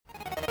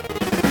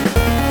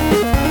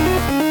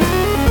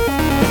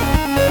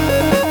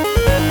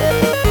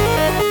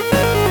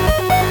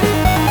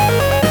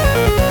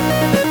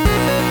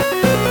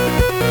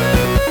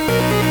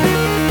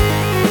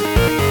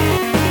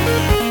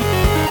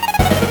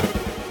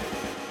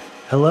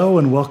Hello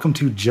and welcome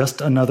to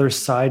Just Another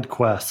Side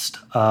Quest.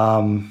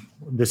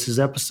 This is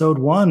episode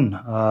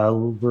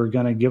 1. We're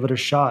going to give it a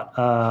shot.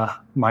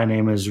 My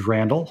name is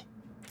Randall.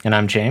 And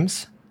I'm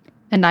James.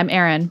 And I'm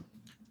Erin.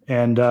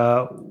 And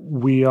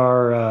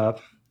we're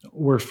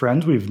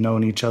friends. We've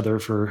known each other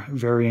for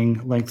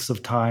varying lengths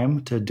of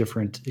time to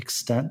different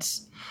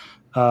extents.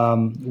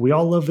 We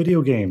all love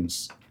video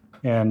games.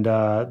 And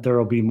there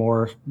will be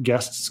more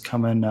guests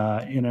coming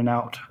in and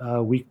out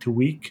week to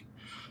week.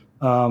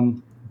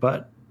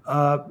 But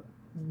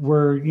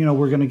we're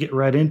going to get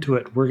right into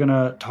it. We're going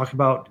to talk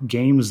about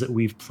games that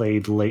we've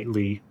played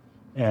lately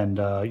and,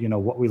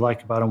 what we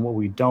like about them, what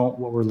we don't,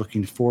 what we're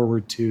looking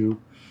forward to,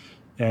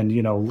 and,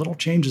 little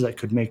changes that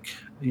could make,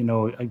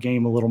 a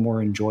game a little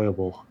more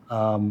enjoyable.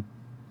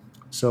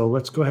 So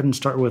let's go ahead and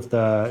start with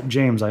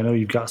James. I know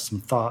you've got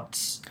some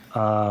thoughts.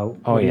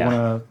 What do you want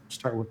to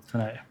start with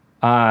tonight?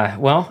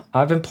 Well,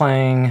 I've been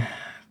playing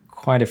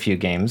quite a few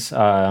games.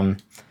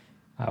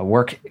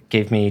 Work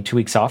gave me 2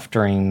 weeks off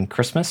during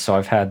Christmas, so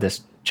I've had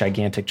this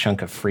gigantic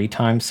chunk of free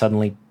time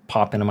suddenly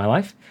pop into my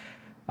life.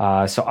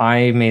 So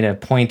I made a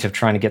point of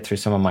trying to get through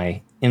some of my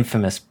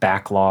infamous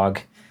backlog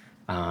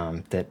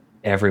that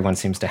everyone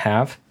seems to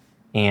have.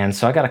 And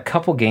so I got a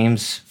couple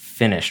games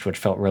finished, which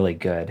felt really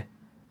good.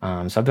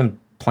 So I've been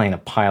playing a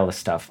pile of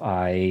stuff.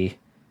 I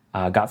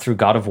got through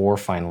God of War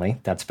finally.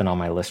 That's been on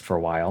my list for a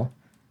while.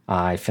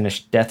 I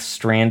finished Death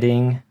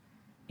Stranding.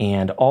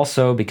 And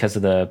also, because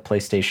of the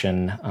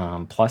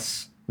PlayStation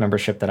Plus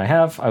membership that I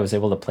have, I was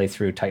able to play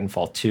through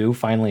Titanfall 2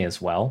 finally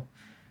as well.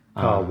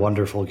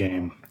 Wonderful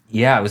game.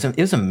 Yeah, it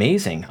was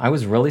amazing. I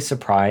was really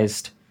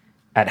surprised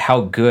at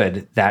how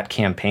good that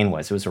campaign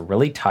was. It was a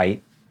really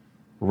tight,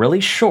 really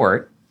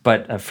short,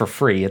 but for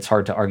free. It's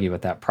hard to argue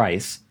with that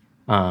price.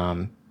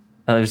 It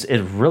was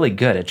really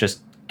good at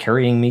just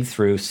carrying me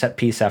through set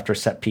piece after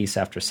set piece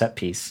after set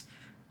piece.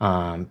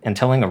 And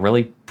telling a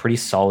really pretty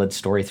solid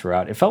story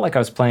throughout. It felt like I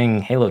was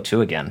playing Halo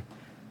 2 again.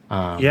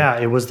 Yeah,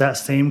 it was that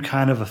same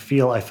kind of a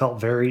feel. I felt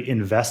very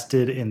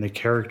invested in the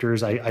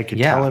characters. I could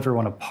tell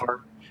everyone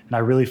apart, and I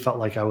really felt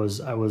like I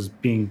was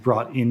being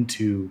brought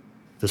into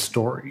the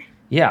story.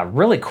 Yeah,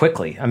 really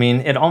quickly. I mean,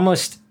 it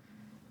almost,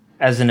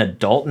 as an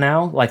adult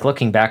now, like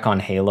looking back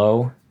on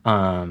Halo,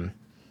 and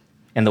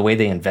the way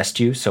they invest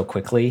you so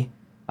quickly,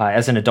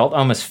 as an adult, I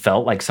almost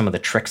felt like some of the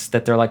tricks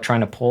that they're like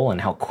trying to pull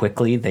and how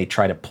quickly they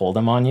try to pull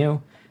them on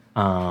you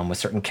with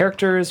certain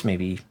characters,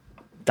 maybe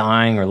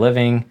dying or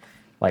living,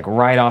 like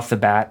right off the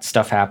bat,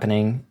 stuff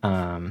happening.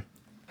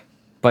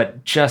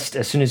 But just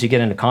as soon as you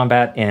get into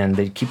combat and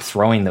they keep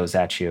throwing those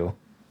at you,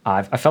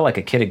 I felt like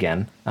a kid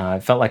again.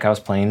 I felt like I was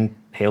playing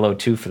Halo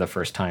 2 for the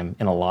first time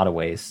in a lot of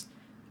ways.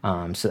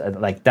 So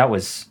like that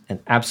was an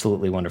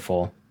absolutely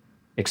wonderful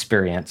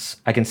experience.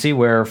 I can see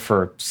where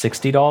for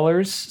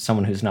 $60,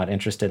 someone who's not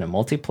interested in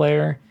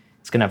multiplayer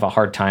is going to have a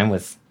hard time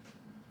with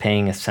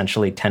paying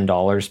essentially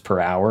 $10 per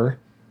hour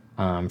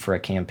for a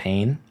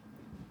campaign.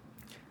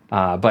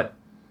 But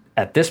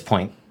at this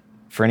point,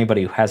 for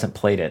anybody who hasn't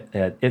played it,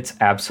 it's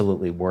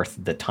absolutely worth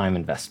the time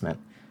investment.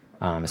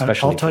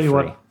 Especially I'll tell you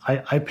what,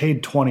 I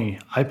paid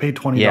 $20. I paid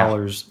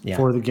 $20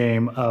 for the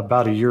game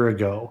about a year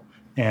ago,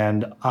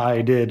 and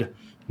I did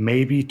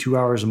maybe 2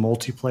 hours of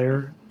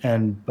multiplayer.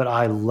 But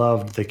I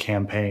loved the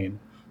campaign.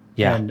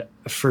 Yeah. And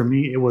for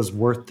me, it was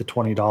worth the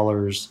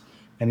 $20.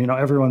 And,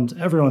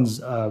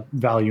 everyone's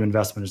value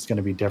investment is going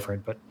to be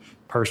different. But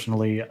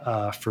personally,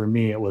 for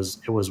me, it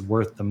was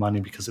worth the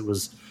money because it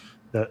was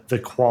the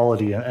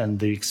quality and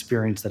the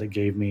experience that it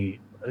gave me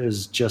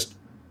is just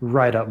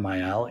right up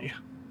my alley.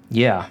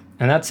 Yeah.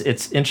 And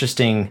it's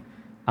interesting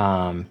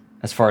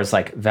as far as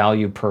like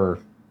value per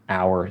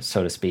hour,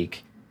 so to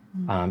speak.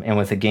 And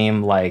with a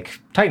game like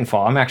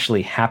Titanfall, I'm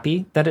actually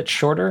happy that it's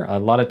shorter. A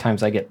lot of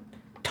times I get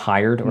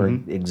tired or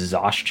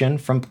exhaustion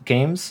from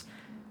games.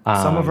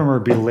 Some of them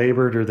are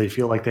belabored or they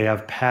feel like they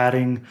have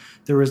padding.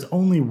 There was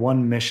only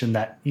one mission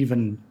that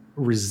even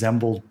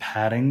resembled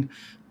padding.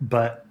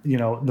 But,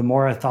 the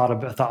more I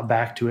thought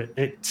back to it,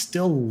 it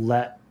still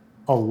let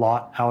a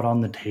lot out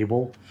on the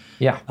table.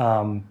 Yeah.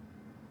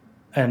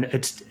 And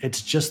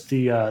it's just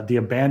the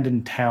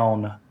abandoned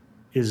town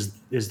is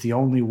the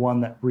only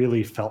one that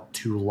really felt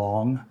too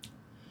long,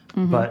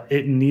 but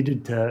it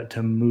needed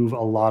to move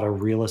a lot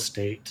of real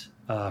estate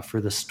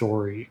for the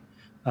story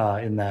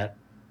in that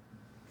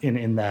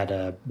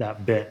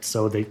bit.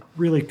 So they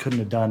really couldn't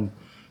have done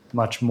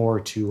much more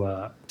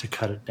to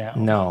cut it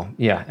down. No,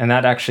 yeah, and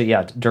that actually,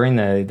 during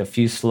the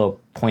few slow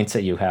points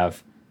that you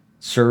have,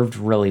 served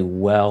really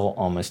well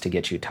almost to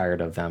get you tired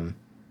of them,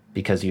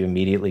 because you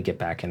immediately get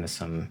back into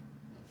some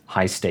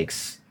high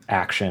stakes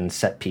action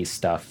set piece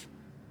stuff.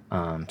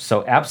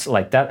 So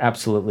that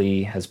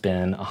absolutely has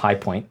been a high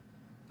point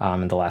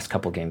in the last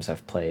couple games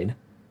I've played.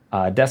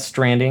 Death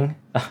Stranding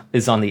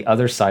is on the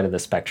other side of the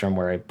spectrum,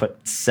 where I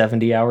put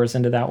 70 hours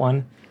into that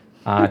one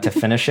to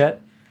finish it.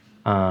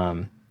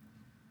 Now,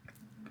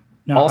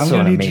 also I'm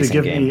going to need you to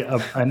give me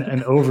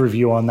an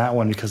overview on that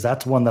one, because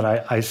that's one that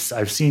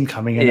I've seen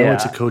coming. I know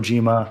it's a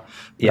Kojima.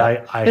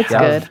 But it's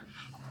good.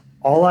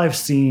 All I've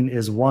seen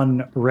is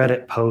one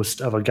Reddit post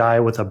of a guy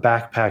with a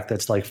backpack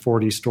that's like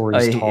 40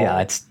 stories tall. Yeah,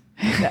 that's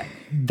all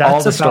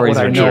the about stories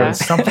what I are know. true.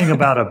 Something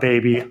about a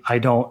baby. I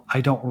don't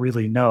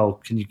really know.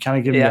 Can you kind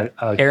of give me a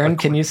Aaron,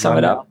 can you sum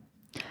it up?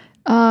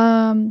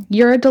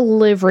 You're a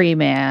delivery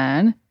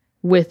man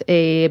with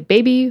a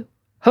baby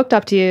hooked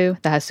up to you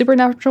that has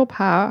supernatural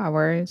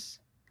powers.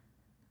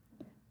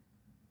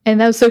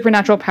 And those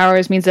supernatural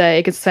powers means that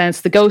it can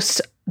sense the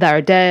ghosts that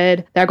are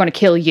dead that are going to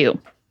kill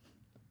you.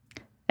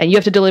 And you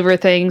have to deliver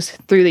things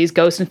through these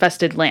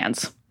ghost-infested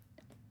lands.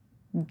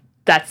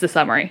 That's the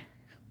summary.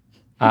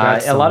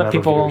 A lot of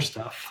people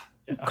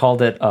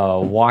called it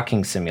a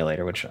walking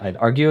simulator, which I'd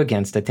argue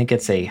against. I think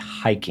it's a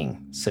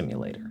hiking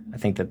simulator. I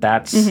think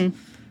that's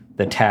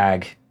the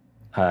tag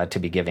to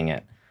be giving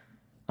it.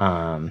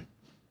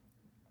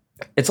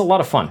 It's a lot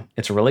of fun.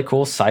 It's a really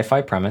cool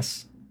sci-fi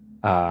premise.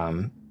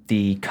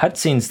 The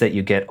cutscenes that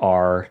you get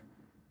are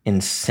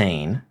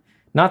insane.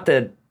 Not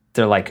that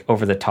they're like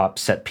over-the-top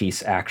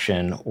set-piece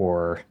action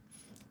or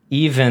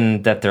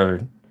even that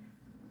they're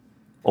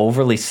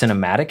overly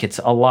cinematic. It's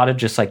a lot of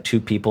just like two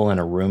people in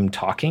a room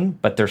talking,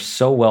 but they're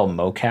so well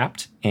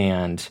mocapped,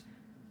 and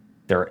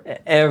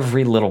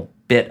every little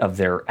bit of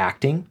their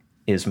acting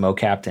is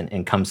mocapped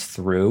and comes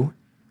through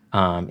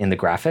in the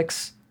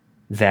graphics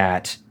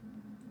that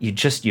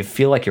you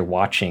feel like you're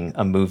watching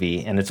a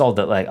movie, and it's all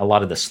like a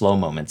lot of the slow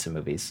moments in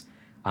movies.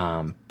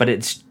 But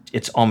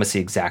it's almost the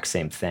exact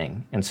same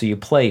thing. And so you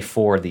play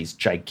for these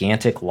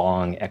gigantic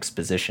long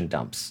exposition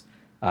dumps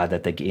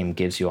that the game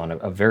gives you on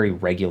a very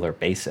regular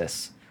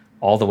basis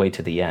all the way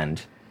to the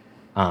end.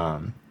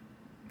 And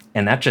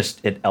that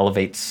it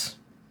elevates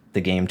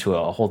the game to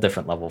a whole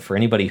different level for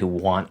anybody who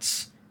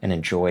wants and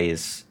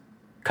enjoys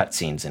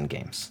cutscenes in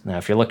games. Now,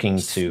 if you're looking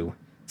to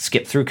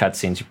skip through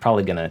cutscenes, you're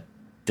probably going to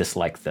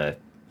dislike the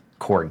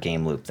core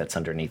game loop that's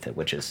underneath it,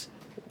 which is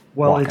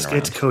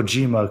it's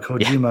Kojima.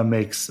 Kojima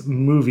makes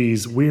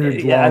movies,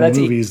 weird long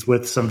movies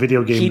with some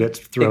video game bits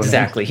thrown in.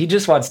 Exactly. He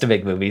just wants to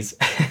make movies.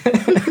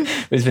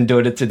 He's been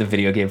doing it through the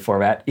video game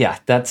format. Yeah,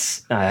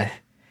 that's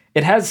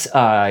it has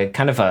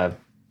kind of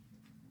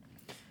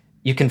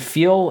you can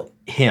feel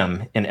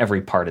him in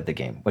every part of the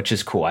game, which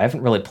is cool. I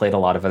haven't really played a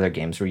lot of other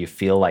games where you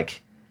feel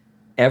like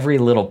every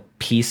little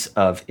piece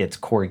of its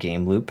core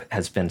game loop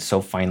has been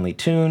so finely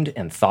tuned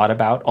and thought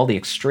about. All the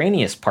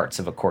extraneous parts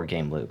of a core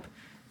game loop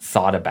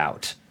thought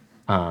about.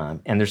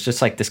 And there's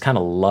just like this kind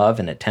of love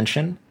and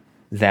attention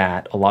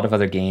that a lot of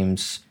other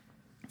games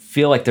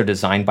feel like they're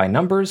designed by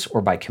numbers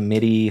or by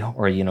committee,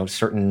 or,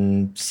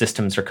 certain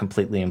systems are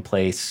completely in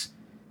place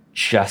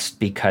just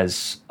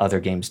because other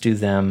games do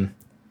them.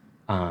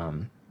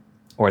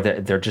 Or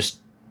they're just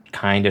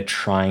kind of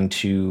trying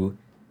to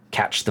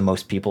catch the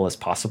most people as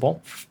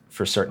possible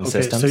for certain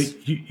systems. So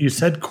you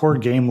said core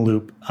game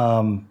loop.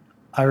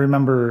 I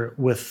remember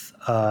with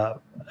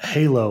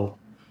Halo,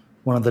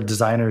 one of the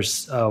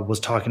designers was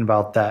talking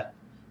about that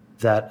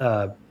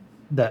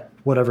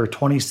whatever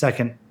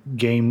 20-second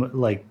game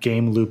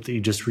loop that you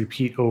just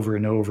repeat over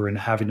and over and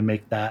having to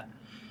make that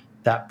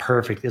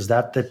perfect. Is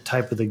that the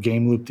type of the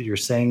game loop that you're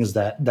saying? Is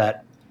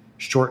that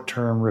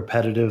short-term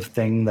repetitive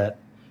thing that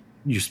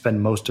you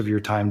spend most of your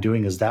time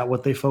doing? Is that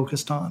what they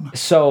focused on?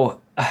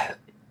 So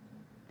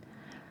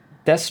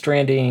Death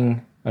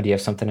Stranding. Oh, do you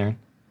have something, Aaron?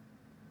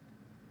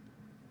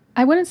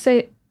 I wouldn't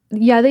say.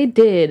 Yeah, they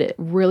did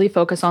really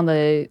focus on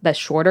that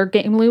shorter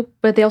game loop,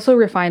 but they also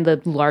refined the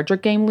larger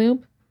game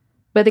loop.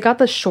 But they got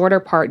the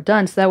shorter part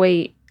done, so that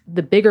way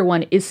the bigger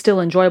one is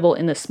still enjoyable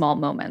in the small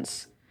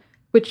moments,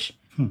 which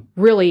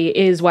really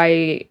is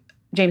why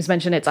James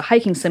mentioned it's a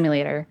hiking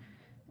simulator.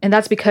 And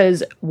that's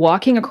because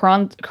walking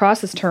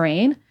across this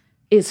terrain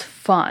is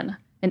fun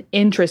and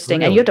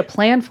interesting, and you have to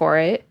plan for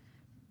it,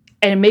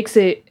 and it makes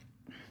it...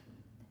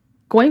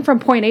 Going from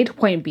point A to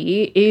point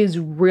B is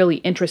really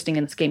interesting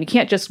in this game. You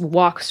can't just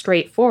walk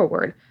straight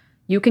forward.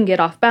 You can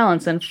get off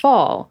balance and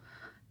fall.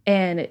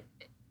 And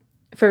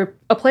for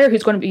a player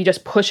who's going to be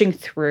just pushing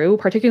through,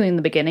 particularly in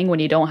the beginning when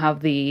you don't have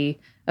the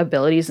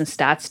abilities and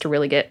stats to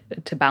really get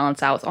to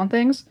balance out on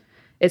things,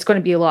 it's going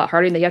to be a lot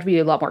harder, and you have to be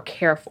a lot more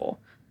careful.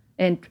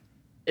 And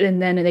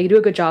then they do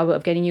a good job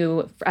of getting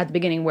you at the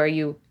beginning where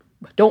you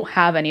don't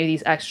have any of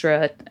the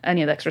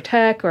extra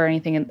tech or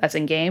anything that's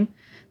in game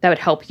that would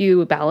help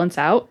you balance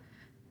out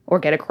or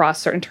get across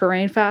certain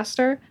terrain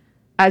faster.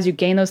 As you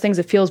gain those things,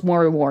 it feels more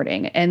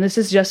rewarding. And this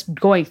is just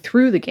going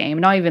through the game,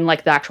 not even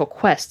like the actual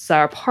quests that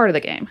are part of the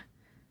game.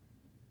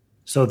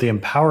 So the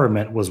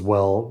empowerment was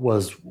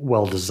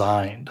well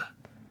designed.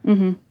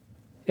 Mm-hmm.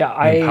 Yeah,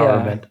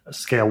 empowerment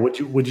scale.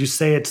 Would you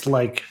say it's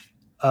like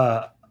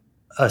a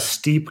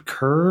steep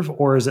curve,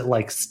 or is it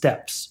like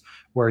steps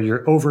where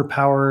you're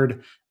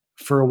overpowered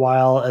for a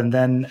while and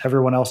then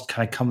everyone else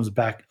kind of comes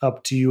back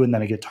up to you and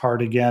then it gets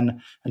hard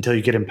again until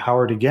you get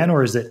empowered again?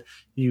 Or is it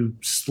you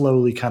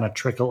slowly kind of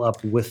trickle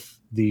up with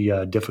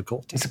the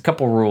difficulty? It's a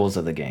couple rules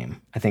of the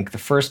game. I think the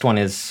first one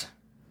is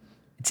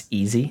it's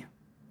easy.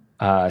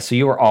 So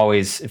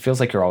it feels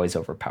like you're always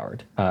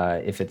overpowered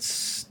if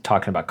it's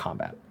talking about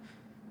combat.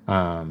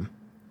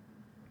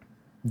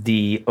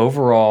 The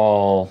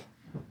overall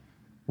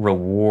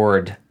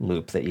reward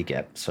loop that you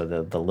get, so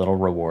the little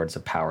rewards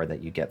of power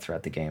that you get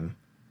throughout the game,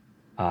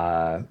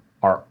 are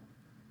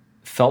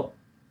felt.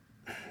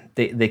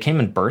 They came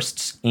in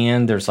bursts,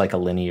 and there's like a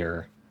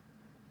linear,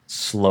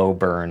 slow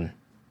burn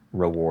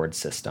reward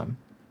system.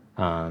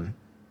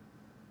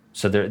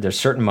 So there's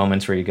certain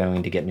moments where you're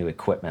going to get new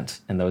equipment,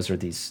 and those are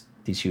these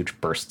huge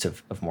bursts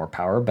of more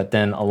power. But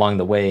then along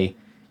the way,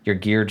 your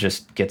gear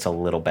just gets a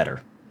little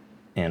better,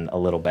 and a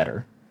little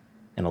better,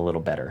 and a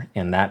little better,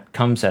 and that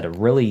comes at a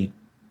really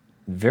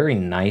very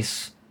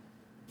nice,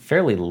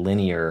 fairly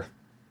linear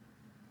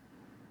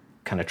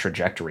kind of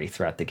trajectory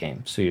throughout the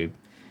game. So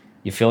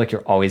you feel like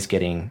you're always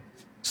getting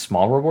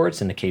small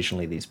rewards and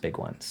occasionally these big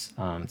ones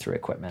through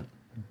equipment.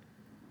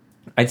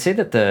 I'd say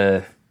that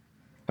the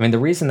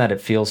reason that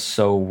it feels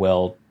so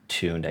well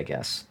tuned, I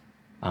guess,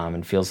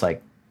 and feels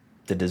like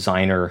the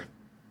designer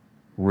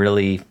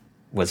really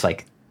was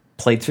like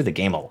played through the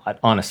game a lot.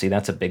 Honestly,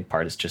 that's a big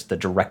part. It's just the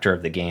director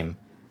of the game.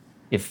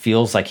 It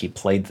feels like he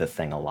played the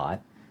thing a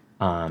lot.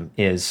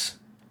 Is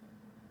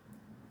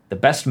the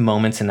best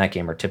moments in that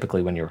game are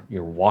typically when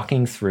you're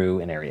walking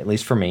through an area. At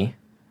least for me,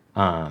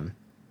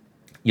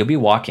 you'll be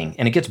walking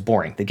and it gets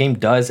boring. The game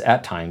does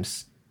at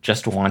times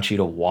just want you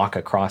to walk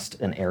across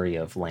an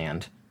area of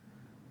land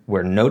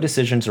where no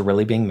decisions are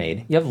really being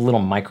made. You have little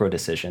micro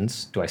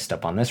decisions. Do I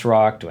step on this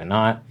rock? Do I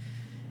not?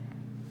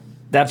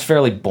 That's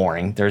fairly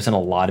boring. There isn't a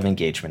lot of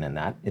engagement in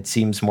that. It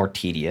seems more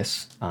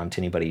tedious to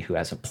anybody who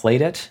hasn't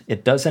played it.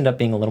 It does end up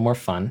being a little more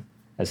fun.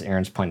 As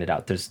Aaron's pointed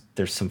out, there's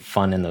some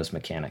fun in those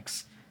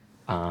mechanics.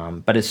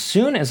 But as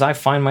soon as I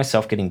find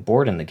myself getting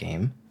bored in the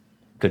game,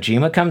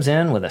 Kojima comes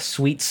in with a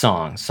sweet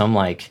song, some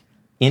like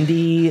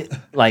indie,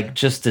 like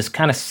just this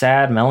kind of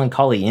sad,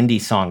 melancholy indie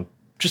song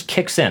just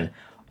kicks in.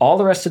 All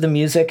the rest of the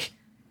music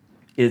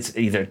is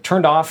either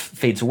turned off,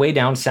 fades way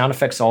down, sound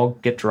effects all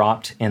get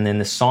dropped, and then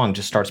the song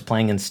just starts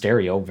playing in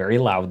stereo very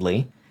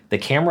loudly. The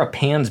camera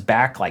pans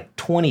back like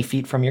 20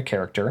 feet from your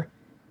character,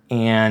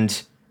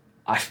 and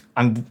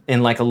I'm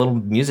in like a little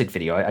music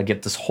video. I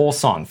get this whole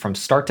song from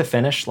start to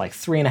finish, like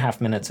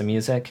 3.5 minutes of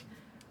music.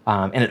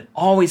 And it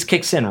always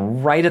kicks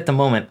in right at the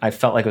moment I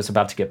felt like I was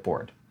about to get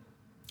bored.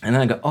 And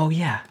then I go, oh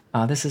yeah,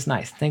 this is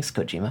nice. Thanks,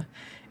 Kojima.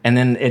 And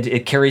then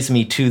it carries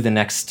me to the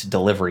next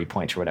delivery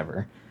point or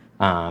whatever.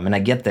 And I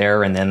get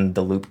there and then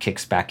the loop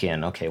kicks back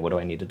in. Okay, what do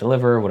I need to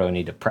deliver? What do I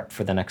need to prep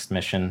for the next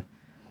mission?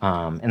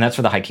 And that's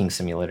where the hiking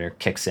simulator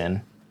kicks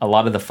in. A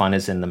lot of the fun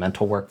is in the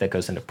mental work that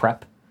goes into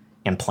prep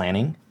and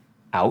planning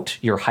out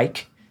your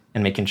hike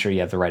and making sure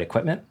you have the right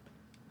equipment.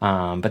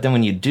 But then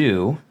when you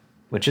do,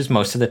 which is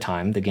most of the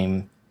time, the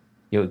game,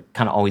 you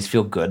kind of always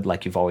feel good,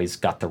 like you've always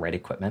got the right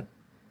equipment.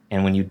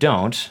 And when you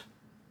don't,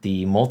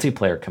 the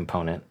multiplayer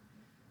component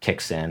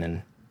kicks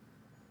in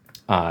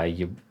and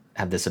you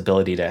have this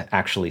ability to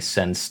actually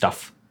send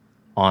stuff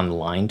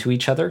online to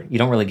each other. You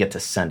don't really get to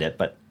send it,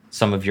 but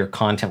some of your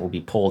content will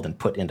be pulled and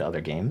put into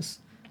other games.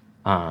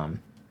 And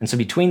so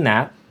between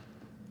that,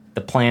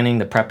 the planning,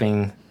 the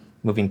prepping,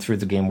 moving through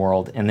the game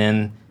world, and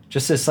then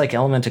just this like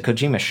element of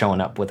Kojima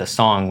showing up with a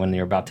song when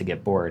you're about to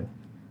get bored,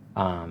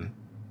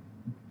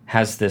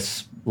 has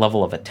this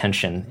level of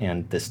attention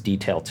and this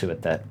detail to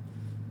it that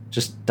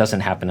just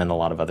doesn't happen in a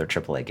lot of other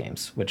AAA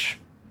games, which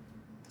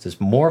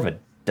is more of a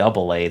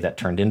double A that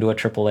turned into a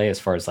AAA as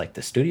far as like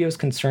the studio is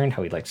concerned,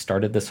 how he like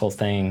started this whole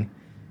thing,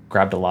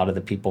 grabbed a lot of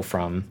the people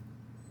from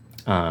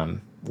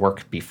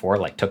work before,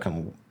 like took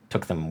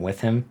them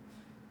with him.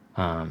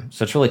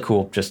 So it's really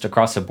cool just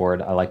across the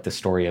board. I like the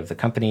story of the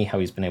company, how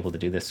he's been able to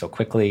do this so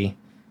quickly.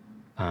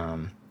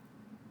 And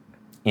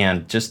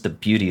just the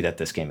beauty that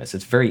this game is.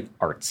 It's very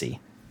artsy.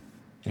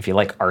 If you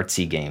like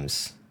artsy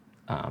games,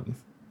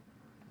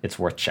 it's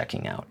worth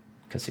checking out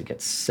because you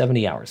get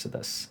 70 hours of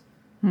this.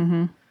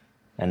 Mm-hmm.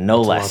 And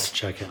no That's less. A lot to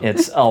check out.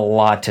 It's a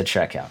lot to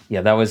check out.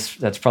 Yeah,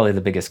 that's probably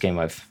the biggest game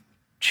I've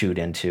chewed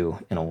into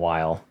in a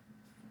while.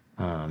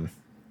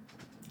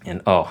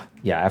 And oh,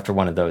 yeah, after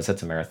one of those,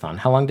 that's a marathon.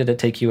 How long did it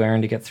take you,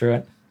 Aaron, to get through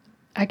it?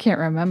 I can't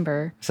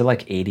remember. Is it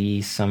like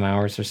 80 some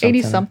hours or something?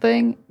 80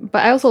 something.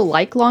 But I also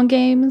like long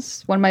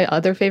games. One of my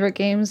other favorite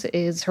games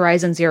is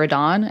Horizon Zero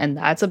Dawn, and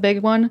that's a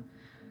big one.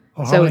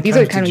 Oh, so these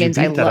are the kind of games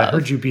I that? love. I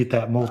heard you beat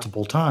that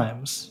multiple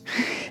times.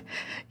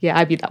 Yeah,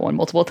 I beat that one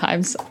multiple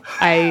times.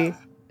 I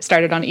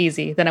started on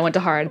easy, then I went to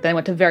hard, then I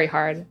went to very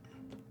hard.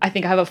 I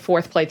think I have a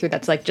fourth playthrough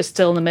that's like just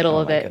still in the middle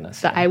of it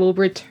that I will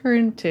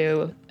return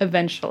to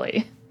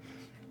eventually.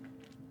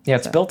 Yeah,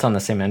 it's built on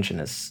the same engine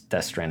as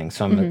Death Stranding.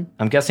 So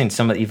I'm guessing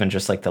some of even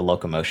just like the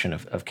locomotion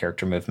of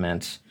character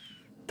movement,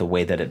 the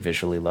way that it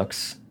visually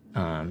looks,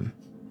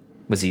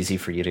 was easy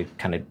for you to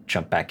kind of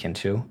jump back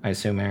into, I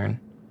assume, Aaron?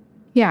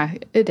 Yeah,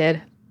 it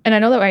did. And I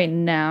know that right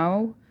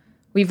now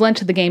we've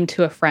lent the game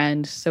to a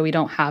friend, so we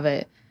don't have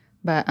it.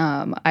 But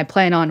I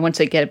plan on, once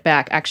I get it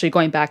back, actually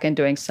going back and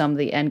doing some of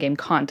the endgame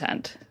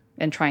content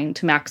and trying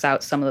to max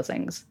out some of the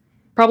things.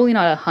 Probably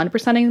not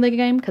 100%ing the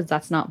game, because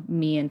that's not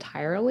me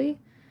entirely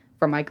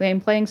for my game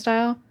playing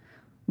style.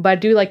 But I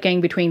do like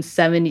getting between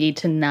 70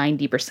 to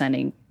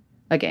 90%ing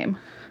a game.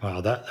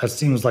 Wow, that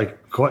seems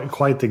like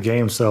quite the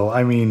game. So,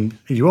 I mean,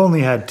 you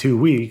only had 2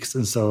 weeks,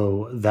 and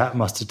so that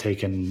must have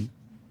taken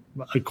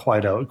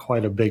quite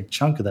a big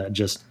chunk of that,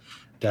 just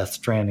Death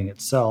Stranding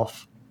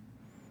itself.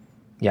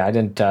 Yeah, I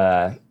didn't.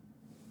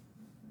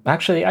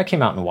 Actually, I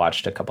came out and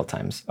watched a couple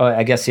times. Oh,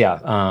 I guess,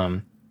 yeah.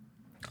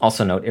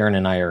 Also note, Aaron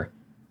and I are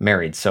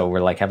married, so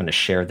we're like having to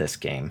share this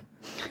game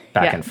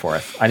back and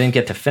forth. I didn't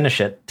get to finish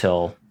it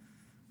till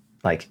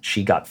like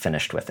she got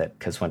finished with it,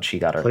 because once she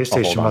got her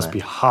PlayStation must be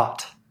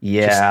hot.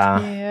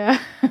 Yeah.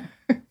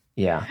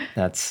 Yeah,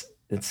 it's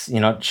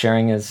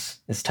sharing is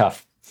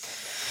tough.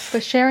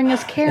 But sharing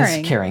is caring.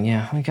 It's caring,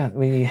 yeah.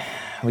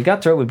 We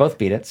got through it, we both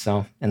beat it,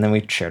 so, and then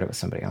we shared it with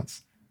somebody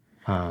else.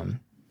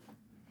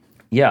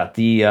 Yeah,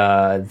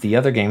 the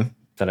other game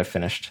that I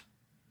finished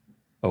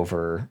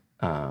over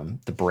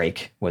the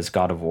break was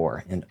God of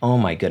War, and oh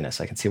my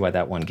goodness, I can see why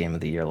that won Game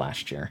of the Year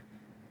last year.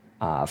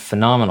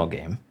 Phenomenal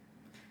game.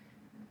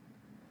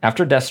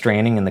 After Death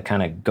Stranding and the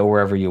kind of go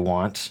wherever you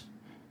want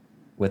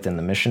within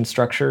the mission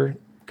structure,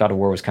 God of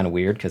War was kind of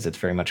weird because it's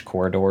very much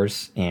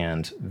corridors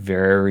and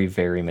very,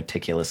 very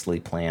meticulously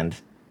planned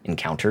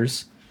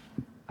encounters.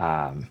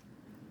 But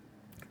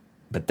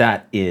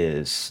that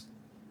is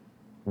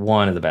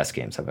one of the best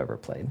games I've ever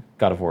played.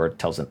 God of War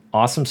tells an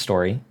awesome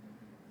story.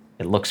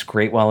 It looks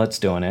great while it's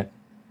doing it.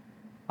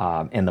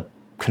 And the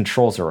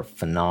controls are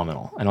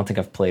phenomenal. I don't think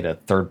I've played a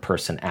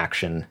third-person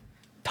action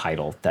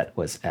title that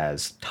was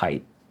as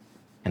tight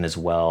and as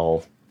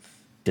well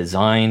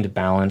designed,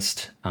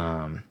 balanced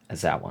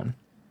as that one.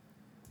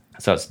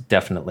 So it's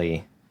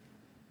definitely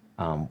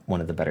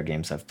one of the better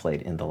games I've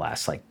played in the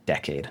last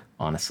decade,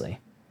 honestly.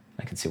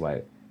 I can see why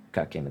it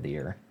got Game of the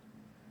Year.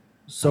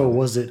 So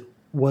was it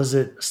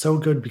so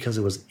good because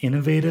it was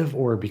innovative,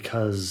 or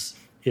because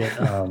it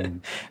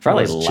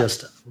probably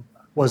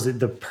was it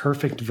the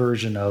perfect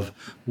version of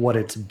what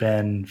it's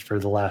been for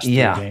the last 3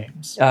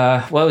 games?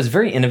 Well, it was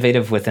very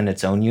innovative within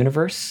its own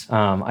universe.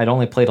 I'd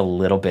only played a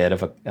little bit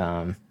of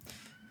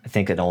I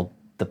think the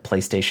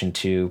PlayStation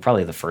 2,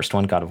 probably the first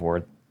one, God of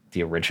War,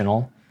 the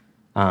original.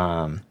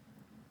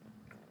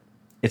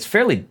 It's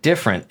fairly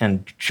different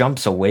and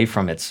jumps away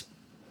from its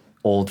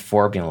old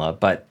formula,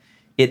 but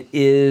it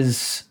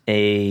is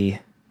a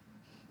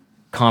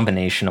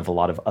combination of a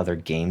lot of other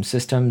game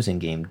systems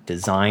and game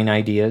design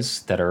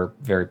ideas that are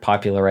very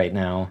popular right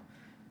now.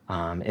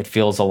 It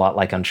feels a lot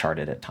like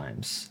Uncharted at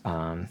times.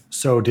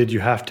 So did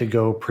you have to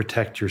go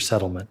protect your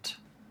settlement?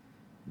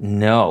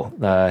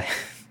 No.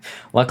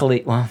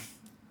 Luckily, well,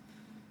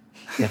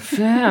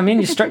 I mean,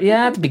 you start,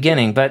 at the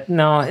beginning, but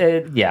no,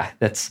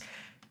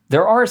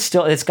 there are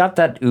still, it's got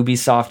that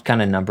Ubisoft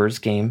kind of numbers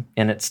game,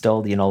 and it's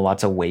still,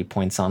 lots of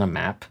waypoints on a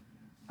map.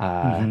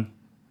 A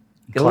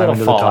little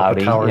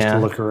Fallout-y, towers to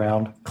look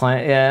around.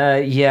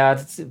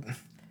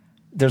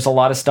 There's a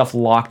lot of stuff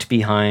locked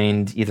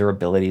behind either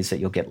abilities that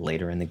you'll get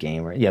later in the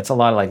game. Or, it's a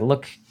lot of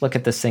look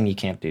at this thing you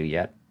can't do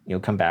yet. You'll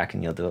come back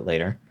and you'll do it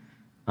later.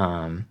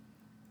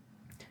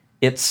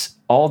 It's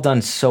all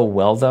done so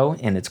well, though,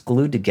 and it's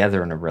glued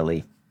together in a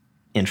really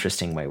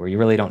interesting way where you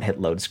really don't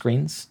hit load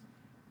screens.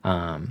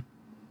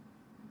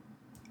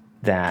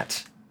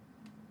 That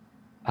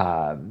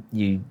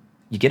you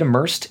get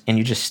immersed and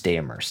you just stay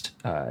immersed.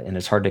 And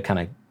it's hard to kind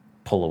of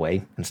pull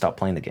away and stop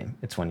playing the game.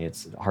 It's when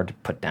it's hard to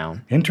put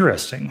down.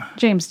 Interesting.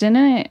 James,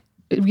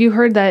 you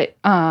heard that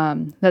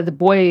that the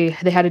boy,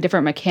 they had a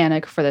different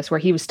mechanic for this where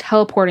he was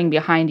teleporting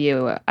behind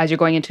you as you're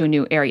going into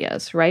new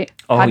areas, right?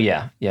 Oh,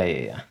 yeah.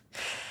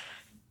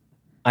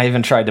 I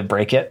even tried to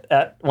break it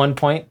at one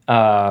point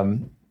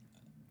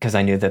because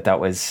I knew that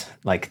was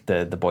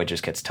the boy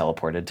just gets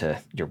teleported to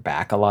your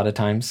back a lot of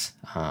times.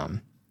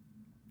 One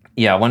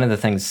of the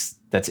things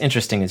that's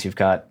interesting is you've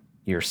got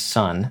your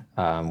son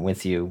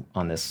with you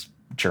on this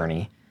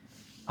journey,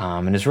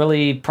 and is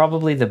really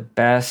probably the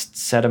best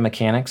set of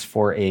mechanics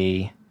for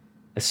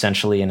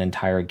essentially an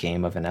entire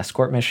game of an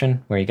escort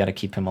mission where you got to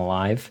keep him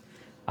alive.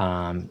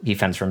 He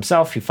fends for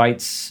himself. He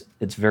fights.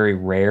 It's very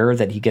rare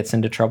that he gets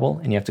into trouble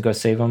and you have to go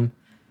save him.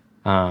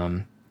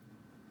 And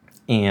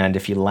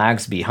if he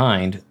lags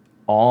behind,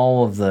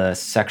 all of the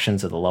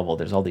sections of the level,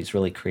 there's all these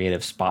really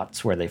creative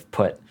spots where they've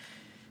put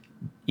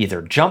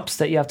either jumps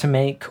that you have to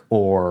make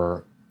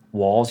or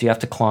walls you have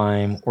to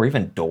climb or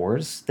even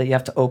doors that you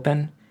have to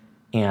open.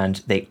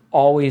 And they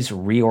always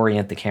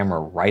reorient the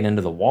camera right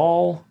into the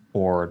wall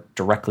or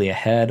directly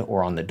ahead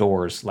or on the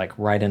doors,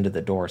 right into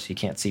the door so you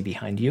can't see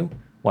behind you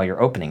while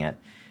you're opening it.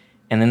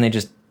 And then they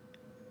just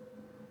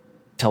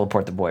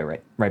teleport the boy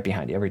right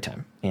behind you every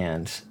time.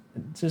 And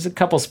there's a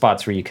couple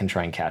spots where you can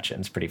try and catch it.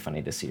 And it's pretty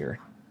funny to see your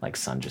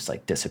son just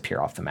disappear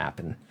off the map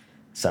and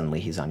suddenly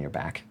he's on your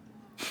back.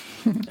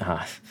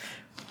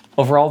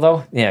 Overall,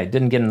 though, it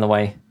didn't get in the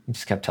way. He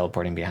just kept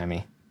teleporting behind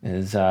me.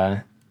 It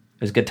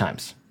was good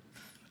times.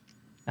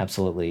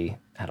 Absolutely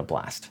had a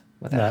blast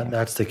with that.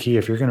 That's the key.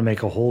 If you're going to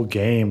make a whole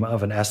game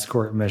of an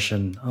escort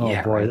mission,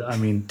 boy! Right. I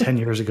mean, 10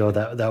 years ago,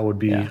 that would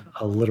be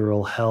a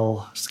literal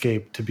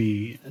hellscape to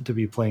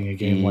be playing a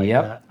game like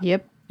that.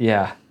 Yep.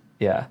 Yeah.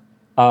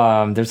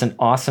 There's an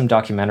awesome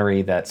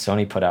documentary that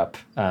Sony put up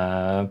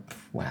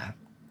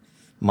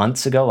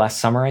months ago, last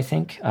summer, I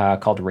think,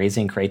 called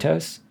Raising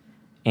Kratos.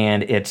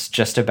 And it's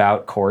just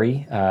about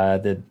Corey,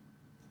 the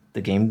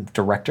game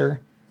director,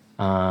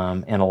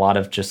 and a lot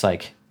of just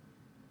like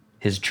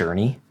his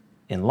journey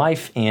in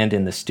life and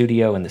in the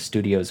studio and the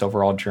studio's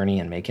overall journey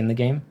in making the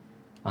game.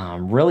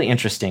 Really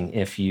interesting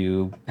if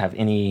you have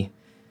any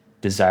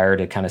desire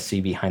to kind of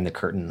see behind the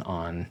curtain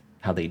on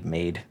how they'd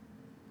made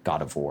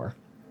God of War.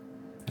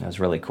 It was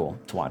really cool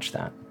to watch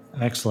that.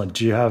 Excellent.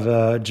 Do you have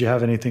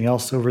anything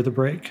else over the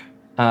break?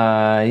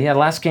 Yeah,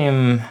 last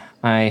game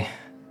I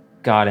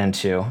got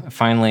into, I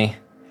finally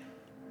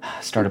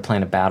started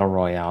playing a battle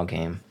royale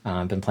game.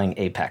 I've been playing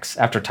Apex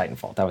after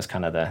Titanfall. That was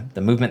kind of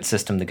the movement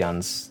system. The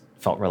guns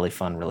felt really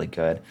fun, really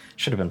good.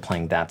 Should have been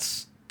playing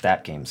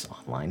that game's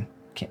online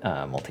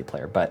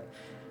multiplayer, but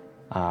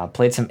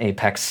played some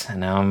Apex, and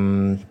now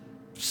I'm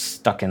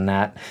stuck in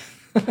that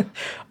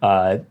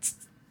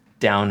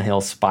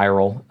downhill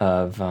spiral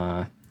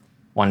of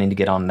wanting to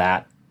get on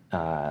that,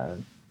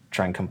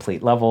 try and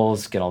complete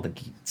levels, get all the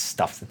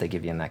stuff that they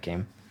give you in that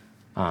game.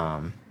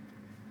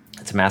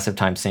 It's a massive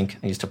time sink.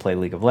 I used to play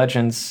League of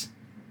Legends.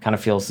 Kind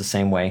of feels the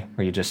same way,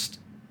 where you just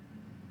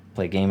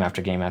play game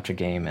after game after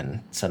game,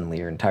 and suddenly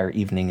your entire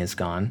evening is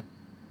gone.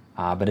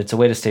 But it's a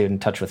way to stay in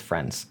touch with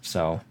friends.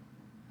 So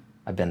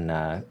I've been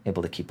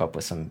able to keep up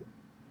with some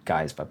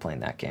guys by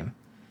playing that game.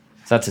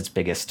 So that's its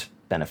biggest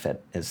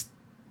benefit, is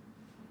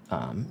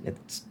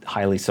it's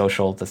highly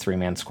social. The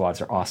 3-man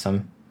squads are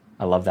awesome.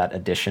 I love that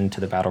addition to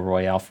the Battle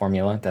Royale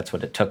formula. That's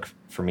what it took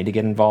for me to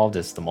get involved,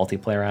 is the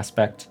multiplayer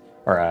aspect,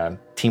 or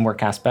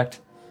teamwork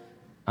aspect.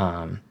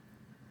 And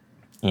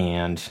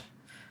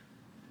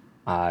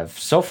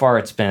so far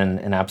it's been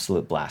an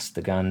absolute blast.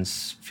 The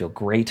guns feel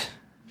great.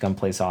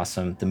 Gunplay's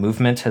awesome. The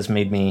movement has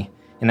made me,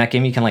 in that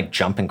game you can like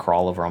jump and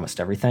crawl over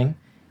almost everything.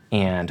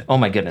 And oh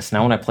my goodness,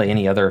 now when I play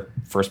any other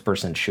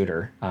first-person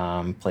shooter,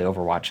 play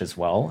Overwatch as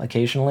well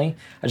occasionally,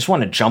 I just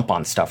want to jump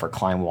on stuff or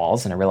climb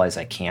walls, and I realize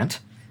I can't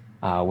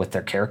with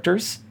their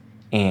characters.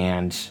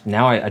 And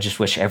now I just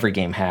wish every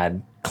game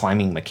had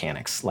climbing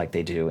mechanics like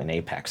they do in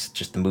Apex.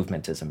 Just the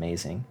movement is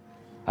amazing.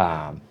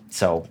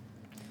 So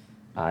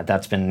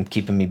that's been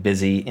keeping me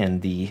busy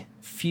in the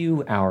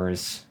few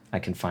hours I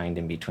can find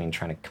in between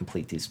trying to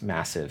complete these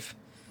massive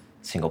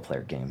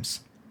single-player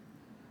games.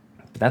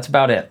 But that's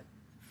about it.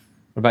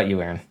 What about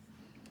you, Aaron?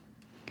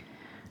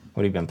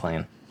 What have you been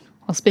playing?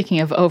 Well,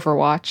 speaking of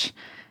Overwatch,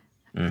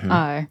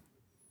 I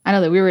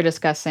know that we were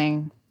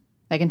discussing,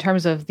 like, in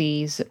terms of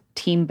these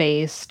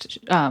team-based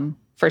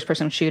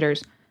first-person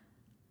shooters,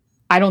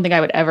 I don't think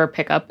I would ever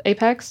pick up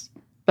Apex,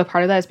 but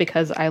part of that is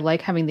because I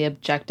like having the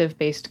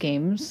objective-based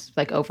games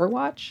like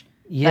Overwatch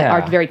that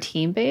are very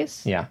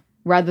team-based,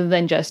 rather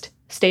than just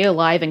stay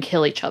alive and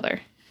kill each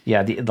other.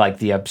 Yeah,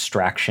 the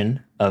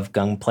abstraction of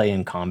gunplay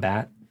and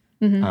combat.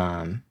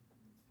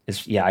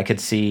 I could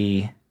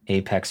see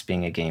Apex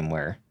being a game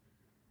where,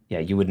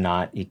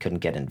 you couldn't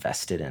get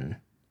invested in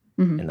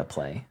the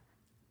play.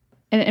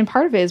 And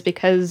part of it is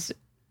because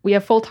we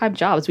have full-time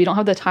jobs. We don't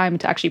have the time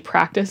to actually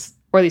practice,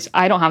 or at least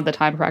I don't have the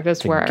time to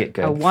practice where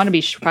I want to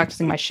be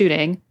practicing my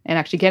shooting and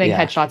actually getting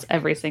headshots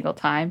every single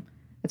time.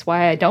 That's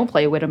why I don't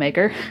play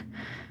Widowmaker.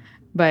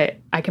 But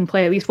I can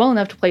play at least well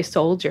enough to play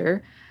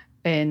Soldier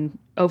in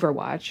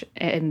Overwatch,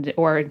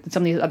 or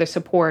some of these other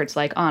supports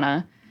like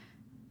Ana.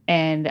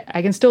 And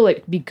I can still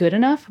be good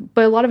enough,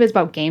 but a lot of it's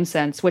about game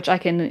sense, which I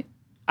feel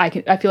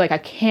like I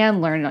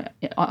can learn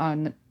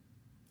on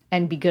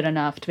and be good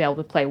enough to be able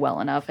to play well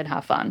enough and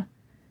have fun.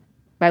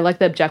 But I like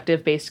the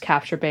objective-based,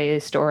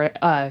 capture-based, or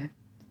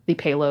the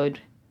payload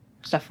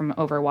stuff from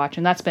Overwatch,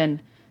 and that's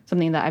been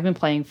something that I've been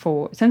playing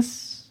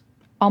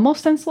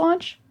almost since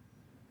launch.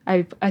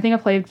 I think I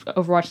played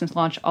Overwatch since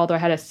launch, although I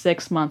had a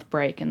 6-month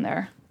break in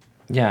there.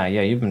 Yeah,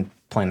 you've been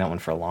playing that one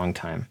for a long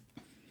time.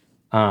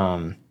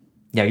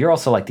 You're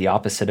also like the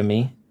opposite of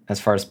me as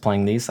far as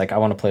playing these. Like, I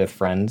want to play with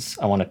friends.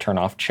 I want to turn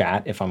off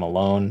chat if I'm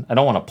alone. I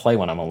don't want to play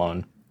when I'm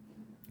alone.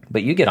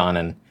 But you get on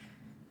and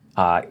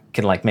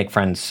can like make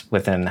friends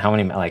within how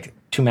many, like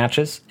 2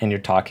 matches, and you're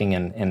talking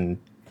and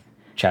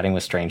chatting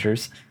with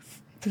strangers.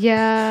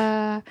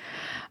 Yeah,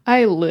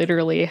 I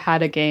literally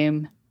had a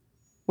game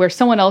where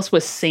someone else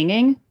was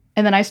singing,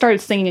 and then I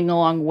started singing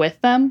along with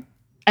them,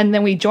 and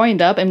then we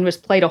joined up and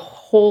just played a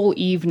whole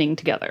evening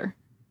together,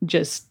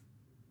 just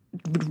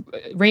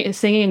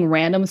singing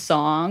random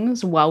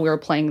songs while we were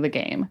playing the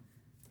game.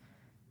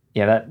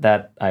 Yeah,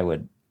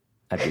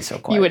 I'd be so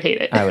quiet. You would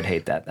hate it. I would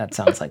hate that. That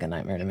sounds like a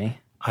nightmare to me.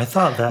 I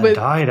thought that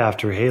died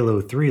after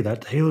Halo 3.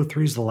 That Halo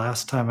 3 is the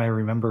last time I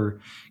remember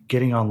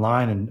getting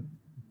online and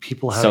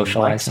people having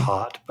mics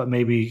hot. But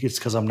maybe it's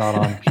because I'm not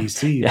on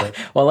PC. Yeah. But.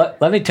 Well,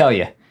 let me tell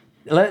you.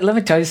 Let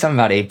me tell you something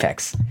about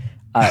Apex.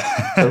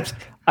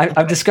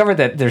 I've discovered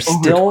that there's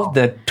still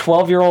the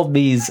 12-year-old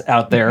me's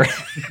out there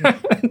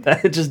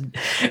that are just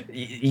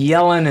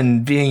yelling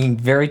and being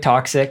very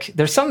toxic.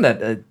 There's some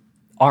that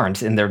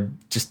aren't, and they're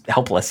just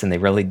helpless, and they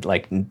really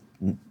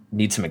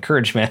need some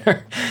encouragement,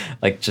 or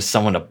like just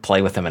someone to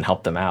play with them and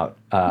help them out.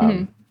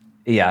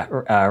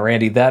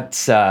 Randy,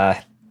 that's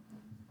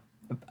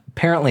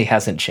apparently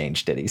hasn't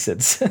changed any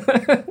since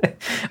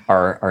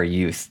our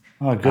youth.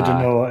 Oh, good to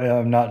know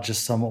I'm not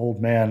just some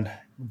old man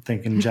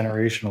thinking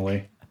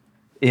generationally.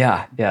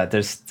 Yeah.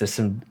 There's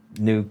some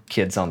new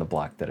kids on the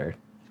block that are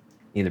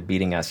either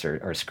beating us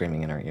or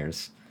screaming in our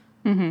ears.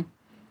 Mm-hmm.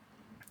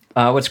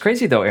 What's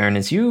crazy though, Aaron,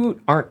 is you're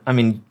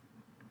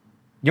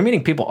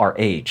meeting people our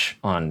age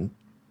on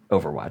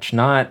Overwatch,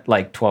 not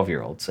like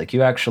 12-year-olds. Like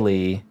you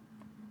actually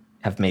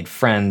have made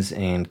friends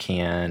and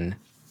can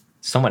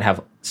somewhat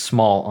have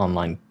small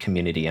online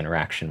community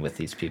interaction with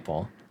these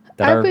people.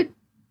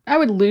 I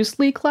would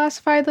loosely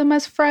classify them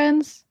as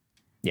friends.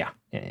 Yeah.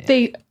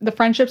 The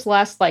friendships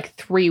last like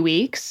 3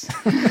 weeks.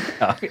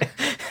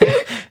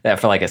 Yeah,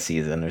 for like a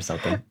season or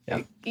something.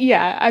 Yeah.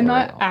 Yeah, I'm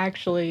not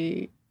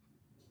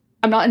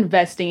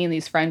investing in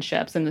these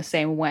friendships in the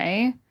same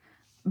way.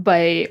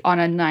 But on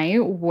a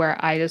night where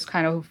I just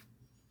kind of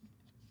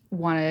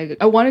want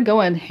to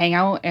go and hang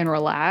out and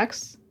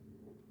relax,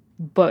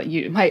 but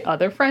my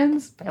other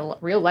friends, my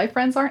real life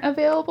friends aren't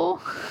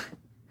available,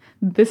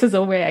 this is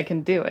a way I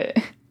can do it.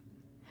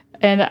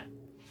 And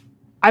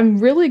I'm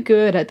really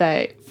good at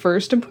that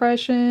first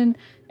impression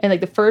and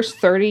like the first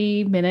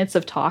 30 minutes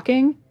of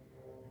talking.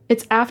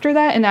 It's after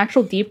that, an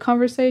actual deep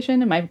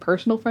conversation and my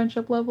personal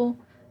friendship level,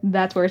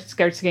 that's where it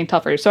starts getting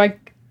tougher. So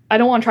I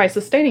don't want to try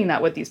sustaining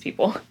that with these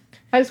people.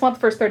 I just want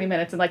the first 30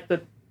 minutes and like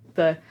the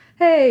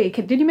hey,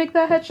 did you make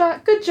that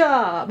headshot? Good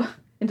job.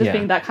 And just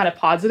being that kind of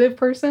positive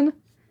person.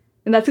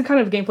 And that's the kind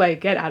of gameplay I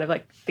get out of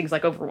like things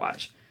like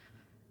Overwatch.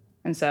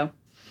 And so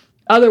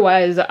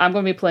otherwise, I'm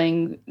going to be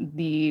playing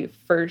the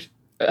first,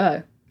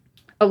 a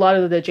lot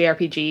of the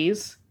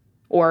JRPGs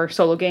or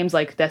solo games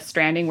like Death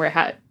Stranding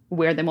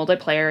where the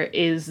multiplayer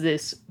is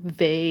this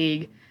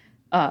vague,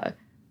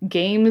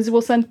 games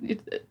will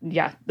send,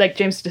 like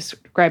James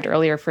described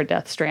earlier for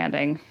Death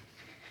Stranding.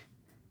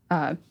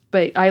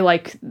 But I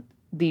like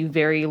the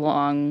very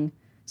long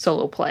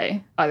solo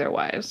play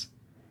otherwise.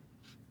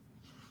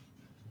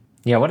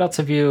 Yeah, what else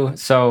have you...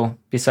 So,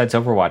 besides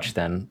Overwatch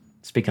then,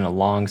 speaking of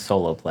long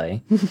solo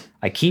play,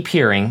 I keep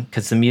hearing,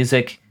 because the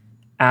music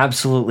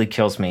absolutely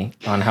kills me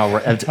on how...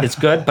 It's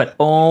good, but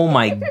oh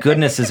my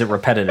goodness is it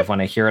repetitive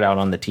when I hear it out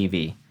on the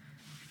TV.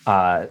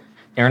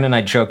 Aaron and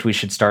I joked we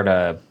should start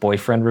a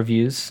boyfriend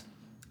reviews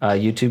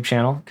YouTube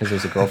channel, because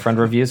there's a girlfriend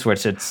reviews,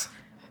 which it's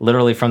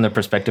literally from the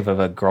perspective of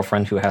a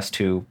girlfriend who has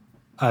to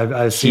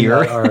I've seen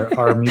that,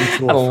 our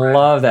mutual I friend.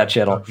 love that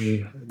channel.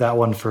 That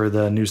one for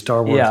the new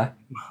Star Wars. Yeah.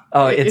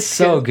 Oh, it's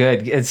so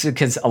good. It's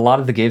because a lot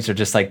of the games are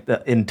just like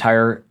the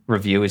entire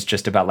review is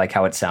just about like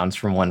how it sounds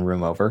from one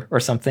room over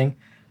or something.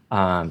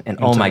 And it's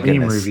oh my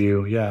goodness.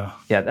 Review, yeah.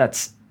 Yeah,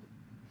 that's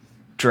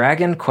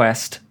Dragon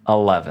Quest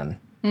 11.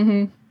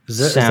 Mm-hmm.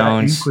 Is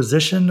that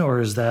Inquisition or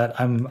is that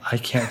I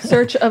can't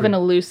Search of an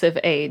Elusive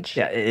Age.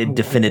 Yeah,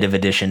 Definitive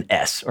Edition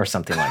S or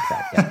something like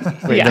that.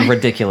 Yeah. The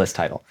ridiculous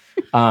title.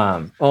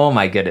 Oh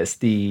my goodness.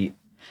 The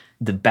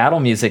battle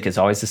music is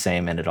always the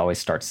same and it always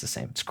starts the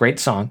same. It's a great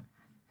song,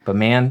 but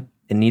man,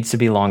 it needs to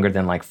be longer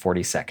than like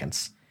 40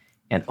 seconds.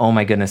 And oh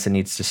my goodness, it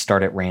needs to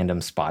start at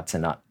random spots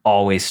and not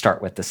always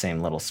start with the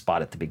same little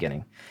spot at the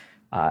beginning.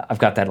 I've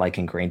got that like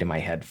ingrained in my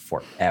head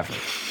forever.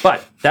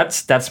 But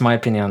that's my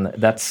opinion.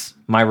 That's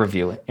my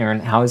review.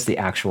 Aaron, how is the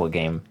actual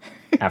game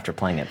after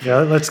playing it? Yeah,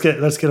 let's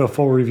get a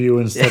full review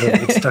instead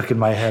of it's stuck in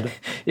my head.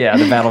 Yeah,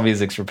 the battle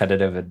music's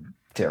repetitive and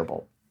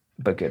terrible,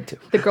 but good too.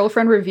 The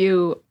girlfriend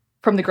review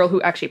from the girl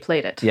who actually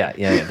played it.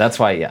 Yeah. That's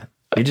why. Yeah,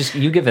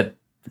 you give it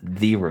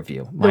the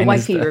review. Mine the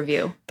wifey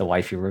review. The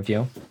wifey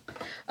review.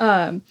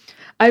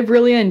 I've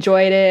really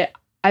enjoyed it.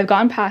 I've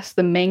gone past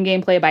the main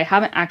gameplay, but I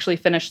haven't actually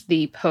finished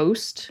the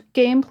post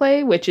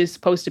gameplay, which is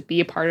supposed to be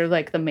a part of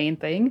like the main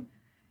thing.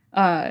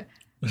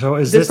 So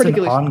is this an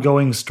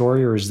ongoing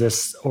story, or is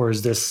this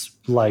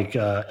like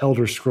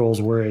Elder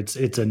Scrolls, where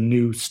it's a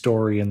new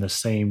story in the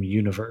same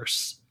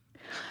universe?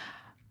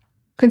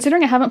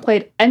 Considering I haven't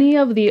played any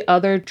of the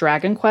other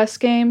Dragon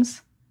Quest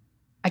games,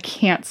 I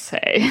can't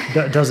say.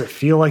 Does it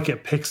feel like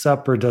it picks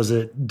up, or does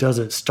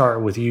it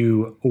start with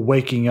you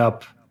waking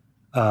up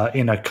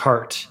in a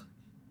cart?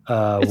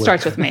 It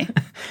starts with me.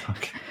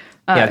 Okay.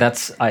 Yeah,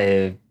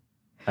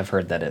 I've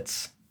heard that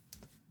it's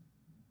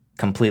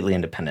completely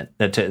independent.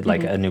 To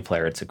like a new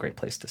player, it's a great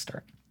place to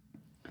start.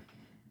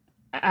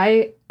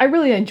 I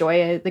really enjoy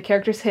it. The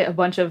characters hit a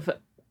bunch of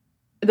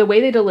the way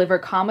they deliver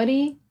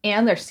comedy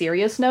and their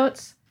serious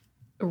notes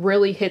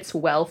really hits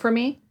well for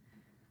me.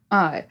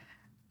 I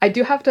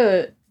do have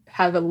to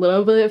have a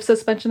little bit of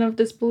suspension of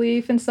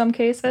disbelief in some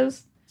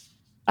cases.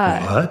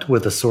 What?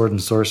 With a sword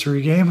and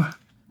sorcery game?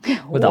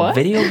 With a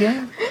video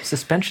game?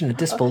 Suspension of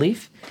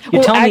disbelief?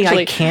 You're telling me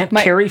I can't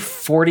carry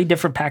 40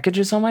 different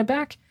packages on my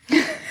back?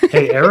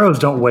 Hey, arrows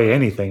don't weigh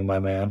anything, my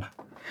man.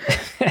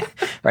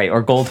 Right,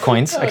 or gold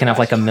coins. I can have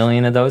like 1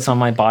 million of those on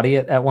my body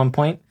at one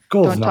point.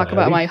 Gold's don't talk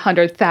about my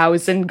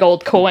 100,000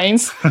 gold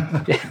coins.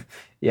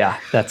 Yeah,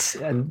 that's...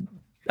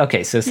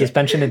 okay, so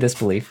suspension of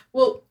disbelief.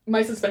 Well,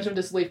 my suspension of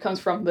disbelief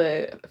comes from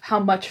how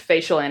much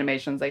facial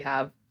animations they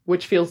have,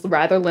 which feels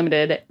rather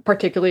limited,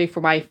 particularly for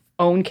my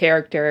own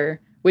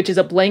character which is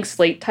a blank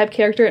slate type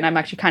character, and I'm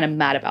actually kind of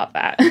mad about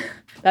that.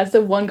 That's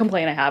the one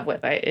complaint I have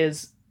with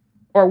it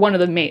or one of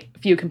the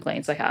few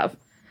complaints I have.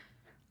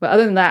 But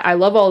other than that, I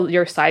love all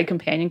your side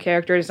companion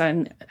characters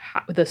and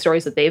the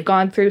stories that they've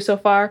gone through so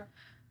far.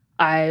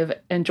 I've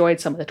enjoyed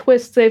some of the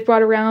twists they've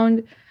brought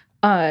around.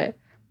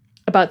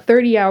 About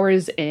 30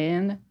 hours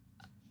in,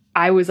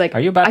 I was like... Are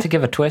you about to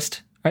give a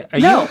twist? Are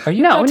you no.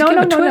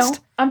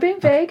 I'm being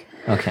vague.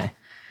 Okay.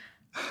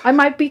 I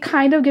might be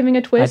kind of giving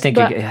a twist, I think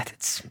but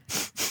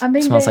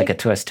it smells like a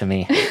twist to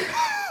me.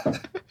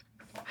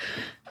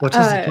 What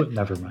does the twist?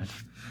 Never mind.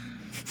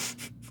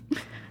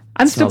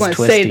 I'm still going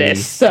to say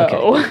this.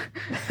 So,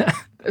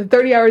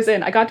 30 hours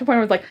in, I got to a point where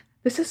I was like,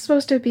 this is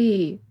supposed to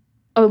be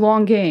a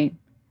long game,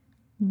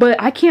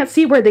 but I can't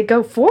see where they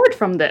go forward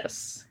from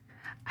this.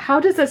 How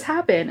does this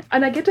happen?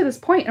 And I get to this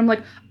point, and I'm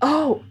like,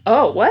 oh,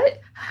 what?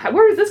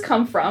 Where does this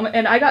come from?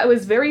 And I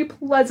was very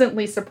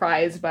pleasantly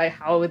surprised by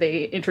how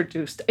they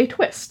introduced a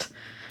twist.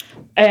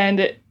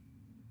 And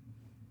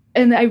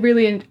I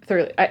really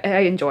thoroughly,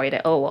 I enjoyed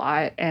it a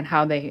lot, and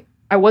how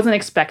I wasn't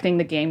expecting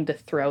the game to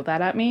throw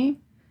that at me.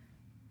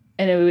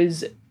 And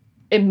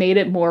it made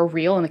it more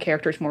real, and the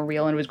characters more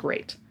real, and it was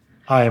great.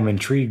 I am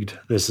intrigued.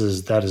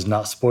 That is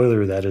not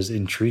spoiler. That is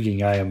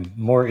intriguing. I am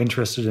more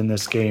interested in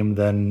this game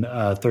than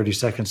 30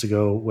 seconds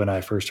ago when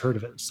I first heard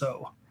of it.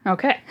 So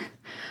okay,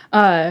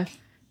 I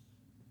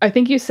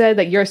think you said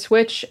that you're a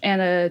Switch and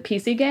a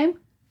PC game.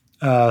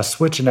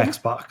 Switch and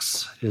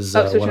Xbox is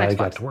what I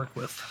got to work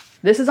with.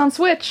 This is on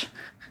Switch.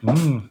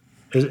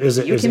 Is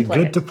it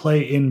good to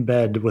play in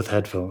bed with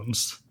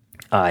headphones?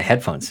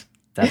 Headphones.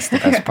 That's the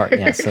best part.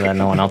 Yeah, so that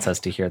no one else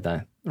has to hear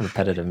the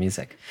repetitive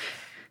music.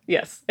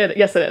 Yes, it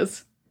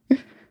is.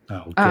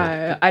 Oh, good.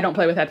 I don't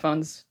play with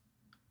headphones,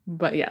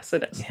 but yes,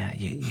 it is. Yeah,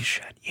 you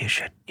should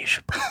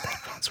play with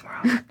headphones more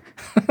often.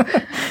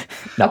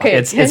 No, okay,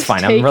 it's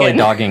fine. Taken. I'm really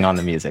dogging on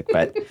the music,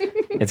 but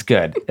it's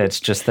good.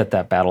 It's just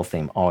that battle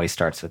theme always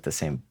starts with the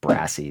same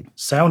brassy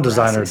sound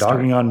designer start.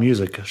 dogging on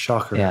music.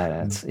 Shocker.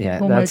 Yeah,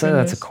 that's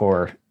a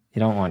core. You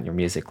don't want your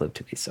music loop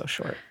to be so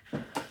short.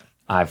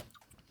 I've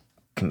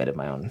committed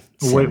my own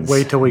sins.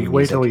 Wait till we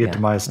get to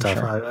my stuff.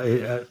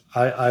 Sure.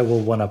 I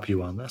will one up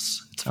you on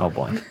this. It's fine. Oh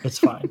boy, it's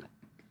fine.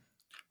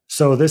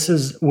 So this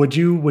is. Would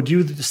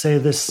you say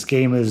this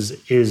game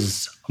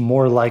is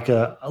more like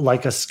a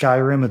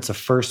Skyrim? It's a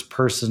first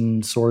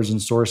person swords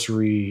and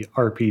sorcery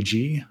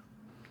RPG.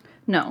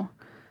 No,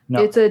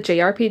 it's a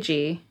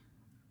JRPG,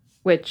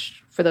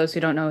 which for those who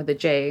don't know, the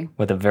J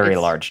with a very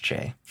large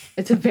J.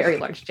 It's a very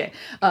large J.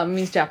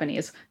 Means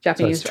Japanese so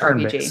it's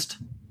RPG.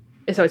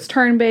 So it's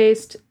turn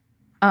based.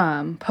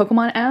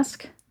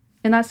 Pokemon-esque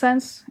in that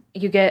sense.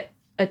 You get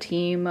a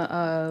team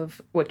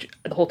of, which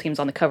the whole team's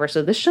on the cover,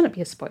 so this shouldn't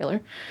be a spoiler.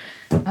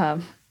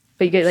 But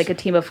you get like a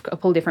team of a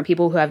couple of different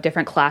people who have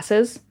different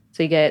classes.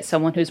 So you get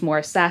someone who's more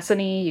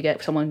assassin-y, you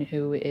get someone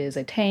who is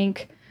a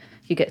tank,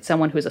 you get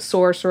someone who's a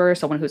sorcerer,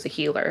 someone who's a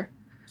healer.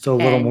 So a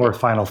little more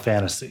Final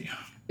Fantasy.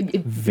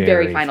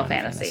 Very Final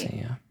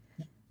Fantasy. Yeah.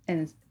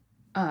 And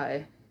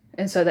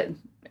so that,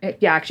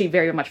 actually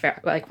very much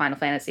like Final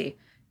Fantasy.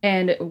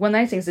 And one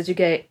nice thing is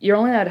that you're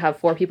only allowed to have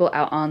 4 people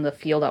out on the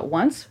field at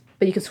once,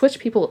 but you can switch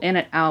people in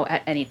and out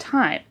at any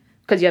time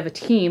because you have a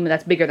team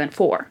that's bigger than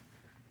 4.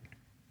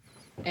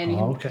 And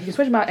you can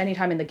switch them out any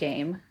time in the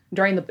game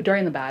during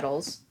the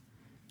battles.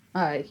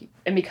 And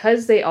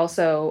because they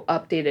also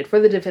updated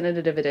for the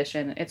Definitive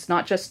Edition, it's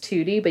not just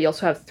 2D, but you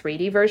also have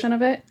 3D version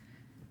of it.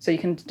 So you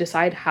can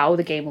decide how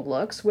the game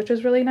looks, which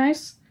is really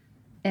nice.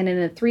 And in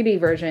a 3D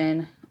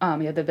version,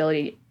 you have the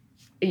ability,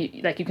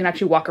 you can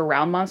actually walk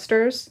around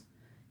monsters.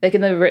 Like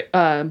in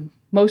the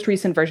most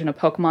recent version of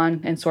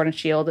Pokemon and Sword and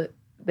Shield,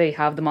 they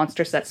have the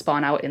monsters that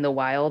spawn out in the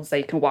wilds that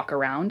you can walk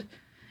around.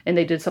 And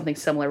they did something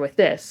similar with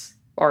this.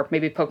 Or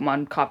maybe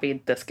Pokemon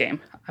copied this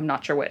game. I'm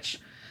not sure which.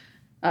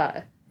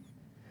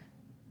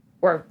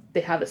 Or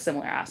they have a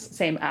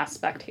same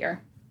aspect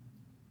here.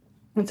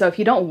 And so if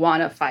you don't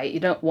want to fight, you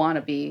don't want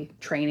to be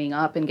training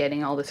up and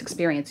getting all this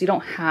experience, you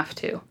don't have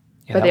to.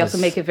 Yeah, but they also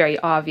make it very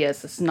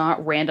obvious. It's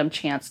not random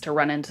chance to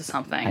run into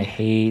something. I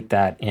hate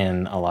that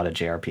in a lot of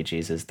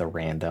JRPGs is the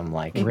random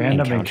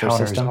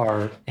encounter system.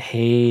 I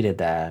hated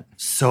that.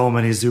 So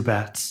many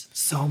Zubats.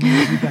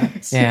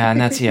 Yeah, and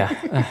that's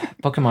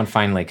Pokemon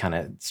finally kind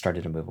of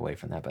started to move away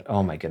from that. But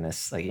oh my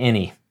goodness, like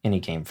any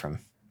game from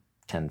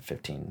 10,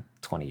 15,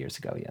 20 years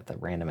ago, the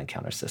random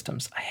encounter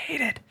systems, I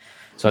hate it.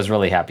 So I was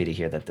really happy to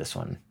hear that this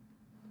one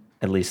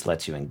at least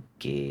lets you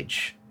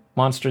engage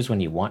monsters when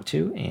you want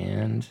to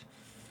and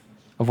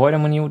avoid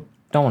them when you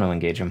don't want to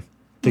engage them.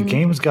 The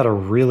game's got a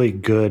really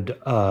good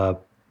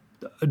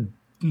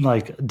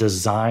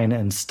design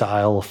and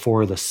style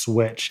for the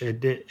Switch.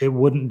 It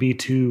wouldn't be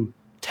too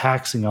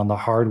taxing on the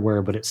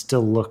hardware, but it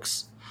still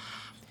looks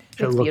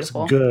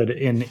beautiful. Good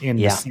in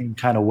the same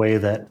kind of way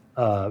that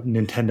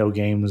Nintendo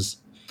games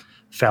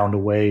found a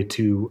way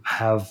to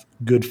have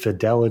good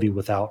fidelity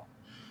without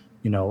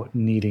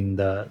needing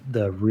the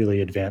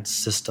really advanced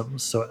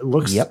systems. So it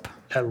looks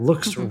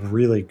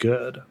really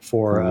good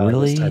for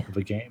this type of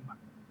a game.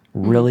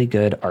 Really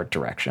good art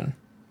direction.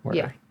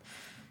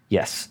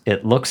 yes,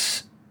 it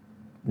looks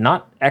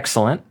not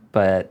excellent,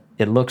 but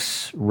it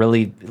looks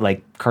really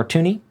like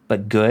cartoony,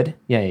 but good.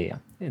 Yeah.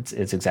 It's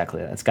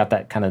exactly that. It's got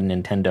that kind of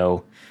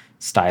Nintendo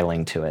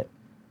styling to it,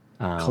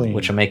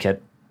 which will make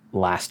it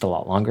last a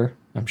lot longer,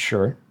 I'm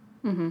sure,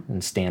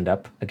 and stand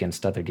up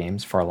against other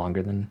games far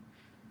longer than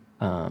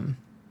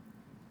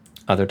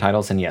other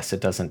titles. And yes, it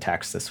doesn't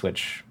tax the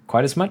Switch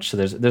quite as much. So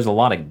there's a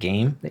lot of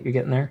game that you're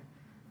getting there.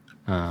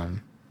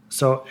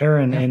 So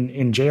Aaron,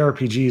 in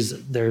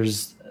JRPGs,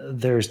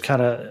 there's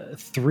kind of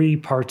three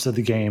parts of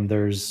the game.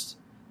 There's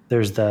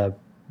the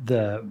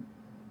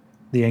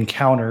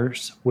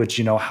encounters, which,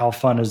 you know, how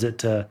fun is it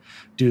to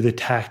do the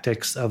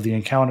tactics of the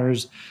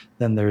encounters?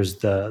 Then there's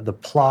the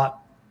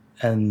plot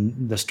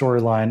and the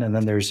storyline, and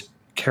then there's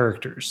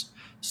characters.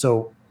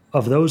 So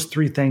of those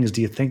three things,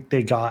 do you think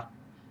they got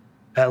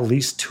at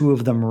least two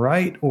of them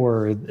right,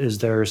 or is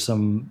there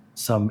some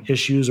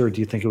issues, or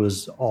do you think it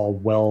was all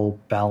well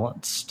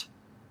balanced?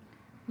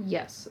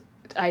 Yes,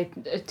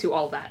 to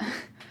all that.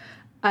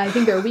 I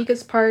think their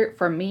weakest part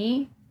for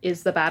me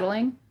is the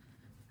battling.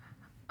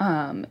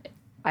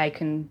 I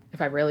can,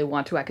 if I really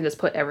want to, I can just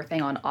put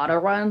everything on auto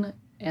run,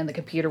 and the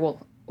computer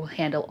will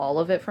handle all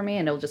of it for me,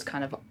 and it'll just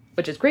kind of,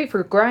 which is great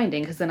for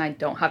grinding, because then I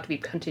don't have to be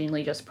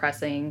continually just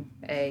pressing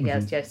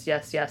yes,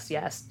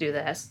 do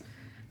this.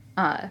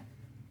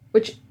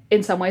 Which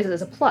in some ways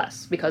is a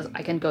plus, because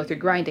I can go through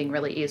grinding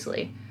really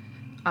easily.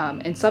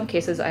 In some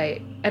cases,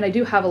 I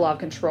do have a lot of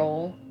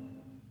control,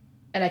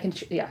 and I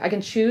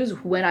can choose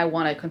when I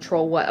want to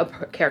control what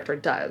a character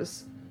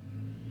does.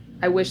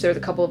 I wish there was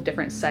a couple of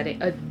different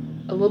settings,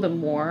 a little bit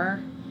more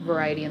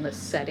variety in the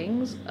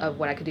settings of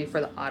what I could do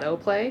for the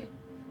autoplay.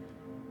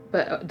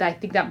 But I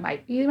think that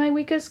might be my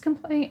weakest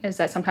complaint, is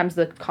that sometimes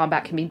the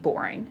combat can be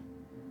boring.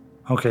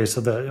 Okay,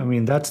 so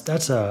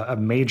that's a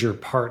major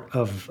part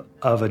of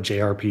a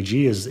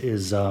JRPG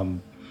is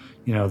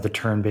the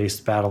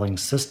turn-based battling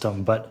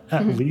system, but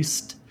at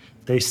least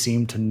they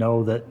seem to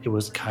know that it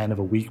was kind of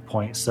a weak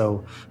point.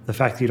 So the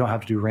fact that you don't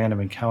have to do random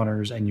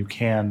encounters and you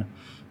can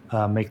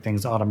make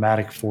things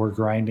automatic for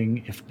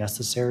grinding if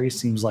necessary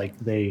seems like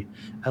they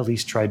at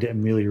least tried to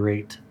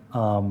ameliorate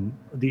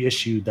the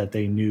issue that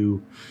they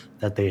knew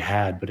that they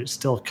had. But it's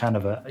still kind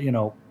of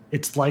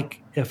it's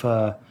like if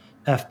a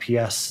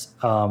FPS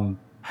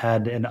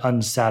had an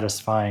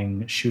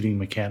unsatisfying shooting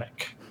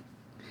mechanic.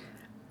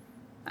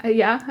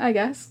 Yeah, I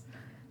guess.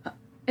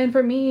 And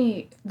for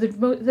me,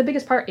 the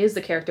biggest part is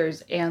the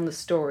characters and the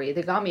story.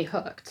 They got me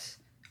hooked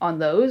on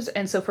those.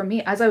 And so for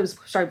me, as I was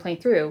starting playing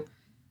through,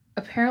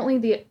 apparently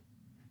the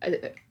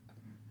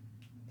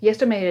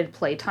estimated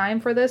play time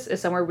for this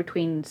is somewhere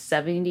between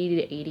 70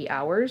 to 80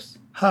 hours,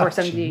 or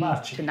 70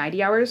 to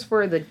 90 hours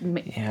for the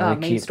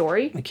main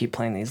story. We keep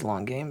playing these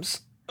long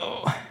games.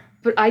 Oh.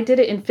 But I did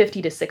it in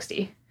 50 to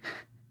 60.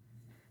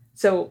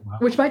 So, wow.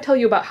 Which might tell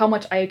you about how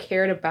much I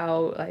cared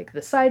about, like,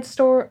 the side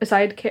stories,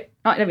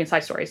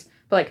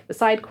 but like the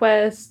side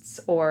quests,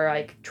 or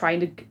like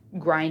trying to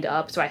grind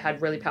up so I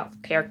had really powerful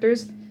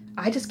characters.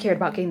 I just cared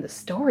about getting the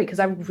story, because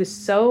I'm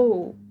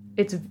still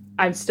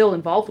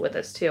involved with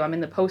this too. I'm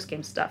in the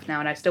post-game stuff now,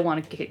 and I still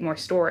want to get more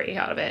story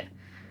out of it.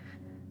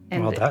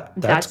 And well,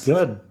 that's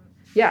good.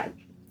 Yeah.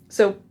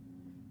 So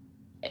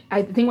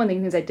I think one of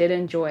the things I did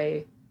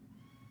enjoy,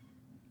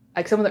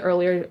 like, some of the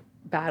earlier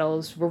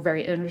battles were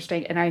very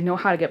interesting, and I know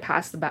how to get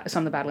past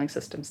some of the battling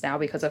systems now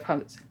because of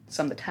how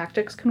some of the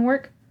tactics can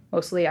work.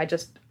 Mostly I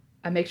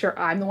make sure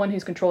I'm the one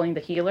who's controlling the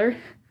healer,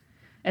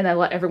 and I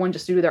let everyone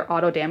just do their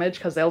auto damage,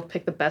 because they'll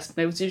pick the best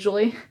moves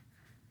usually.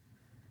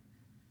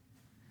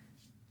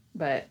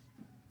 But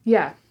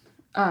yeah,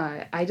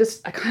 I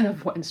kind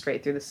of went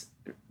straight through it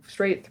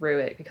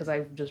because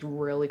I just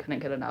really couldn't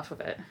get enough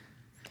of it.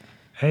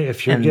 Hey,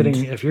 if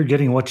you're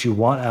getting what you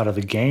want out of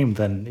the game,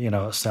 then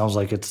it sounds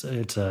like it's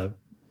a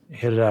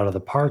hit it out of the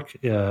park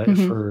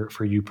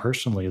for you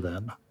personally.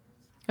 Then.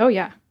 Oh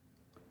yeah,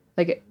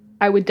 like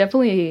I would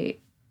definitely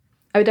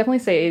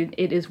say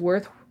it is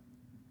worth.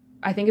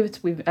 I think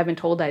I've been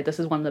told that this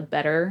is one of the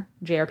better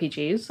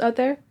JRPGs out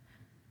there,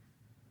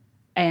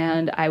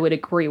 and I would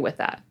agree with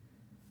that.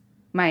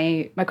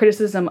 My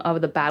criticism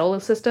of the battle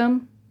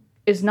system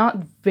is not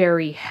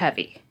very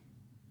heavy.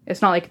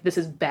 It's not like this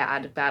is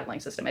bad battling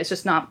system. It's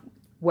just not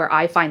where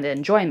I find the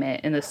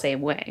enjoyment in the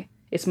same way.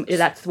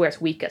 That's where it's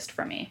weakest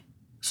for me.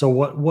 So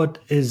what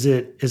is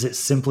it? Is it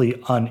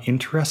simply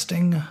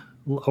uninteresting,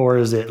 or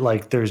is it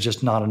like there's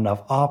just not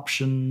enough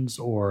options,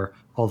 or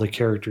all the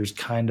characters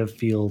kind of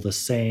feel the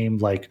same,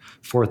 like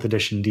 4th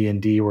edition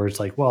D&D, where it's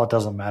like, well, it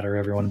doesn't matter.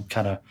 Everyone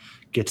kind of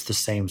gets the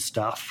same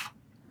stuff.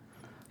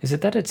 Is it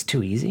that it's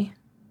too easy?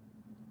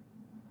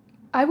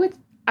 I would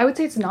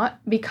say it's not,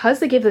 because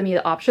they gave me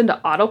the option to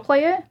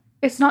autoplay it.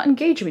 It's not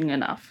engaging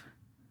enough.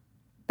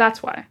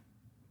 That's why.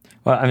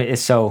 Well, I mean,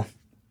 is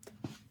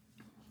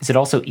it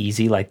also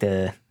easy? Like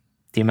the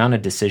amount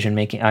of decision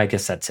making. I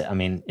guess that's it. I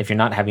mean, if you're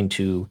not having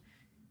to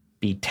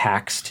be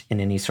taxed in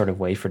any sort of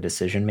way for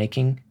decision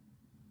making,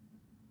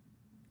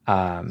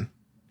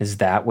 is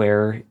that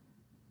where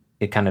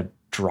it kind of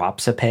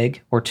drops a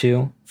peg or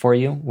two for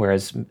you?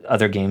 Whereas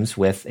other games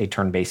with a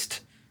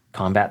turn-based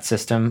combat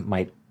system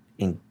might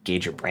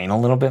engage your brain a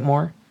little bit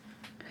more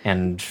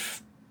and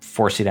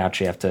force you to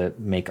actually have to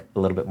make a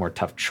little bit more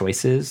tough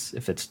choices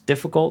if it's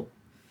difficult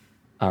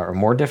or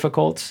more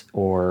difficult,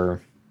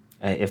 or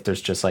if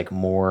there's just like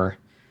more.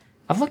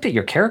 I've looked at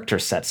your character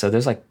set, so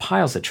there's like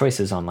piles of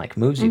choices on like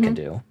moves you can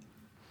do.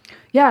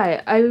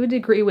 Yeah, I would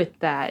agree with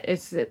that.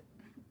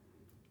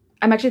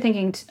 I'm actually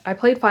thinking, I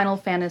played Final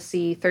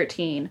Fantasy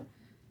 13,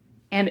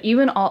 and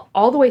even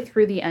all the way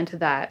through the end to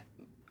that,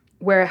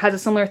 where it has a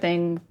similar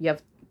thing, you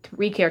have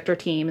 3 character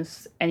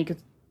teams, and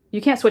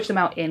you can't switch them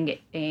out in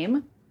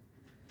game.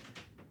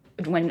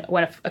 When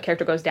a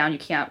character goes down, you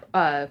can't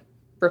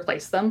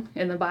replace them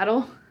in the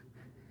battle.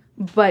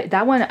 But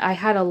that one, I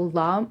had a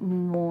lot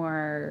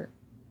more,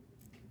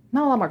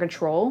 not a lot more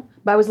control,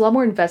 but I was a lot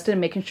more invested in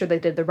making sure they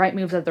did the right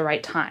moves at the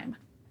right time.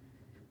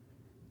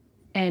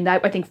 And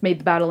that, I think, made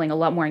the battling a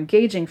lot more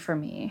engaging for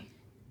me.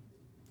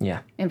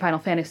 Yeah. In Final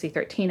Fantasy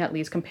 13, at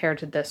least, compared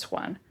to this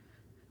one.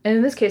 And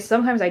in this case,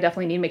 sometimes I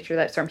definitely need to make sure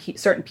that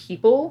certain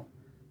people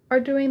are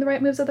doing the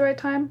right moves at the right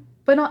time,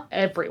 but not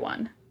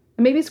everyone.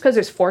 And maybe it's because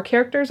there's 4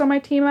 characters on my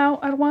team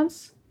out at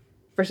once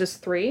versus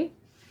 3.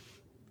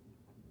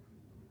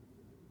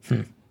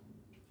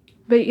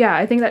 But yeah,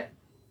 I think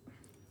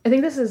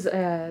this is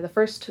the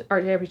first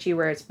RPG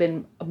where it's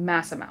been a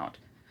mass amount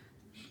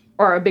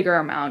or a bigger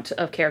amount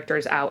of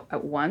characters out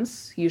at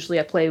once. Usually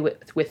I play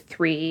with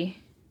 3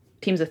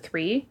 teams of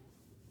 3,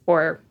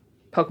 or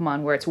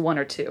Pokemon where it's 1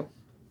 or 2.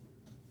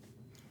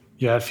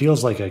 Yeah, it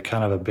feels like a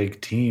kind of a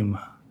big team.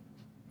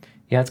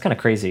 Yeah, it's kind of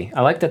crazy.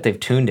 I like that they've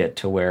tuned it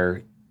to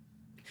where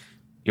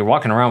you're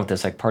walking around with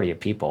this like party of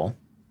people,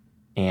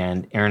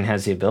 and Aaron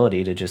has the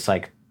ability to just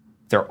like,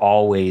 they're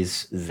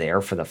always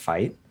there for the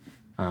fight.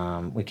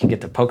 We can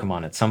get to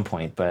Pokemon at some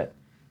point, but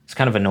it's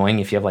kind of annoying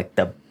if you have like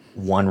the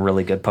one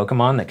really good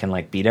Pokemon that can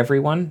like beat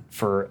everyone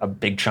for a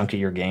big chunk of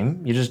your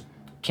game. You just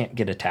can't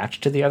get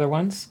attached to the other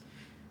ones.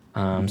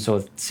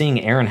 So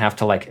seeing Aaron have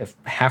to like, if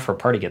half her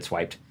party gets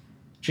wiped,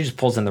 she just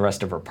pulls in the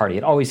rest of her party.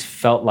 It always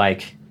felt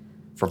like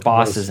for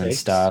bosses and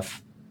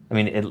stuff. I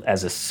mean,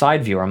 as a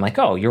side viewer, I'm like,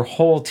 oh, your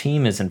whole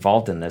team is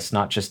involved in this,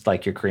 not just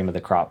like your cream of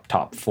the crop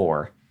top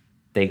 4.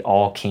 They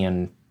all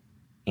can,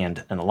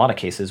 and in a lot of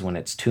cases, when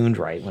it's tuned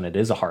right, when it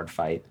is a hard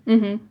fight,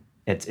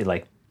 it's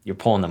like you're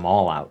pulling them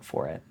all out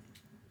for it.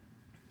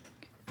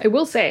 I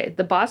will say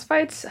the boss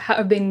fights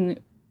have been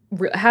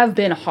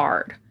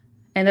hard,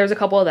 and there's a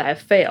couple that have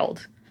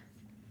failed.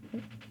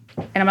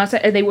 And I'm not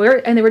saying, and they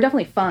were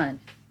definitely fun.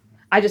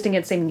 I just didn't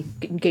get the same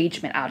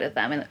engagement out of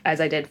them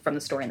as I did from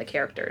the story and the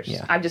characters.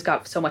 Yeah. I've just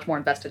got so much more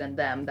invested in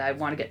them that I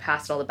want to get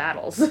past all the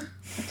battles.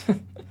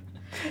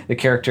 The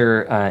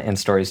character and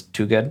story is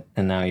too good,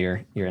 and now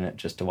you're in it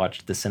just to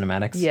watch the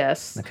cinematics.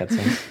 Yes, the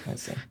cutscenes. I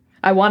see.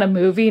 I want a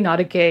movie,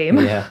 not a game.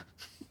 Yeah.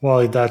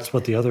 Well, that's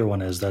what the other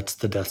one is. That's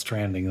the Death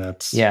Stranding.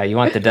 You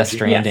want the Death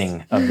Stranding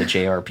Yes. of the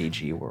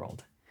JRPG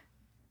world.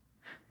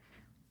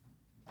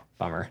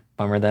 Bummer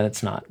that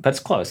it's not, but it's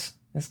close.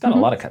 It's got a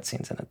lot of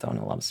cutscenes in it, though, and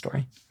a lot of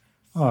story.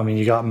 Oh, I mean,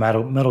 you got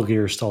Metal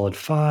Gear Solid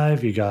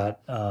 5. You got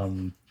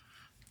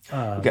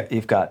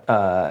You've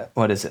got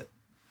what is it?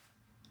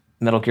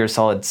 Metal Gear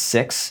Solid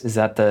 6. Is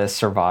that the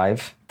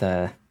Survive,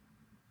 the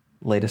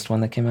latest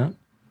one that came out?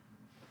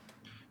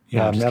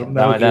 Yeah, No,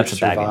 Metal Gear that's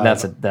Survive.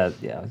 a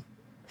bad game. Yeah,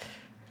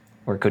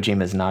 where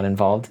Kojima is not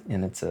involved,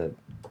 and it's a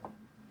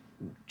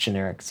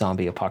generic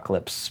zombie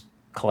apocalypse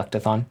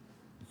collectathon.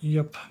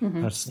 Yep,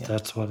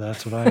 that's what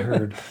I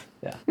heard.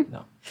 Yeah,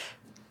 no.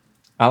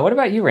 What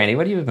about you, Randy?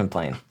 What have you been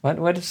playing?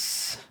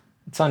 What's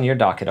on your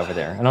docket over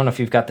there? I don't know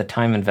if you've got the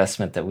time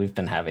investment that we've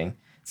been having.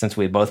 Since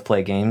we both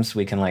play games,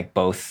 we can like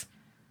both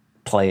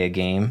play a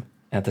game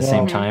at the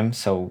same time,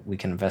 so we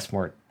can invest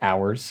more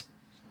hours.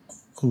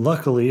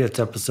 Luckily, it's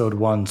episode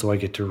 1, so I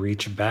get to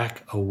reach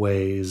back a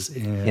ways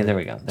There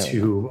we go.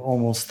 to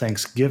almost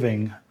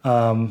Thanksgiving,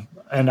 and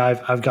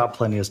I've got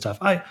plenty of stuff.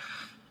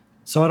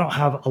 So I don't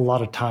have a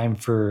lot of time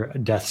for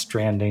Death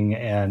Stranding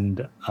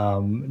and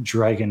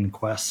Dragon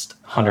Quest.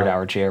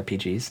 100-hour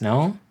JRPGs.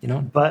 No, you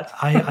know. But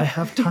I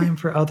have time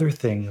for other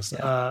things.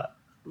 I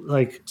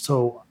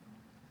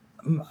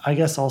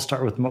guess I'll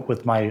start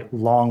with my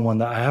long one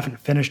that I haven't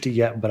finished it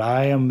yet, but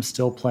I am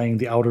still playing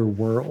The Outer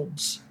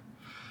Worlds.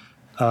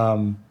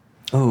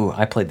 Oh,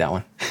 I played that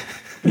one.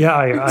 Yeah,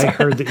 I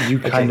heard that you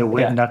kind of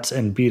went nuts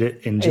and beat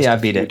it in just a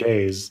few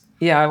days.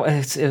 Yeah,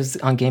 it was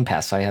on Game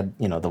Pass, so I had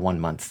the 1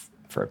 month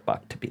for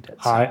 $1 to beat it.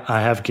 So.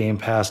 I have Game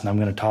Pass, and I'm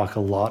going to talk a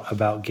lot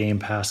about Game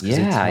Pass because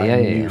it's my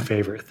new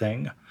favorite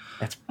thing.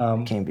 It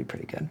can be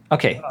pretty good.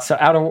 Okay, so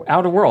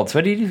Outer Worlds.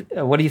 What do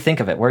you think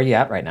of it? Where are you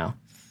at right now?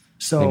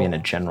 So maybe in a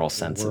general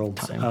sense of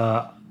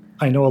time.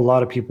 I know a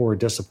lot of people were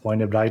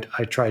disappointed, but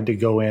I tried to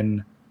go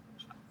in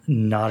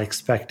not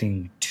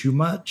expecting too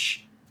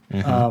much.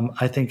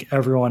 I think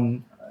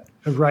everyone,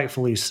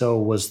 rightfully so,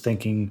 was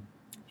thinking,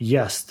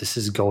 yes, this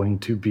is going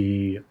to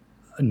be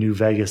a New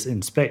Vegas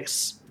in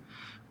space,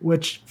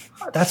 which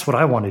that's what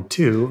I wanted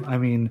too. I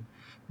mean,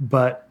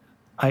 but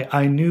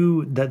I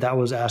knew that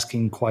was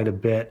asking quite a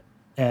bit.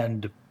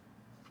 And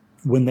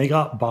when they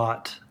got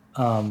bought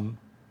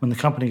when the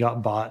company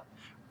got bought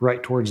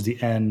right towards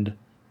the end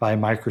by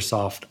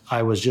Microsoft,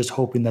 I was just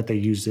hoping that they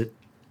used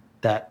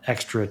that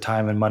extra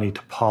time and money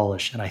to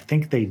polish, and I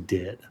think they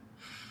did.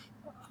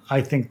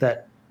 I think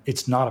that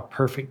it's not a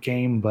perfect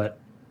game, but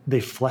they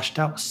fleshed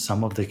out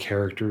some of the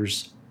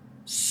characters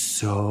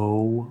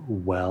so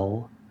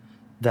well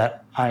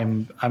that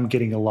I'm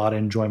getting a lot of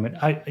enjoyment.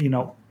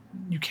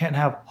 You can't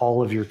have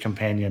all of your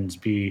companions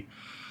be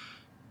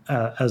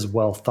as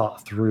well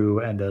thought through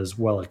and as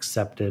well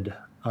accepted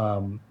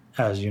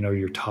as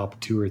your top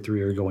 2 or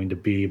 3 are going to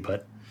be,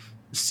 but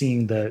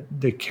seeing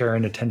the care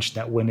and attention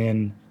that went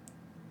in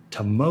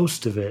to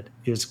most of it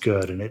is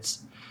good, and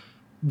it's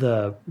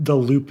the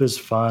loop is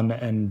fun,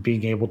 and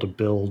being able to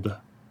build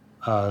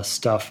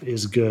stuff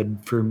is good.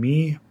 For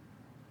me,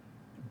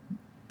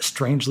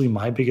 strangely,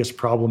 my biggest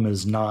problem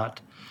is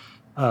not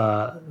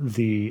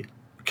the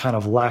kind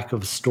of lack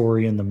of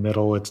story in the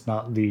middle. It's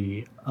not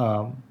the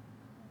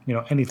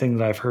anything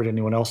that I've heard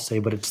anyone else say,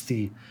 but it's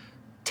the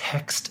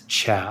text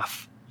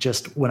chaff.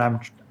 Just when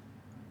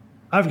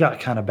I've got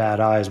kind of bad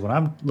eyes when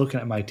I'm looking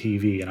at my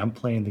TV and I'm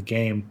playing the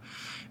game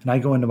and I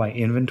go into my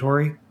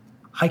inventory,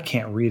 I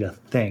can't read a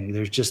thing.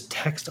 There's just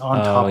text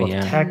on top of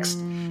text,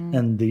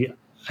 and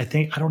I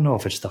don't know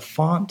if it's the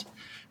font,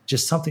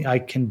 just something I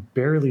can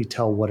barely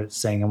tell what it's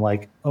saying. I'm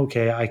like,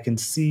 okay, I can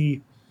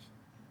see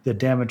the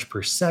damage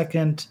per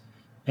second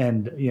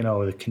and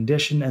the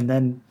condition, and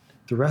then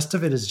the rest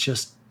of it is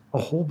just a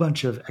whole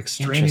bunch of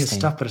extraneous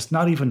stuff, but it's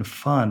not even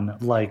fun.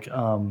 Like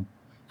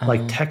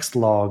text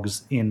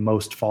logs in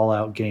most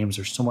Fallout games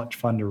are so much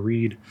fun to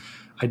read.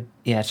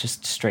 It's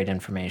just straight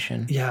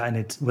information. Yeah, and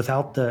it's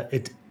without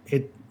it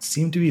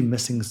seemed to be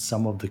missing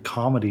some of the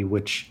comedy,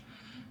 which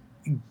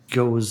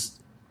goes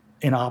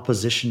in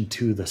opposition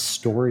to the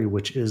story,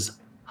 which is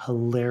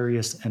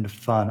hilarious and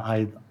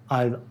fun.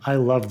 I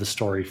love the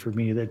story. For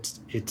me,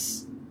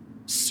 it's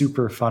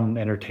super fun and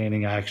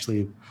entertaining. I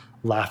actually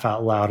laugh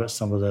out loud at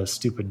some of the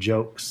stupid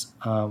jokes.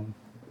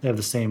 They have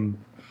the same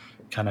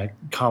kind of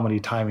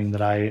comedy timing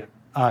that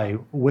I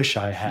wish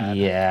I had.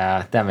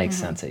 Yeah, that makes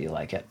sense that you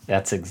like it.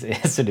 That's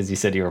as soon as you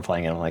said you were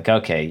playing it, I'm like,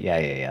 okay,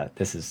 yeah.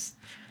 This is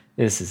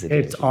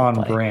it's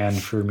on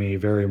brand for me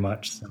very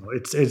much. So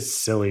it's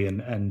silly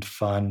and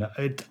fun.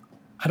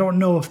 I don't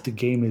know if the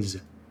game is.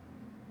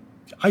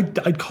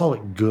 I'd call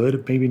it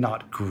good, maybe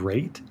not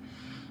great.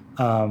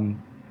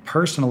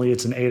 Personally,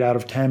 it's an 8 out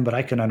of 10, but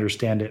I can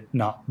understand it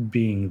not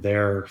being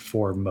there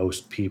for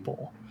most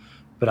people.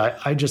 But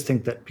I just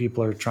think that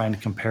people are trying to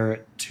compare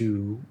it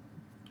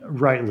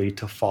rightly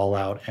to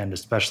Fallout and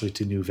especially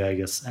to New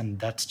Vegas. And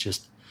that's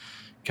just,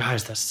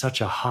 guys, that's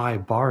such a high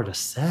bar to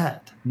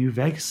set. New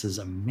Vegas is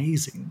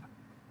amazing.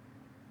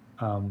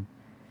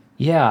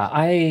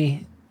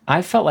 I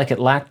felt like it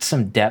lacked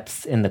some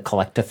depth in the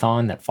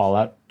collectathon that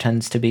Fallout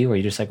tends to be, where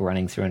you're just like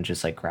running through and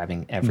just like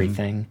grabbing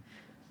everything.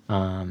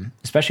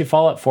 Especially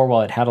Fallout 4,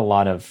 while it had a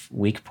lot of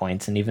weak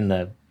points, and even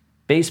the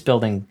base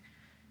building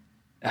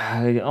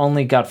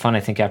only got fun, I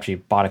think, after you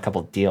bought a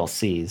couple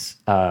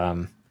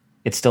DLCs.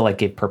 It still like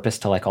gave purpose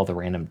to like all the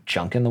random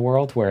junk in the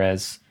world,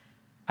 whereas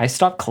I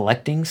stopped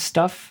collecting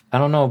stuff. I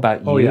don't know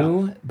about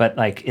but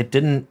like it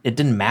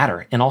didn't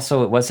matter. And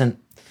also it wasn't,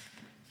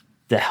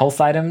 the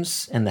health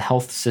items and the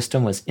health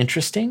system was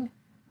interesting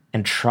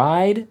and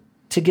tried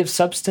to give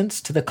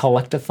substance to the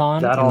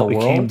collectathon that in the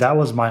world. That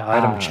was my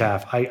item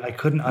chaff. I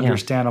couldn't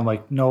understand. I'm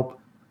like, nope.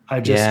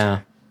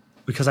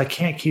 Because I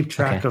can't keep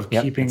track of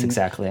keeping that's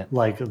exactly it.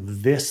 Like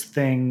this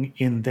thing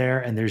in there,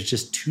 and there's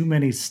just too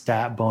many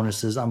stat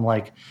bonuses. I'm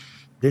like,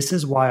 this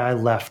is why I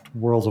left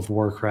World of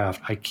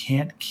Warcraft. I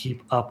can't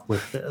keep up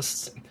with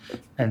this.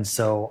 And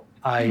so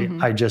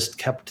I just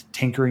kept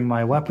tinkering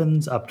my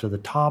weapons up to the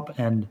top.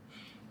 And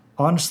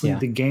honestly,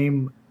 the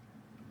game,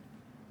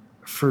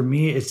 for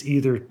me, it's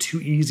either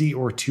too easy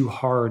or too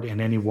hard at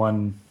any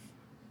one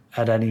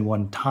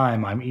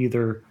time. I'm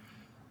either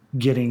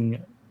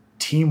getting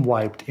team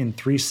wiped in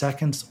 3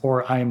 seconds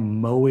or I'm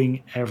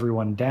mowing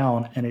everyone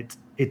down. And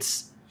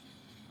it's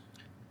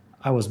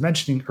I was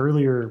mentioning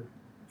earlier,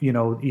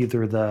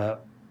 either the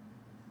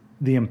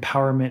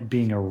empowerment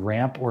being a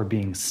ramp or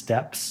being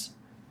steps.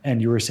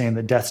 And you were saying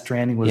that Death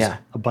Stranding was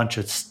a bunch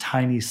of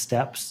tiny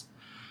steps,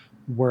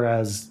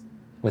 whereas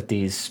with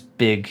these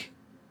big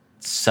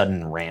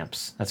sudden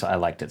ramps. That's why I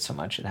liked it so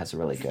much. It has a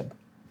really good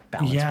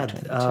balance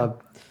between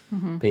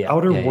the two.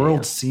 Outer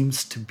Worlds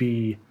seems to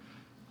be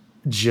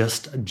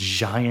just a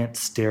giant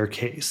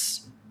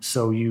staircase.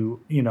 So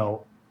you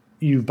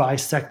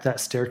bisect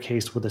that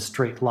staircase with a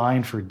straight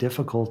line for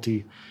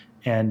difficulty,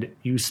 and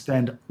you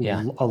spend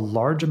a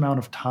large amount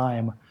of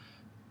time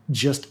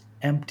just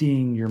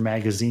emptying your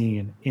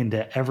magazine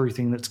into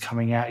everything that's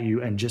coming at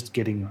you and just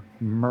getting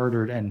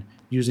murdered and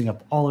using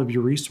up all of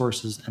your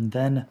resources. And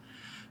then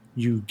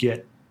you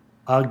get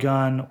a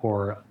gun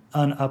or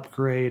an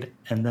upgrade,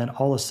 and then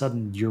all of a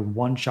sudden you're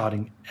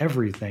one-shotting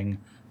everything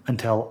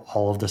until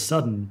all of a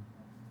sudden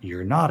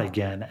you're not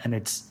again. And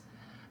it's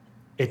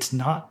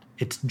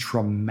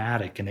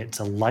dramatic, and it's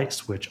a light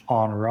switch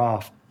on or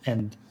off.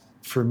 And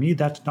for me,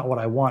 that's not what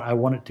I want. I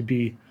want it to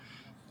be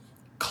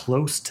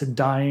close to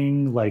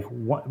dying, like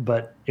what,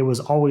 but it was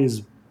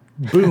always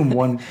boom,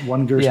 one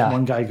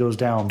guy goes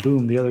down,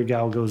 boom, the other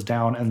gal goes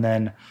down, and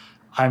then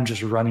I'm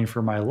just running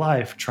for my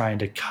life trying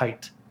to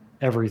kite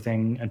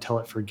everything until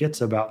it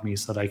forgets about me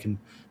so that I can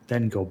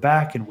then go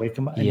back and wake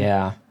him up.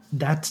 And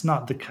that's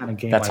not the kind of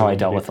game. That's how I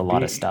dealt with a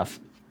lot of stuff.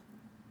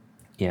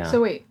 Yeah.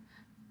 So wait,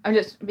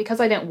 because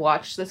I didn't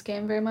watch this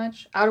game very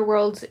much. Outer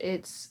Worlds,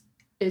 is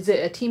it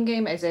a team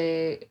game? Is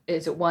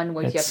it one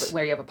where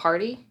you have a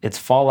party? It's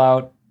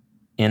Fallout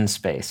in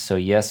space. So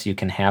yes, you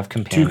can have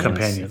companions. 2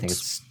 companions. I think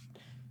it's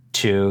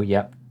 2.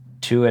 Yep.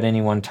 2 at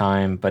any one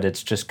time, but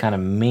it's just kind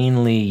of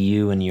mainly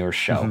you and your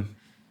show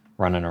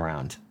running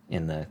around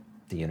in the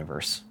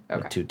universe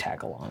with 2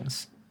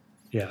 tag-alongs.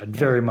 Yeah,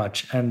 very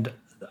much. And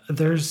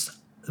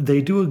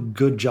they do a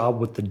good job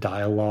with the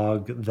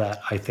dialogue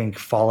that I think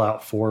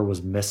Fallout 4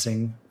 was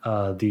missing.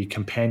 The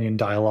companion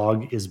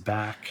dialogue is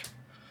back.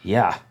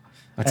 Yeah,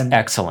 that's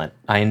excellent.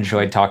 I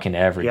enjoyed talking to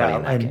everybody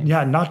in that game.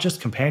 Yeah, not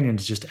just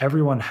companions, just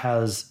everyone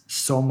has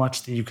so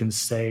much that you can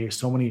say,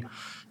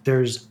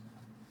 there's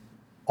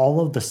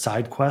all of the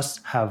side quests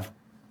have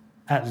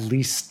at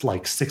least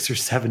like 6 or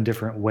 7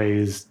 different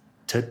ways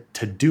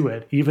to do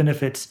it. Even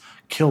if it's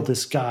kill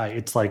this guy,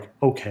 it's like,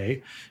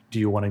 okay, do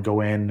you want to go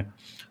in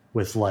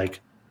with like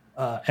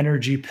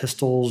energy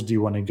pistols? Do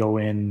you want to go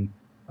in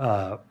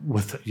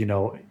with, do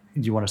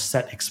you want to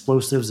set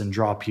explosives and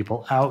draw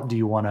people out? Do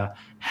you want to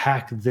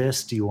hack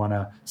this? Do you want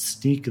to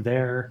sneak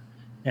there?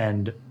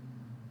 And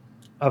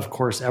of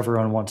course,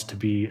 everyone wants to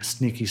be a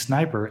sneaky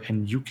sniper,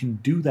 and you can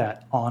do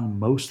that on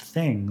most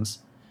things.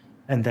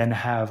 And then I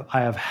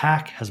have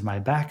hack as my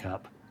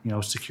backup,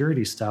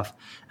 security stuff,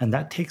 and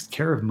that takes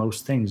care of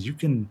most things. You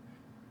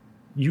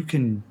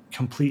can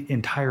complete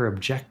entire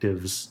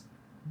objectives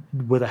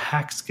with a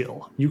hack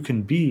skill. You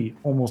can be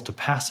almost a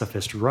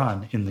pacifist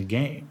run in the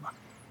game.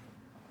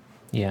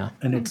 Yeah,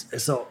 and it's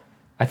so.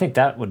 I think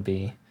that would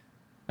be.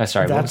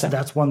 Sorry,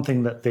 that's one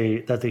thing that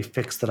they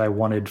fixed that I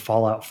wanted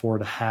Fallout 4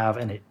 to have,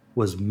 and it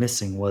was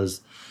missing.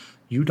 Was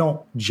you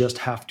don't just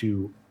have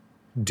to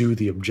do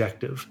the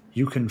objective.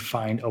 You can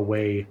find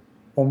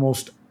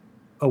almost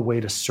a way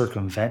to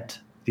circumvent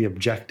the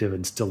objective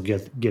and still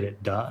get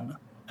it done.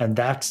 And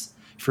that's,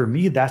 for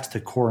me, that's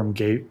the core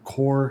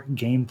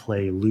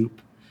gameplay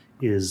loop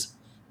is,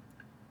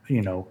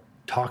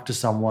 talk to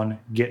someone,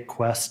 get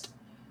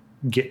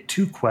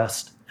two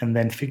quests, and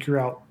then figure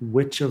out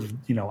which of,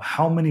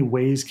 how many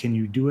ways can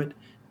you do it?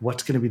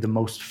 What's going to be the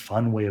most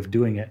fun way of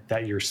doing it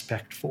that you're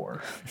spec'd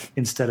for,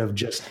 instead of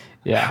just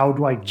how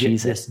do I get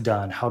this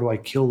done? How do I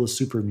kill the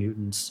super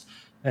mutants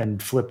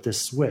and flip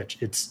this switch?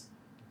 It's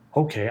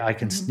okay. I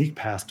can sneak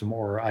past them,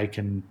 or I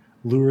can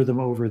lure them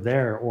over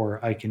there,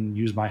 or I can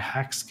use my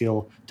hack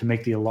skill to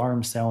make the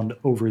alarm sound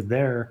over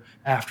there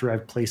after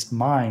I've placed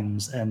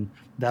mines, and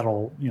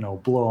that'll,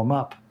 blow them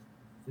up.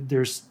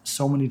 There's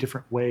so many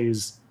different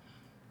ways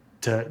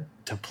to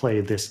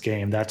play this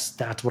game. That's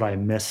what I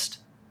missed.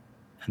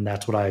 And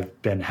that's what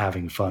I've been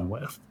having fun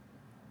with.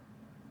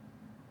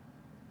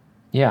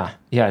 Yeah,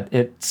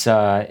 it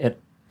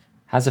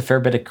has a fair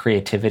bit of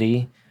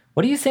creativity.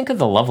 What do you think of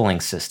the leveling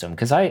system?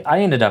 Because I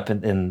ended up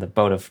in the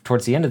boat of,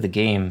 towards the end of the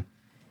game,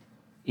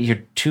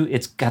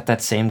 it's got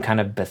that same kind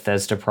of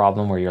Bethesda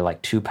problem where you're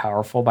like too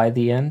powerful by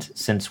the end,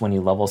 since when you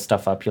level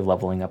stuff up, you're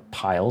leveling up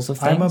piles of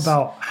things. I'm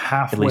about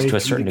halfway, at least to a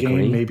certain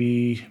degree.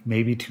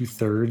 Maybe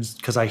 2/3,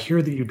 because I hear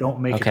that you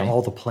don't make it to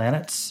all the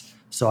planets.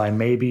 So I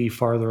may be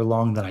farther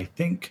along than I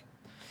think.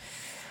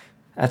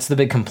 That's the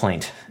big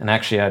complaint. And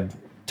actually, I'm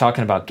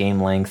talking about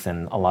game length,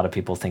 and a lot of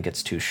people think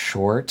it's too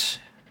short.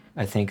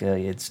 I think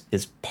it's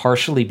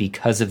partially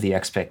because of the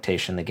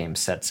expectation the game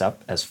sets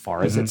up as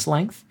far as its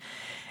length.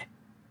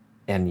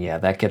 And yeah,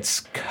 that gets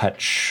cut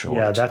short.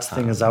 Yeah, that's the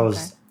thing is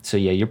So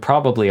yeah, you're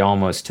probably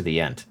almost to the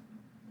end.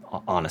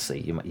 Honestly,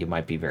 you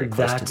might be very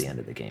close to the end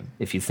of the game.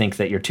 If you think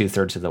that you're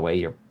 2/3 of the way,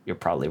 you're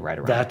probably right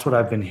around. That's what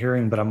I've been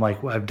hearing, but I'm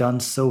like, I've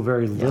done so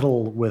very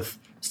little with.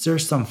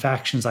 There's some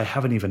factions I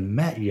haven't even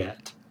met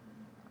yet,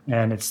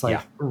 and it's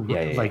like,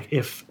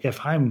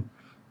 if I'm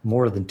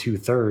more than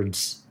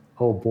 2/3,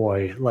 oh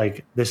boy,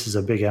 like this is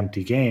a big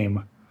empty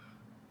game.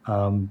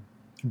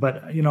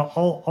 But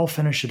I'll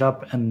finish it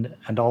up and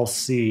I'll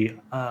see.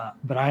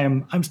 But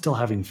I'm still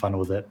having fun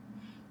with it.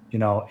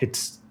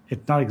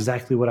 It's not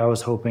exactly what I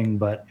was hoping,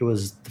 but it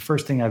was the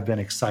first thing I've been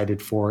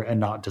excited for and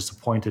not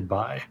disappointed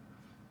by.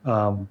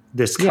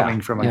 This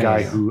coming from a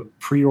guy who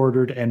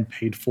pre-ordered and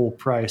paid full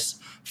price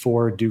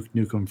for Duke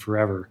Nukem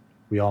Forever.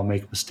 We all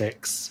make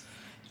mistakes.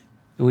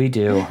 We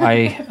do.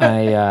 I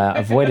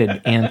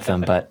avoided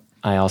Anthem, but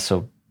I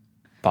also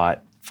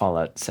bought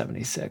Fallout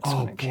 76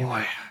 when it came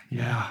out.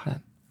 Yeah.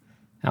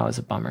 That was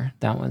a bummer.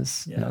 That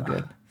was no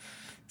good.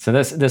 So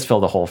this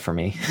filled a hole for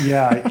me.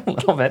 Yeah. A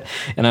little bit.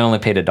 And I only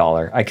paid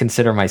 $1. I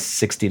consider my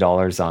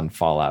 $60 on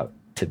Fallout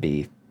to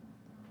be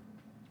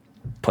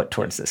put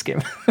towards this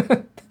game.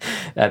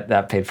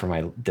 that paid for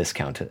my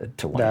discount to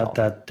 $1.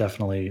 That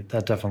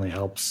definitely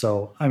helps.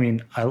 So I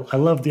mean, I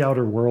love the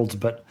Outer Worlds,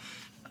 but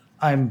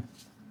I'm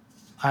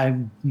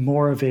I'm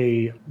more of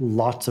a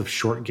lots of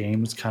short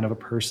games kind of a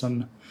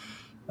person.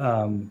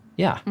 And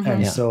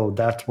so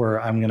that's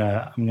where I'm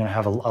gonna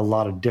have a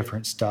lot of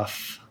different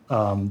stuff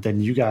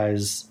than you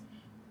guys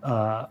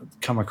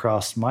come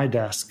across my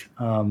desk.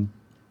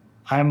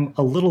 I'm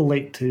a little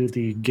late to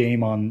the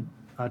game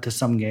to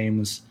some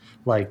games.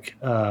 Like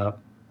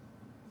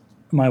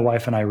my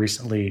wife and I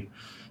recently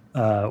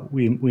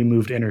we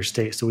moved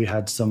interstate, so we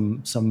had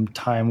some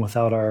time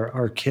without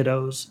our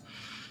kiddos,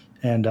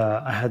 and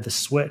I had the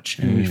Switch,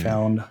 and we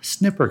found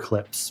Snipper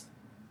Clips.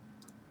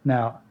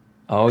 Now,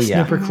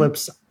 Snipper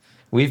Clips.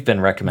 We've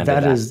been recommended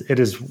that. It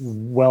is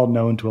well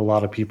known to a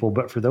lot of people,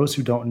 but for those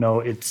who don't know,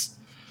 it's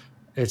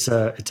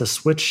a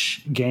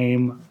Switch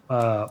game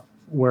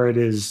where it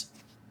is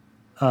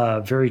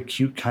a very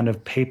cute kind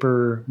of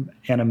paper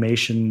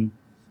animation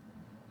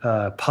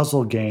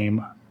puzzle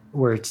game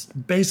where it's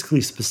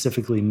basically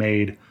specifically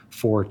made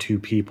for two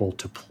people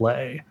to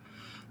play.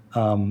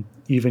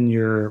 Even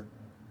your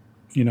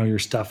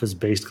stuff is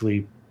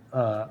basically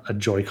a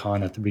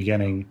Joy-Con at the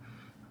beginning,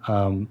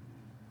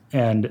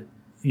 and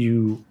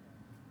you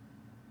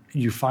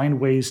find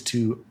ways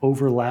to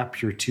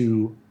overlap your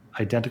two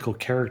identical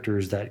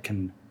characters that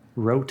can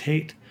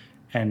rotate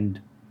and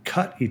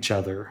cut each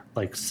other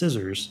like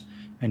scissors,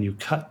 and you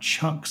cut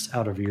chunks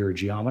out of your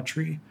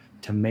geometry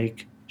to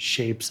make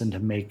shapes and to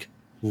make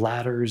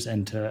ladders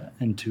and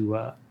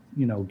to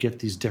get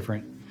these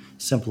different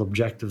simple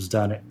objectives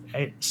done.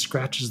 It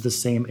scratches the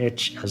same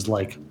itch as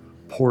like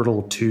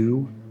Portal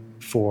 2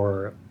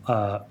 for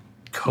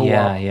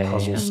co-op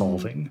puzzle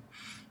solving.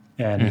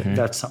 And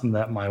that's something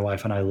that my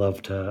wife and I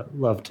love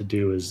to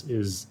do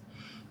is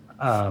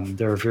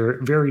there are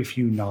very, very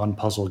few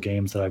non-puzzle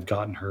games that I've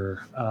gotten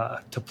her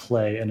to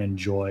play and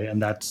enjoy,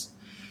 and that's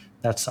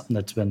something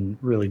that's been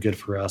really good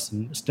for us.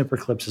 And Snipper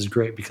Clips is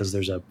great because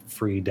there's a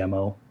free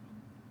demo,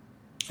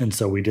 and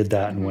so we did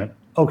that and went,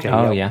 okay,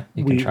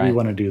 we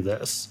want to do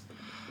this.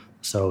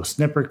 So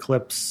Snipper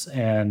Clips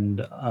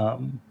and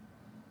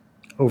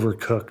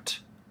Overcooked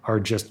are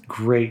just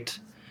great.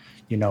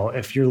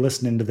 If you're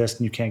listening to this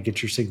and you can't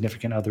get your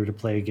significant other to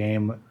play a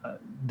game,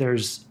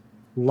 there's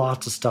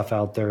lots of stuff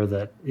out there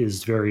that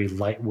is very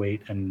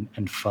lightweight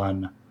and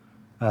fun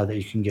that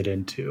you can get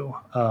into.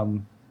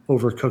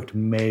 Overcooked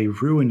may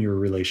ruin your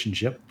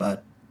relationship,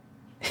 but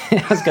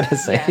I was going to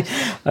say,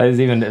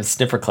 even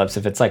Snipper Clips,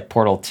 if it's like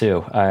Portal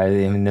 2,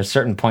 there's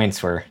certain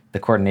points where the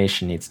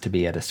coordination needs to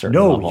be at a certain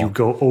level. No, you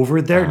go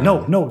over there.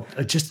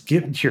 Just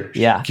give me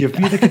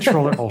the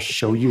controller. I'll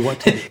show you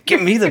what to do.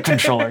 Give me the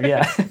controller.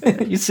 Yeah.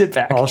 You sit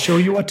back. I'll show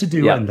you what to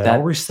do, and then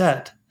I'll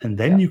reset, and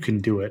then you can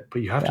do it.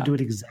 But you have to do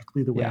it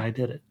exactly the way I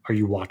did it. Are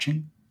you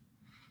watching?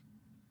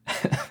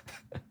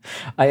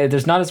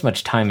 There's not as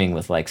much timing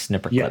with like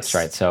Snipper Clips,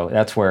 right? So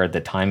that's where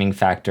the timing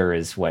factor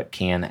is what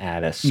can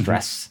add a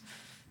stress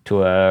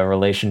to a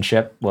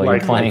relationship while you're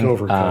playing. Like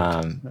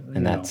Overcooked,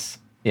 and that's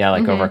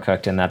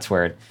Overcooked, and that's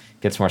where it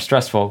gets more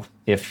stressful.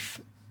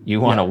 If you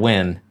want to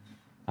win,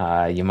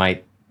 you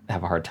might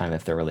have a hard time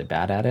if they're really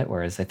bad at it.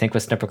 Whereas I think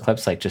with Snipper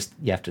Clips, like just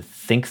you have to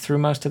think through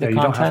most of the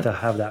content. You don't have to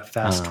have that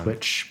fast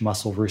twitch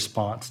muscle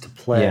response to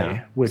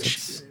play,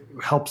 which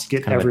helps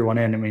get everyone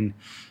in. I mean,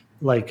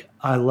 like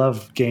I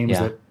love games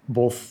that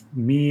both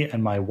me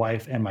and my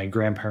wife and my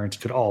grandparents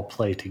could all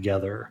play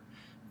together.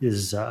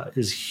 Is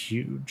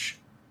huge.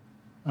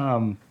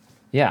 Oh,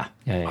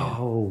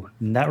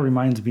 and that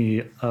reminds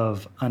me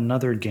of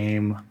another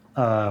game.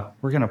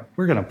 We're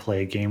gonna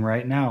play a game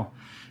right now.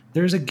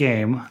 There's a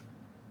game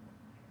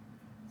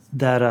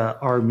that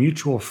our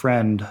mutual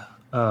friend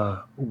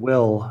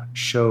Will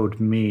showed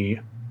me,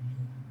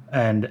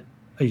 and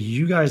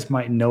you guys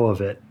might know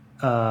of it.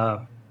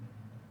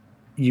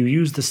 You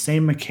use the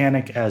same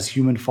mechanic as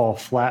Human Fall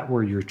Flat,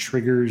 where your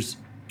triggers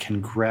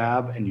can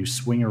grab and you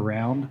swing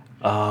around,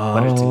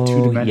 but it's in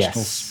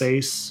two-dimensional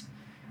space.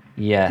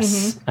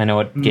 Yes, I know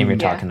what game you're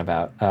talking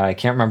about. I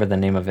can't remember the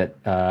name of it,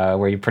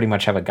 where you pretty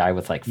much have a guy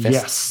with like fists.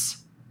 Yes.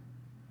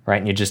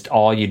 Right, and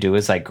all you do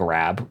is like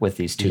grab with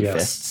these two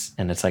fists,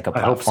 and it's like a platformer.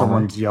 I hope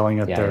someone's yelling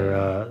at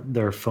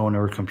their phone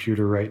or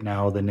computer right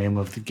now the name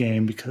of the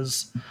game,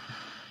 because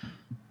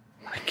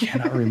I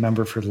cannot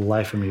remember for the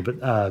life of me.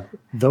 But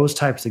those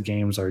types of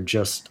games are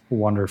just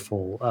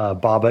wonderful.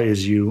 Baba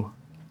Is You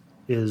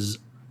is...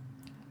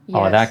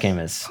 Oh, that game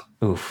is...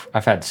 Oof.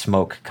 I've had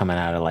smoke coming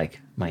out of like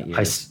my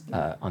ears on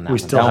that one. We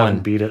still haven't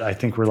beat it. I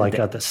think we're like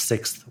at the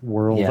 6th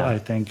world, I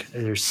think.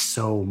 There's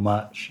so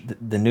much.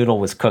 The noodle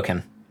was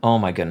cooking. Oh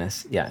my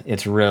goodness. Yeah,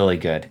 it's really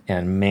good.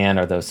 And man,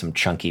 are those some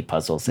chunky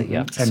puzzles that you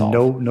have to solve.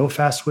 And no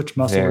fast switch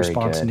muscle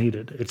response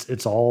needed.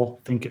 It's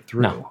all think it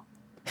through. No.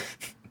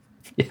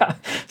 Yeah.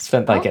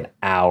 Spent like an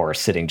hour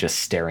sitting just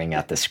staring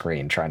at the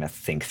screen trying to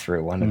think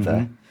through one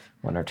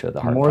or two of the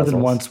hard More puzzles.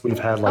 Than once we've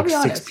had like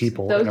 6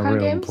 people in a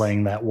room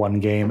playing that one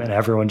game, and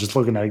everyone just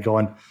looking at it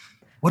going,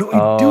 what do we do?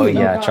 Oh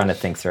yeah, trying to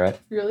think through it.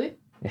 Really?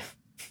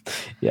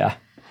 Yeah.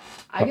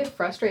 I get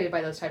frustrated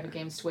by those type of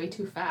games way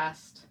too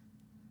fast.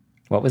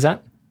 What was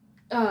that?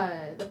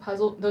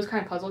 Those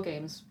kind of puzzle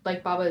games,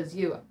 like Baba Is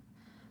You.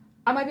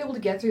 I might be able to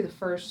get through the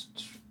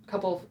first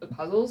couple of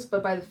puzzles,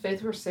 but by the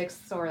 5th or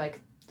 6th, or like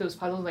those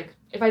puzzles, like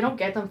if I don't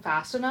get them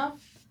fast enough,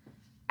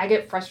 I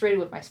get frustrated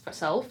with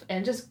myself,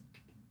 and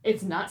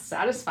it's not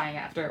satisfying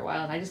after a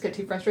while, and I just get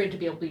too frustrated to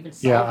be able to even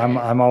solve it.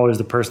 I'm always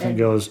the person that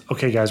goes,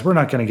 okay, guys, we're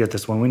not going to get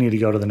this one. We need to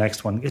go to the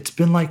next one. It's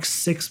been like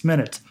 6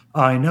 minutes.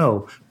 I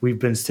know. We've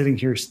been sitting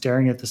here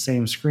staring at the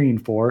same screen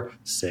for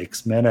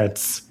 6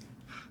 minutes.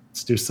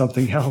 Let's do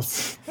something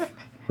else.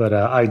 But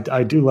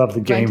I do love the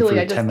game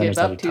for 10 minutes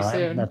at a time.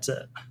 Soon. That's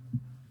it.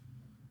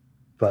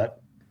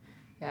 But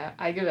yeah,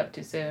 I give up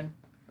too soon.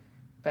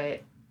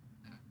 But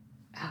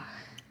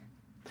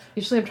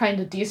usually I'm trying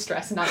to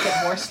de-stress and not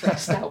get more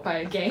stressed out by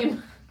a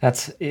game.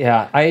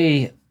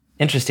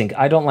 Interesting.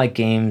 I don't like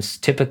games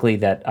typically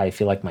that I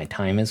feel like my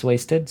time is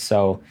wasted.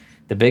 So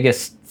the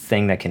biggest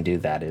thing that can do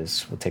that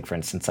is, we'll take for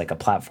instance like a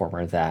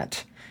platformer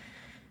that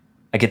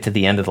I get to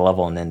the end of the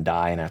level and then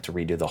die and have to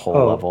redo the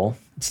whole level.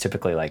 It's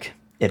typically like,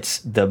 it's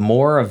the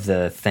more of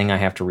the thing I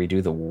have to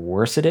redo, the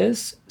worse it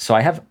is. So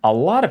I have a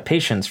lot of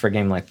patience for a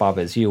game like Bob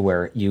Is You,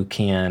 where you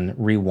can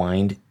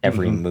rewind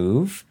every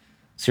move.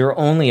 So you're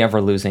only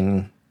ever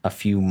losing a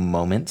few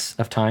moments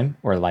of time,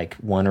 or like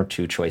one or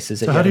two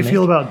choices. So how do you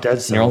feel about Dead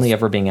Cells? You're only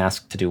ever being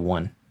asked to do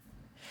one.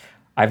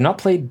 I've not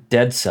played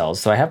Dead Cells,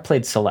 so I have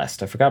played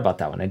Celeste. I forgot about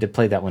that one. I did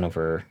play that one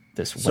over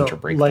this winter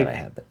break that I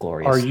had. The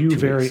glorious. Are you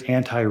very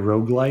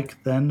anti-roguelike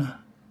then?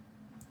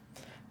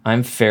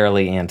 I'm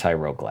fairly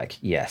anti-roguelike,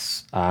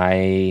 yes.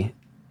 I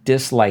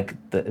dislike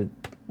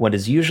what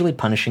is usually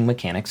punishing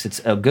mechanics.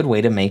 It's a good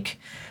way to make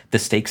the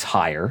stakes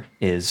higher,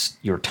 is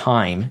your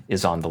time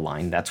is on the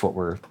line. That's what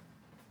we're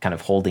kind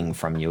of holding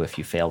from you if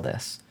you fail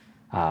this.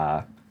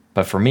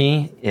 But for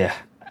me,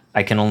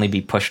 I can only be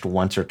pushed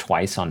once or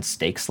twice on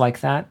stakes like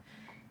that.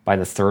 By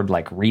the third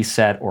like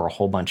reset or a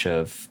whole bunch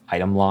of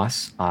item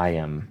loss,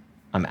 I'm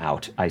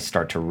out. I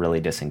start to really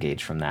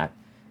disengage from that.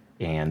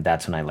 And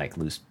that's when I like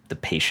lose the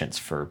patience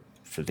for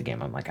the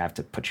game. I'm like, I have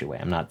to put you away.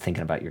 I'm not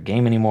thinking about your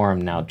game anymore.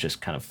 I'm now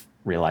just kind of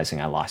realizing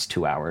I lost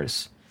 2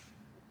 hours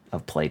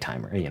of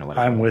playtime, or whatever.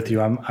 I'm with you.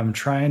 I'm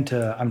trying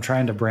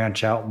to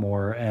branch out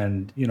more,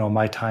 and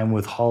my time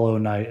with Hollow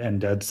Knight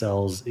and Dead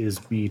Cells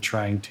is me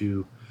trying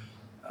to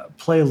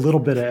play a little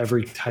bit of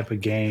every type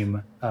of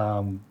game,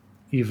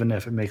 even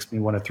if it makes me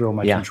want to throw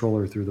my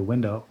controller through the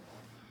window.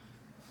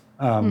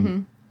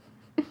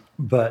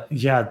 But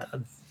yeah,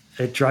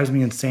 it drives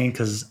me insane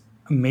because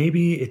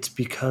maybe it's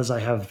because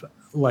I have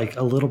like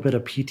a little bit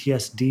of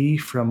PTSD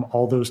from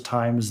all those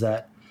times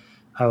that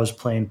I was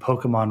playing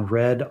Pokemon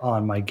Red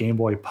on my Game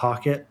Boy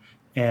Pocket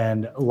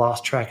and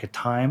lost track of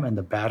time and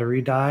the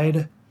battery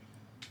died.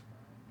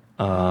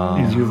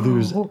 And you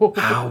lose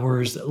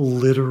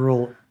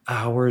literal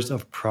hours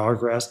of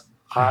progress.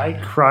 I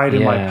cried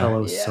in my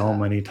pillow so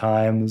many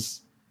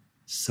times.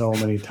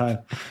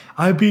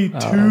 I beat 2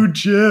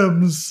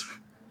 gyms.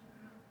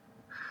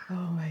 Oh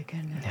my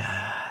goodness.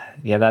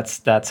 Yeah,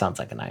 that sounds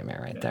like a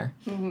nightmare right there.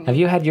 Mm-hmm. Have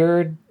you had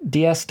your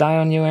DS die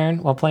on you,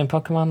 Aaron, while playing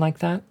Pokemon like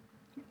that?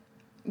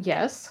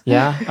 Yes.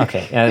 Yeah?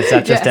 Okay. Is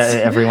that just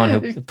everyone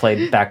who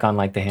played back on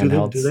like the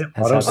handhelds? Do they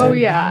oh,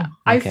 yeah.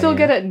 I still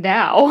get it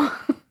now.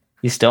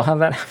 You still have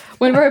that?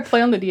 Whenever I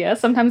play on the DS,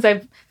 sometimes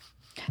I'm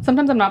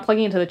not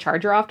plugging into the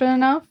charger often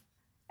enough,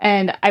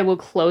 and I will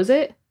close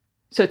it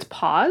so it's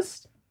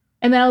paused,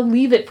 and then I'll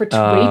leave it for way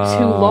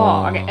too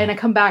long, and I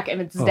come back and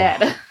it's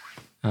dead.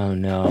 Oh,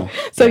 no.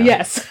 So,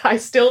 yes, I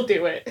still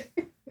do it.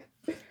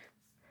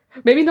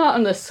 Maybe not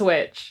on the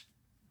Switch.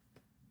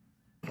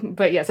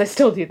 But, yes, I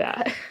still do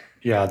that.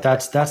 Yeah,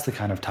 that's the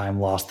kind of time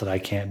lost that I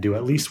can't do.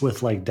 At least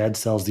with, like, Dead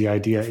Cells, the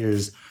idea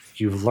is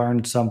you've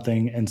learned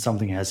something and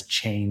something has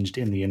changed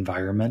in the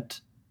environment.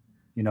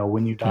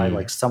 When you die,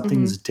 like,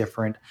 something's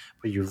different,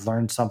 but you've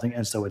learned something.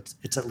 And so it's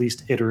at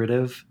least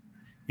iterative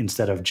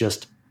instead of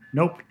just,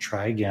 nope,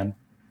 try again.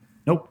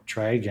 Nope,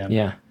 try again.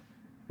 Yeah.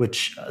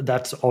 Which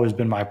that's always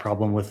been my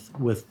problem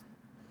with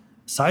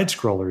side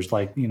scrollers,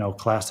 like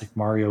classic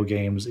Mario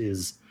games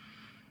is,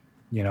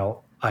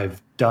 I've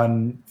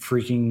done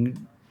freaking,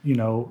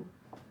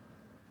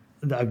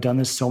 I've done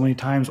this so many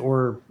times,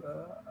 or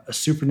a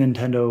Super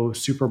Nintendo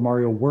Super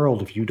Mario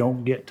World. If you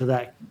don't get to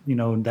that,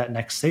 that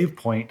next save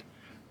point,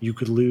 you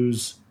could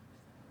lose,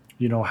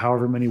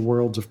 however many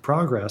worlds of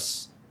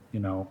progress,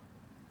 to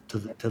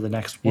the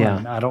next one.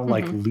 Yeah. I don't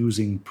like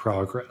losing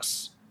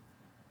progress.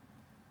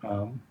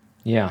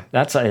 Yeah,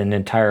 that's an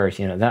entire,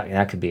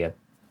 that could be a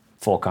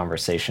full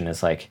conversation,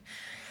 is like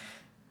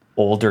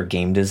older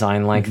game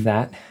design like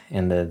that,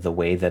 and the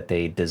way that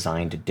they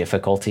designed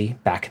difficulty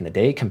back in the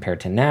day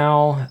compared to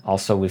now.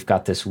 Also, we've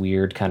got this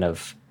weird kind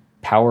of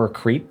power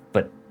creep,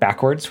 but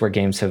backwards, where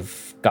games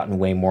have gotten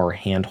way more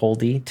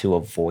hand-holdy to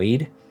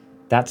avoid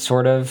that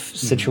sort of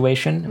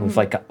situation. And we've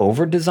like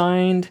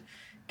over-designed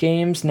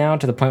games now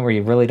to the point where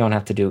you really don't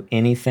have to do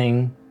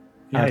anything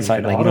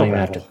outside. Like, you don't even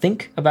have to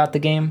think about the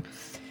game.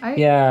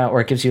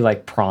 Or it gives you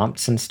like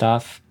prompts and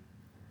stuff.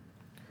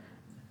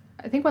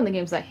 I think one of the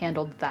games that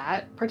handled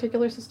that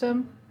particular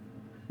system,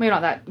 maybe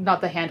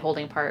not the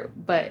hand-holding part,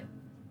 but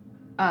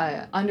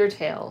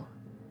Undertale,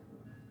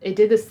 it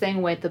did this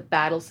thing with the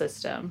battle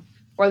system,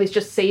 or at least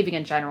just saving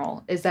in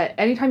general, is that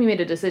anytime you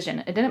made a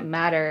decision, it didn't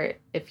matter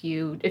if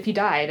you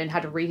died and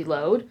had to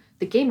reload,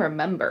 the game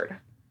remembered.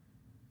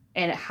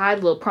 And it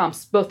had little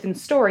prompts both in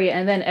story,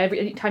 and then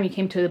every time you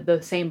came to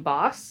the same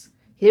boss,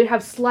 he would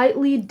have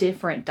slightly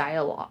different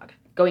dialogue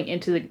going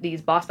into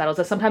these boss battles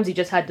that sometimes you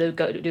just had to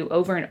go to do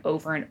over and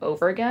over and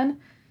over again.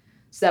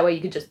 So that way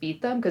you could just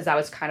beat them, because that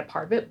was kind of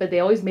part of it. But they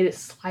always made it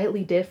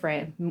slightly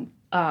different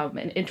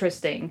and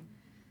interesting.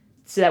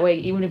 So that way,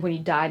 even if when you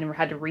died and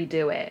had to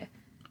redo it,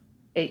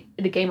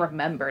 the game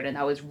remembered, and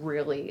that was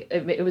really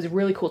it was a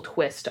really cool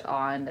twist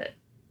on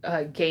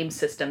game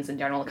systems in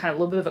general. Kind of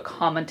a little bit of a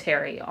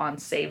commentary on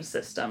save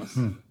systems.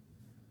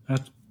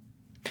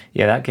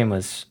 Yeah, that game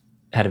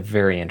had a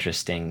very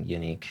interesting,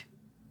 unique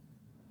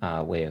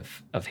way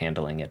of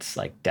handling its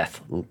like death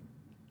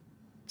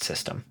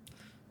system,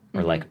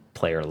 or like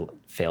player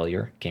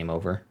failure, game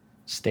over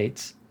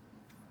states.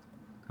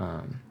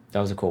 That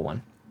was a cool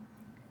one.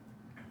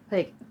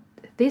 Like,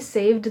 they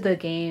saved the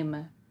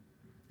game,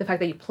 the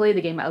fact that you play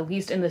the game at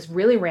least in this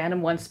really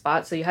random one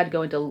spot, so you had to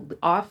go into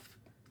off.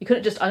 You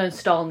couldn't just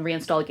uninstall and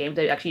reinstall a game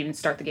to actually even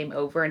start the game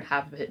over and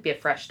have it be a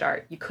fresh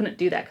start. You couldn't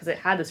do that because it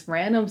had this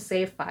random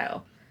save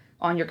file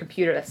on your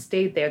computer that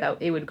stayed there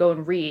that it would go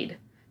and read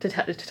to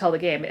tell the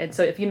game. And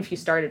so even if you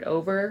started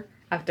over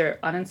after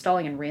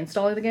uninstalling and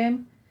reinstalling the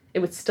game, it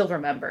would still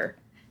remember.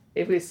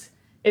 It was,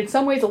 in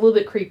some ways, a little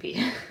bit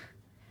creepy.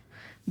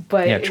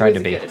 But yeah, it tried to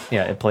be. Good.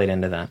 Yeah, it played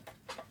into that.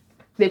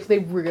 They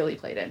really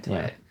played into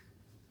it.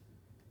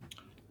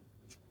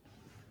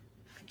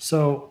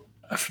 So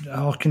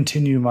I'll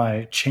continue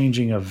my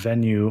changing of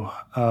venue.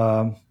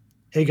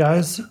 Hey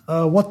guys,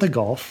 what the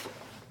golf?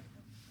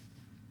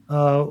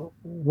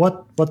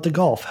 What the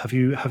golf? Have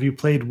you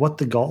played What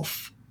the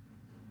Golf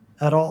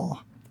at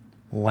all?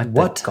 What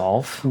the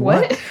golf?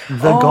 What?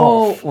 The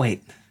golf.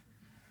 Wait.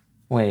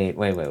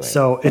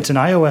 So it's an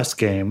iOS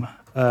game.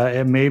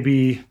 It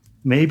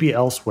may be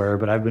elsewhere,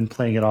 but I've been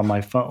playing it on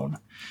my phone.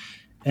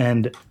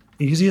 And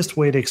the easiest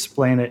way to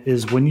explain it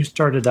is when you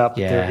start it up,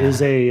 there is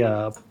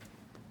the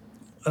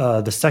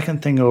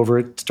second thing over.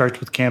 It starts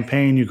with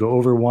campaign. You go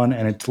over one,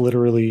 and it's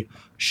literally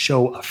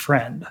show a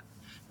friend,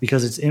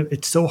 because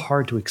it's so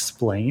hard to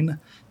explain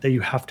that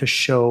you have to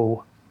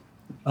show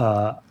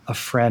a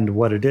friend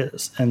what it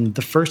is. And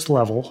the first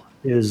level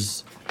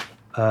is,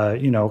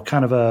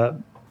 kind of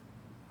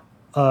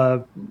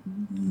a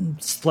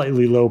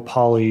slightly low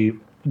poly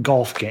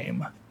golf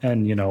game,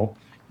 and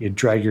you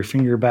drag your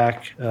finger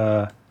back,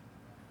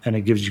 and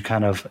it gives you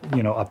kind of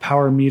a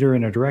power meter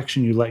in a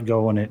direction. You let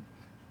go, and it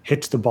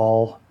hits the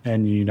ball,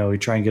 and you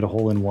try and get a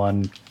hole in one.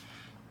 And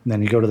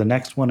then you go to the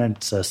next one, and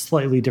it's a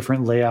slightly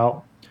different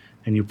layout,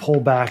 and you pull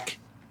back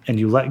and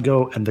you let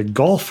go, and the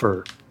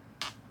golfer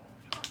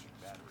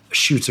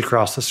shoots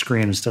across the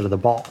screen instead of the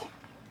ball.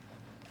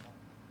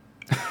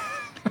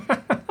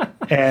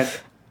 And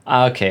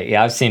okay,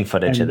 yeah, I've seen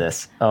footage of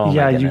this. Oh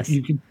yeah, my goodness.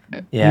 you can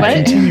What?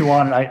 continue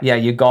on.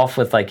 And you golf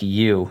with like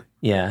you.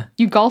 Yeah.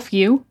 You golf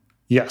you?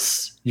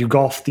 Yes, you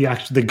golf.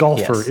 The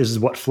golfer Yes. is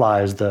what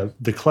flies.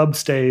 The club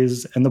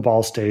stays and the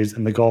ball stays,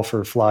 and the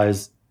golfer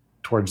flies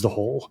towards the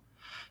hole.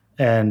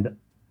 And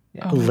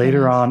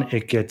later on,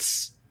 it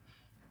gets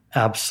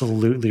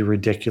absolutely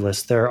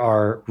ridiculous. There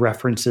are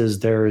references.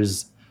 There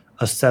is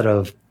a set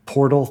of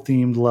Portal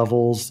themed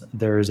levels.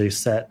 There is a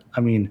set.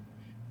 I mean,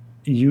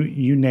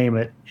 you name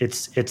it,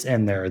 it's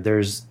in there.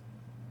 There's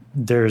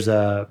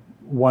a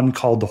one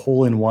called the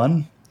Hole in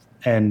One,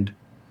 and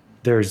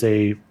there's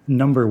a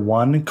number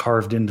 1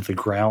 carved into the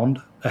ground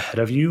ahead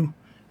of you,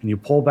 and you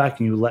pull back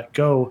and you let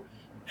go,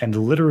 and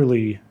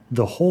literally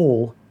the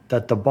hole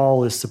that the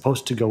ball is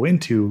supposed to go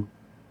into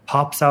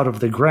pops out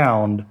of the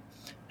ground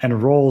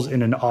and rolls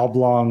in an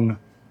oblong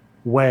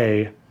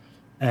way,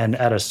 and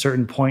at a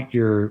certain point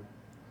you're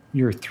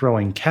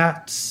throwing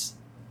cats,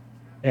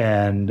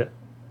 and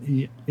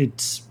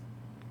it's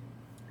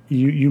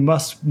you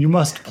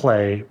must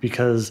play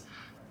because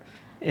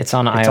It's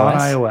on it's iOS. on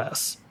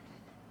iOS.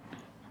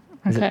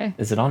 Okay.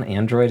 Is it on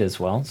Android as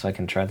well? So I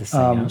can try this thing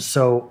out.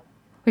 So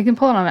We can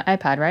pull it on an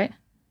iPad, right?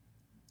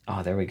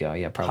 Oh, there we go.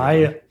 Yeah,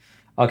 probably.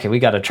 Okay, we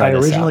got to I try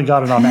this originally out.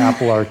 got it on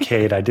Apple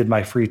Arcade. I did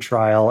my free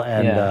trial,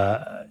 and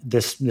Yeah.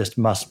 this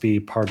must be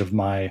part of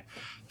my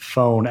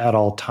phone at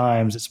all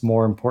times. It's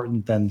more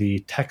important than the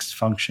text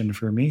function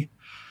for me.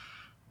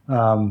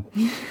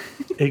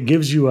 It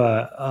gives you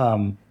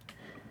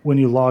when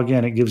you log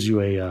in, it gives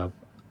you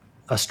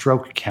a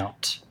stroke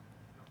count.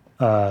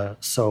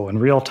 So in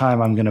real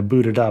time, I'm going to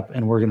boot it up,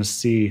 and we're going to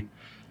see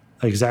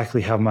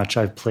exactly how much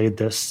I've played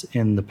this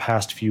in the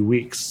past few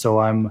weeks. So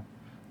I'm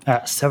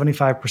at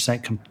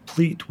 75%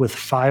 complete with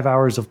 5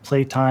 hours of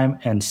playtime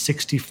and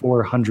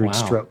 6,400 Wow.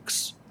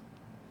 strokes.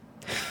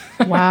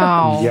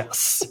 Wow.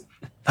 Yes,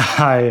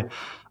 I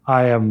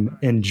am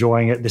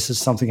enjoying it. This is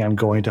something I'm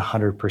going to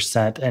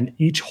 100%. And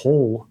each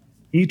hole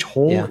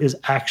Yeah. is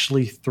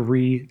actually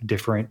 3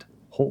 different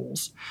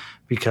holes,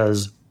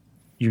 because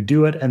you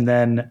do it and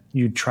then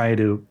you try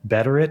to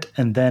better it,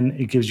 and then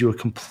it gives you a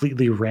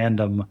completely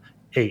random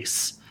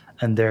ace.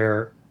 And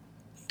they're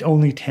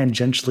only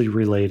tangentially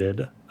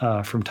related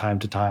from time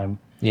to time.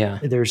 Yeah.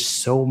 There's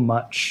so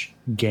much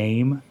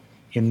game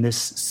in this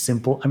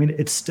simple. I mean,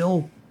 it's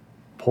still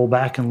pull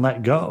back and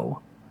let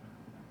go,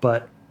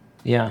 but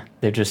Yeah.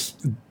 They're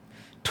just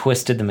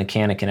twisted the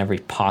mechanic in every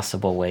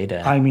possible way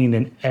to. I mean,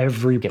 in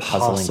every Get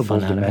puzzling possible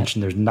fun out of it.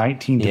 dimension. There's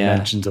 19 Yeah.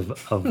 dimensions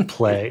of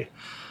play.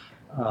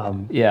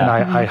 Yeah.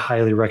 And I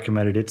highly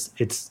recommend it.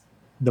 It's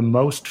the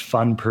most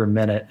fun per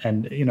minute.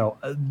 And,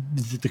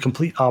 the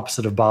complete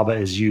opposite of Baba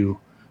Is You,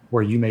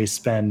 where you may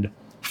spend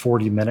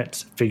 40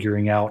 minutes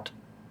figuring out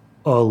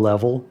a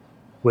level,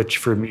 which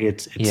for me,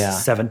 it's Yeah.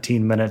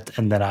 17 minutes,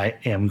 and then I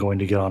am going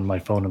to get on my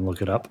phone and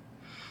look it up.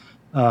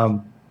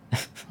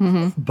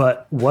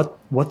 But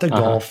what the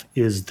golf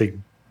is the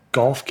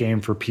golf game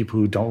for people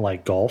who don't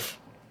like golf,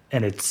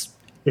 and it's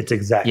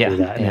exactly Yeah,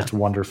 that, and yeah. it's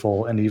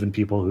wonderful, and even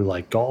people who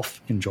like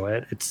golf enjoy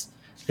it. It's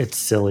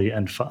silly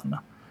and fun.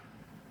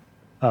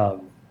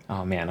 Oh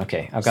man.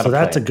 Okay. I've got to So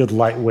that's play a good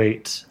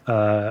lightweight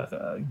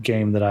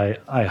game that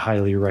I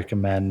highly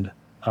recommend.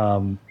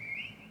 And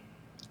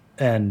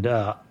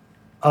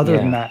other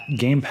than that,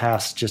 Game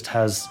Pass just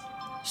has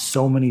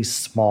so many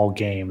small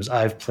games.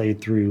 I've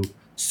played through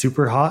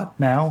Super Hot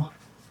now.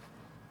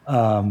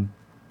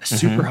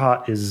 Super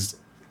Hot is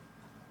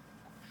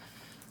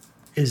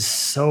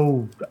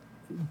so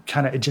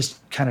it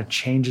just kind of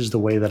changes the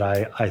way that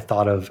I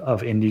thought of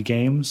indie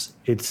games.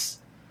 It's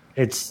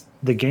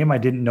the game I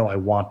didn't know I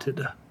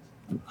wanted.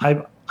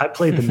 I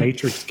played the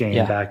Matrix game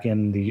Yeah. back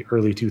in the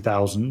early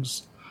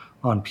 2000s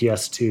on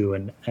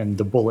PS2, and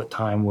the bullet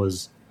time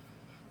was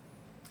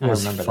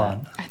remember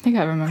fun. I think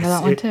I remember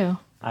that one too.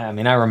 I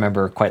mean, I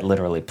remember quite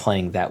literally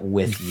playing that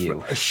with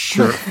you.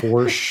 Sure,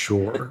 for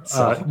sure.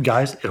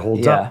 Guys, it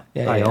holds Yeah, up.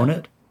 yeah, I yeah. own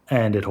it,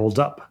 and it holds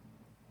up.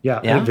 Yeah,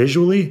 Yeah?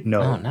 visually,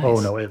 no. Oh, nice. Oh,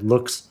 no, it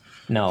looks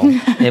No.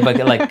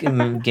 But like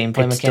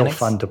gameplay it's still mechanics.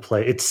 fun to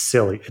play. It's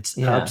silly. It's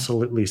Yeah.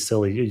 absolutely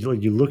silly.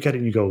 You look at it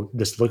and you go,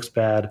 this looks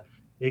bad.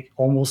 It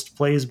almost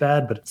plays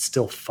bad, but it's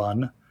still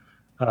fun.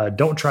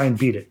 Don't try and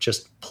beat it.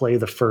 Just play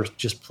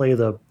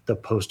the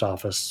post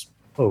office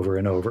over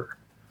and over.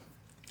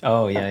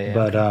 Oh yeah, yeah.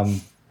 But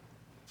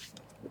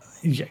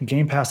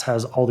Game Pass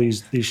has all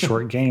these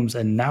short games,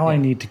 and now I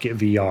need to get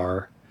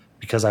VR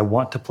because I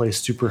want to play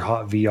Super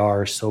Hot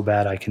VR so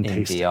bad I can in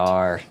taste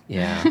VR,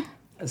 yeah.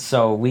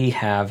 So we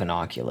have an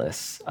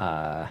Oculus.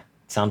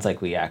 Sounds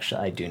like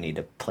I do need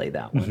to play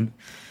that one.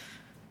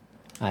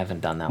 I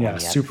haven't done that it. Yeah,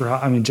 one yet. Super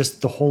Hot. I mean,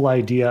 just the whole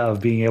idea of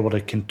being able to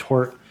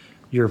contort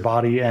your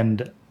body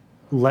and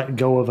let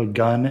go of a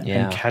gun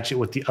Yeah. and catch it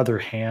with the other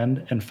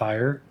hand and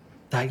fire.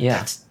 Yeah.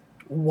 That's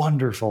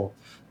wonderful.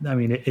 I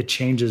mean, it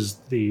changes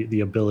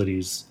the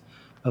abilities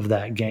of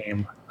that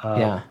game.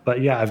 Yeah.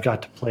 But yeah, I've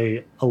got to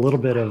play a little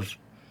bit of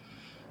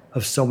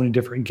so many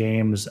different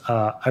games.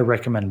 I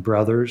recommend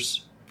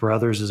Brothers.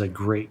 Brothers is a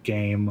great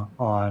game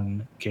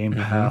on Game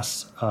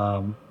Pass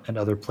and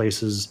other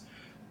places.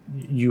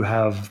 You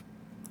have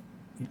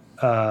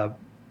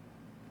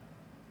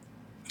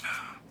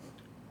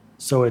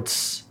so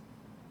it's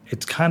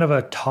kind of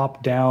a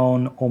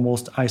top-down,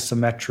 almost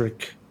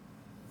isometric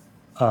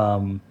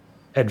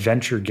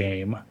adventure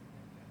game,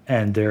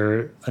 and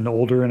they're an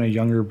older and a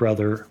younger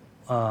brother.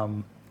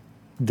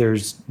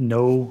 There's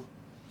no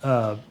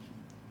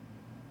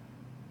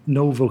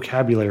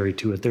vocabulary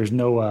to it. There's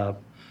no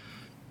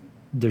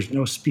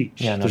speech.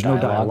 Yeah, no There's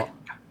dialogue. no dialogue.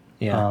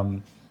 Yeah.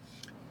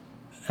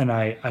 And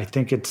I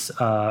think it's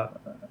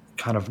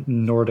kind of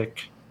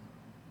Nordic,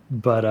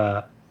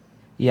 but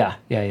Yeah.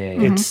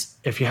 it's,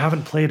 if you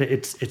haven't played it,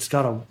 it's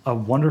got a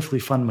wonderfully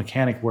fun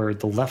mechanic where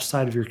the left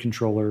side of your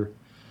controller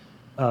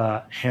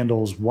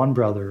handles one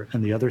brother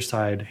and the other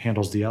side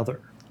handles the other.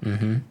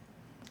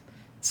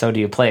 So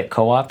do you play it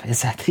co-op?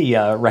 Is that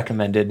the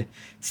recommended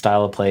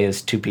style of play?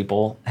 Is two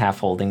people half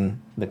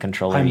holding the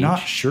controller I'm each? not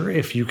sure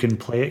if you can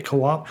play it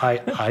co-op.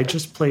 I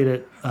just played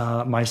it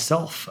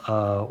myself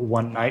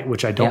one night,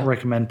 which I don't Yeah.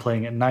 recommend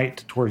playing at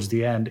night. Towards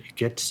the end, it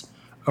gets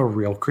a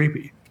real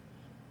creepy.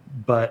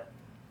 But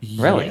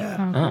Really?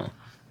 yeah.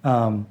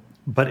 Oh.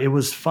 But it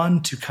was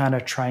fun to kind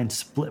of try and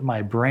split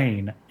my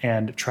brain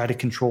and try to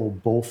control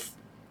both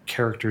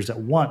characters at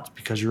once,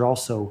 because you're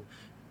also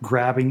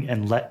grabbing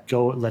and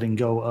letting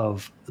go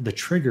of the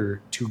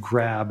trigger to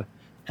grab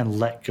and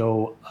let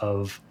go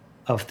of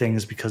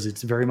things, because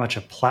it's very much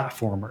a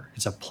platformer.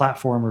 It's a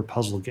platformer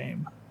puzzle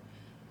game.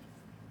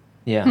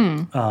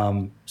 Yeah.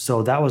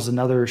 So that was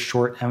another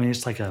short. I mean,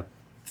 it's like a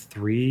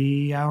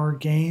 3-hour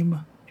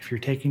game if you're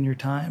taking your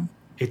time.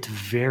 It's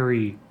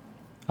very,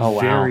 Oh,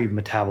 wow. very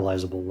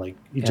metabolizable. Like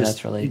you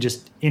that's really- you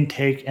just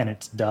intake and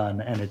it's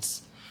done, and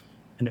it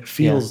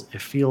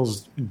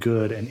feels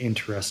good and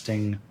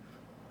interesting.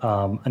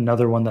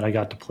 Another one that I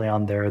got to play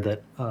on there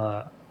that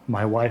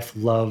my wife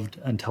loved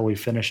until we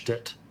finished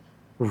it,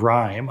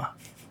 Rhyme.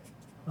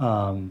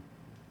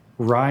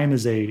 Rhyme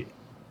is a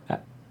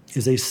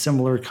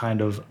similar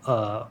kind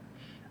of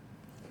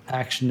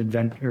action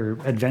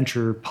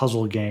adventure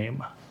puzzle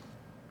game,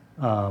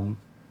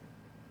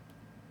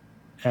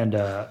 and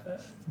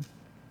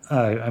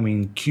I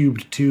mean,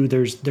 Cubed 2.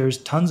 There's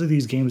tons of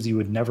these games you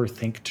would never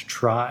think to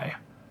try,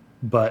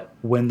 but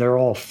when they're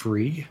all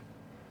free,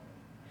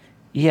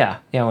 Yeah,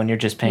 when you're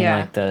just paying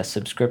Yeah. like the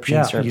subscription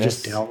yeah, service you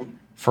just don't.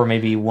 for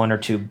maybe one or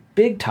two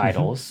big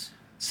titles,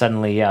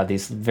 suddenly,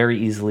 these very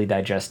easily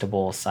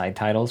digestible side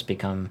titles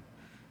become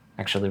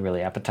actually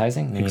really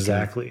appetizing. And you can-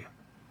 Exactly.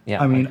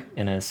 yeah, I mean, like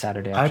in a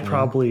Saturday afternoon.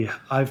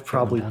 I've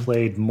probably done.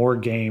 played more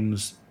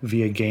games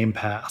via Game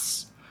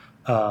Pass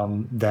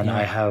than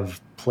I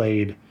have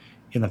played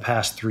in the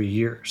past 3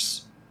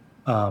 years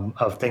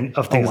of things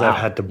wow. I've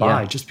had to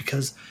buy, Yeah. just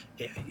because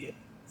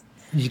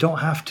you don't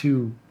have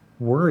to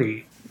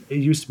worry. It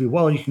used to be,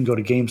 well, you can go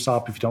to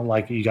GameStop if you don't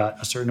like it. You got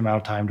a certain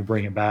amount of time to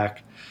bring it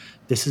back.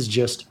 This is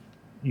just,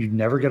 you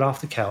never get off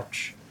the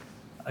couch.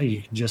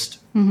 You can just,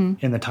 in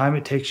the time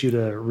it takes you to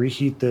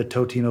reheat the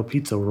Totino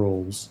pizza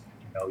rolls,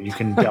 you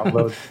can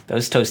download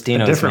Those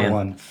Tostinos, a different man.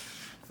 one.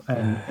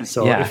 And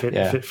so Yeah,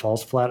 if it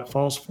falls flat, it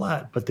falls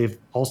flat. But they've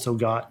also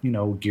got,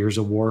 Gears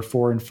of War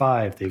 4 and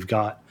 5. They've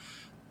got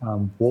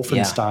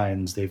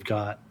Wolfensteins. They've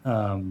got,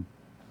 I'm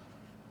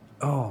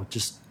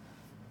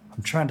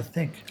trying to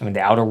think. I mean,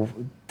 the Outer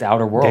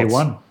Worlds. Day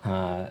one.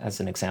 As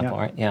an example,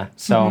 Yeah. right? Yeah.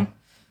 So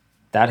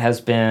that has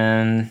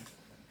been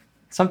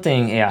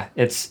something,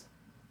 it's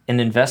an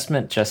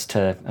investment just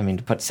to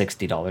put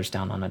 $60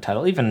 down on a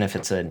title, even if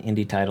it's an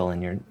indie title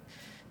and you're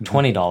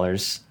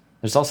 $20.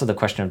 There's also the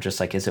question of just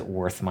like, is it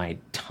worth my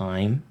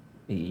time?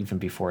 Even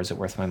before, is it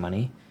worth my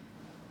money?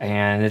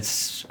 And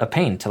it's a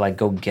pain to like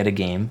go get a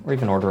game or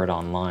even order it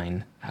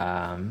online.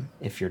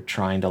 If you're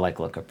trying to like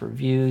look up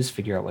reviews,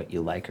 figure out what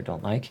you like or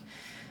don't like.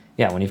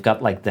 Yeah, when you've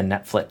got like the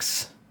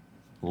Netflix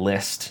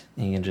list,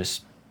 you can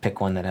just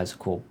pick one that has a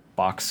cool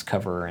box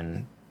cover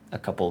and a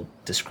couple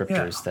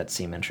descriptors that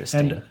seem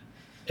interesting. And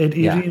it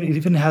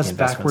even has The investment's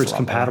backwards a lot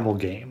compatible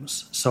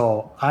games.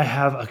 So I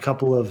have a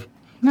couple of.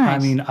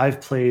 Nice. I mean,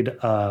 I've played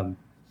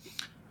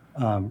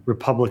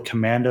Republic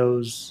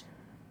Commandos,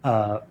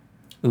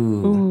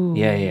 Ooh.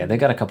 Yeah. They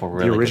got a couple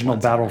really the good original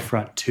ones on there.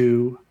 Battlefront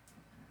 2.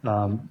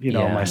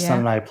 My son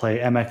and I play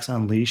MX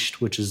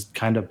Unleashed, which is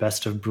kind of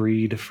best of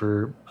breed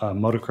for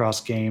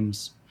motocross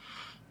games.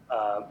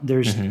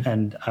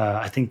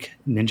 I think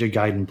Ninja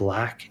Gaiden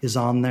Black is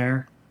on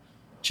there.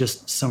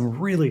 Just some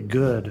really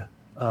good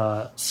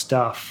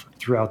stuff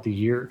throughout the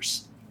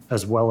years,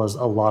 as well as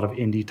a lot of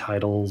indie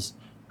titles.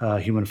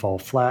 Human Fall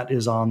Flat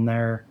is on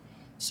there.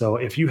 So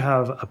if you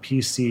have a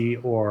PC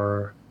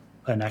or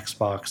an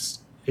Xbox,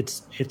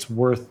 it's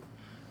worth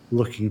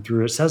looking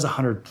through. It says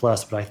 100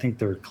 plus, but I think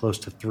there are close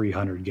to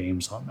 300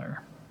 games on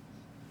there.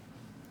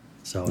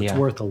 So it's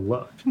worth a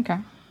look. Okay.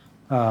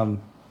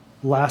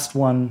 Last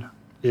one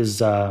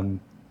is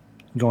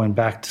going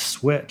back to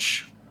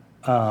Switch.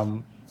 I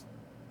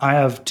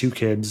have two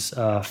kids,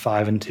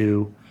 5 and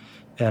 2,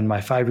 and my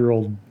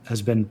 5-year-old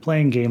has been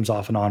playing games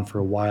off and on for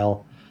a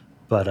while,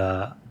 but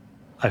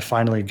I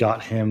finally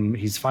got him.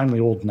 He's finally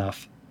old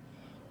enough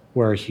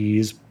where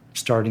he's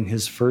starting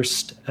his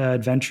first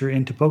adventure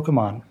into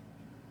Pokemon.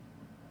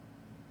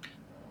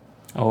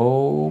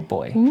 Oh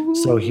boy.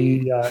 So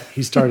he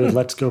started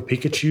Let's Go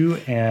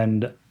Pikachu,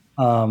 and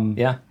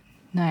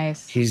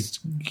Nice. he's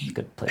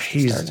Good place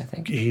to start, I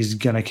think. he's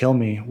gonna kill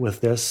me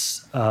with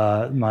this.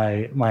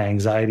 My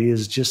anxiety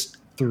is just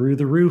through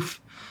the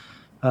roof.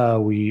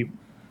 We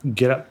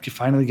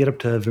finally get up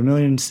to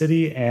Vermilion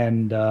City,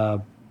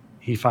 and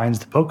he finds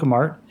the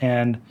Pokemart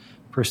and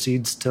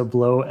proceeds to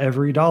blow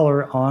every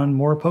dollar on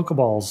more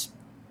Pokeballs.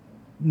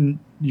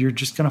 You're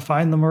just gonna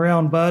find them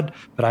around, bud.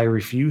 But I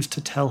refuse to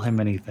tell him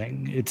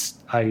anything.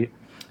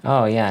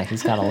 Oh yeah,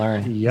 he's got to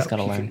learn. He's Yep. got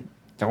to learn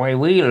the way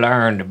we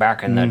learned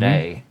back in the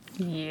day.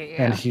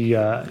 Yeah. And he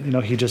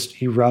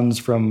runs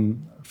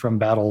from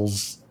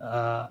battles,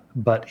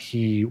 but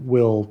he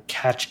will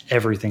catch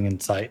everything in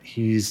sight.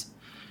 He's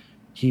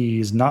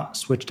not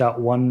switched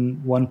out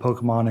one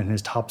Pokemon in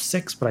his top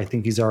 6, but I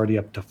think he's already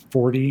up to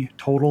 40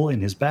 total in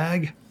his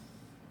bag.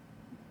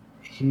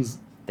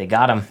 They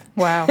got him.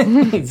 Wow.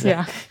 He's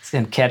Yeah. he's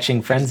in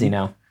catching frenzy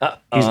now.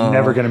 He's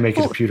never going to make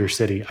it to Pewter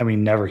City. I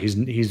mean, never.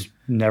 He's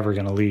never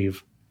going to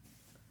leave.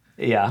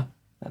 Yeah,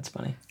 that's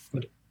funny.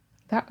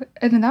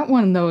 That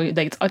one though,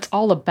 like it's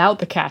all about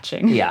the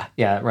catching. Yeah,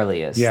 it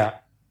really is. Yeah.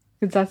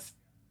 Because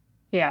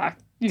you have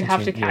to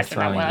you're catch that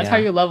throwing, one. That's yeah. how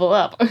you level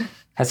up.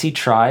 Has he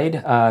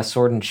tried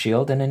Sword and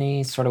Shield in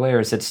any sort of way,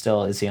 or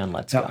is he on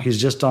Let's No, Go? he's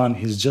just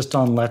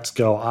on Let's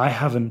Go. I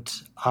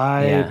haven't.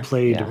 I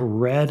played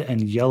Red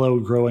and Yellow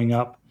growing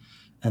up,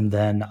 and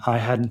then I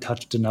hadn't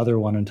touched another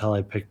one until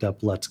I picked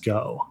up Let's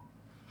Go.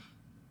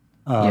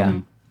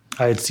 I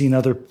had seen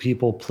other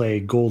people play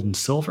Gold and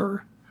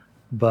Silver,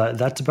 but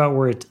that's about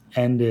where it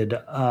ended.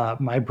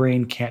 My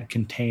brain can't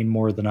contain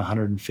more than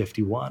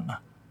 151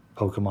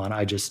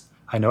 Pokemon.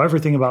 I know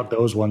everything about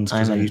those ones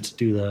because I used to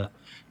do the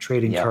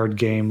trading card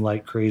game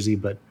like crazy,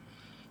 but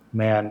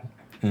man,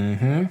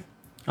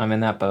 I'm in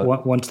that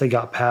boat. once they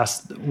got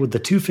past with the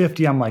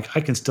 250, I'm like,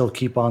 I can still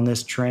keep on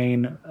this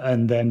train.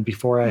 And then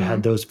before I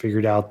had those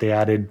figured out, they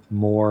added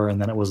more,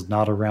 and then it was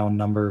not a round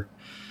number.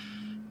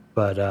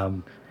 But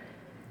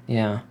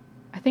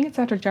I think it's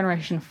after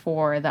Generation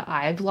 4 that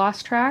I've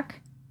lost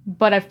track,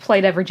 but I've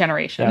played every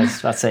generation. I was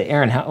about to say,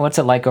 Aaron, what's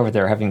it like over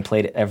there having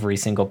played every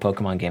single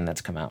Pokemon game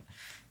that's come out?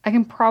 I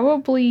can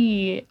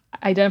probably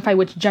identify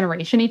which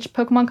generation each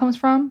Pokemon comes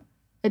from.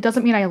 It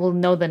doesn't mean I will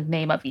know the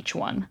name of each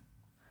one.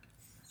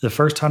 The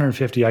first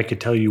 150, I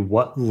could tell you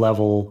what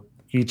level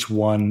each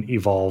one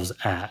evolves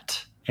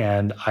at.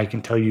 And I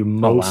can tell you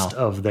most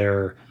of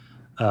their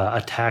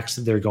attacks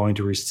that they're going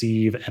to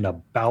receive and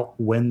about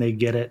when they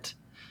get it.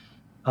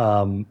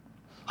 I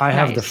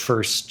have the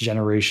first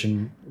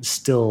generation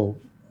still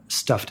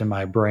stuffed in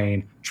my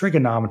brain.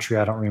 Trigonometry,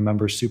 I don't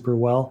remember super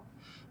well,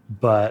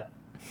 but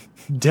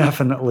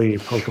definitely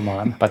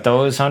Pokemon. But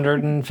those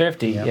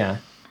 150, yeah.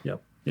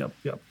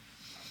 Yep.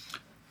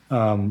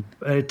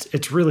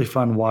 It's really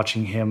fun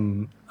watching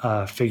him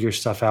figure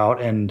stuff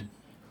out. And,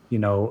 you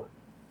know,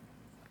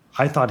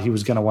 I thought he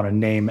was going to want to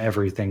name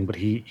everything, but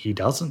he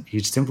doesn't. He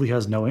simply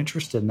has no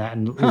interest in that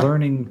and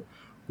learning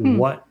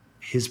what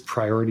his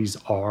priorities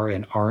are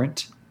and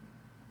aren't.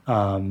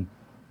 And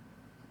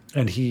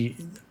he,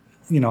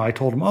 you know, I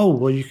told him, oh,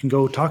 well, you can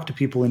go talk to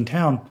people in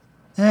town.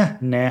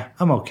 Nah,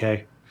 I'm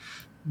okay.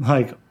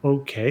 Like,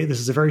 okay, this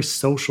is a very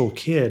social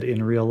kid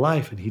in real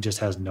life, and he just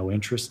has no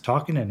interest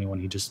talking to anyone.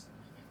 He just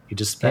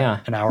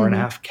spent an hour and a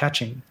half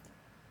catching.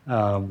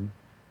 I'll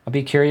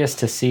be curious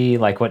to see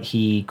like what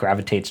he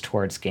gravitates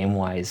towards game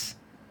wise,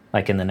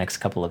 like in the next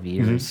couple of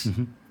years,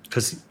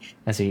 because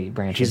as he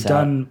branches he's out.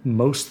 done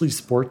mostly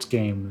sports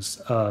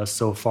games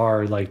so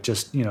far, like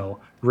just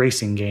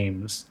racing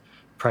games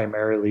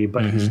primarily,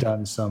 but he's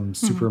done some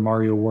Super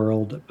Mario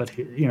World. But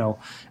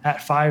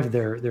at 5,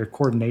 their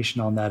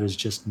coordination on that is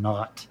just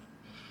not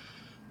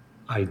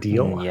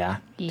ideal.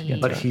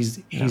 But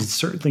he's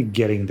certainly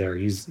getting there.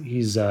 He's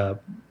to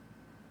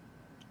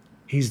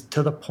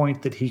the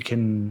point that he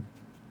can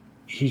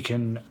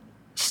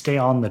stay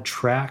on the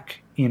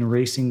track in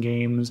racing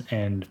games,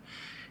 and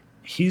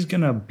he's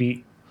gonna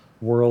beat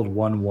World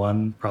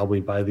 1-1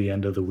 probably by the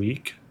end of the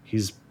week.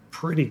 He's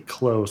pretty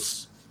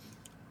close.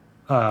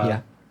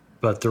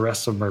 But the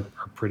rest of them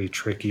are pretty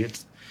tricky.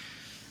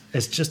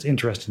 It's just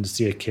interesting to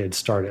see a kid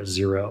start at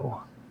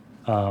 0.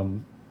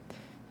 And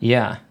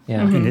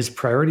his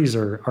priorities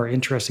are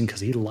interesting because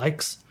he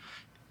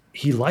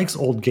likes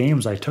old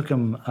games. I took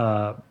him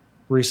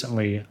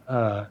recently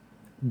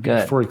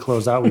before he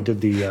closed out. We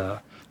did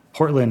the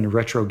Portland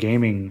Retro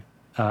Gaming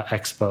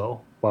Expo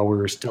while we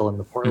were still in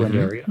the Portland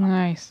area.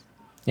 Nice.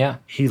 Yeah,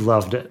 he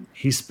loved it.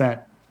 He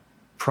spent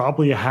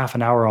probably a half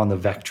an hour on the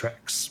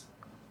Vectrex.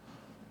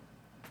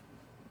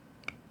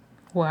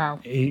 Wow.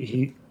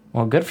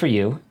 Well, good for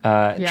you.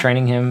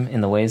 Training him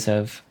in the ways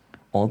of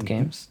old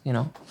games.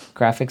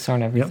 Graphics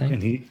aren't everything. Yep,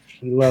 and he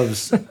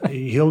loves.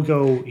 He'll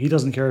go. He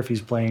doesn't care if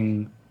he's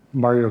playing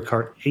Mario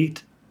Kart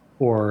 8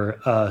 or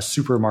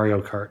Super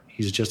Mario Kart.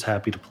 He's just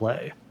happy to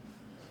play.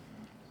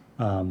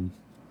 So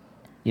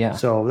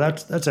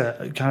that's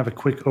a kind of a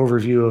quick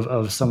overview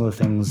of some of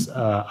the things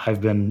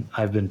I've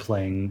been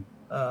playing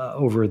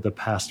over the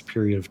past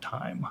period of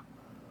time.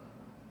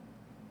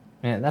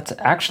 Yeah, that's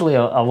actually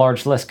a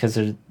large list because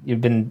you've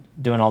been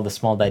doing all the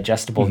small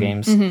digestible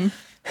games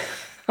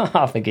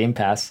off the Game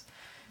Pass.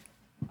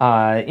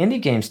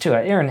 Indie games too.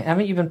 Aaron,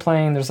 haven't you been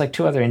playing? There's like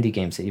 2 other indie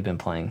games that you've been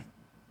playing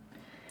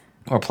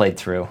or played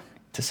through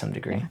to some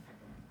degree.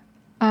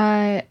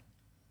 They're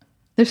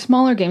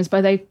smaller games,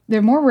 but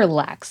they're more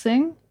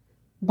relaxing.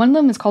 One of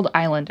them is called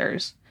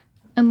Islanders,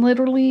 and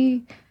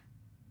literally,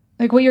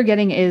 like what you're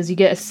getting is you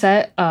get a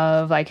set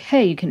of like,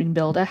 hey, you can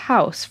build a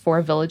house for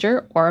a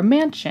villager or a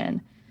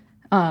mansion.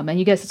 And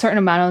you get a certain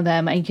amount of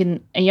them, and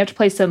you have to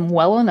place them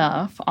well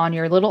enough on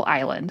your little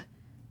island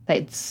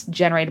that's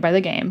generated by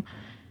the game,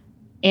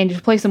 and you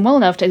place them well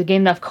enough to gain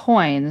enough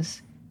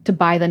coins to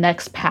buy the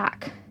next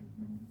pack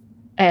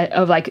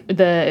of like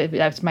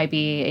that might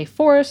be a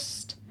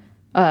forest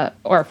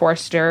or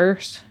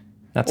foresters.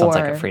 That sounds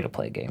like a free to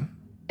play game.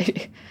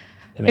 It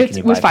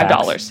was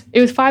 $5.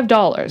 It was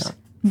 $5,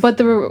 but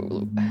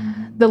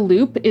the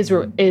loop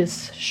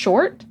is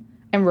short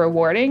and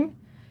rewarding.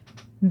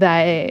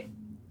 That.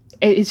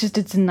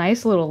 It's a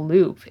nice little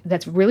loop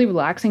that's really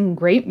relaxing,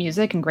 great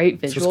music and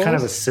great visuals. So it's kind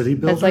of a city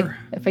builder.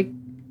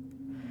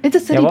 It's a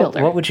city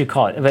builder. What would you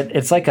call it? But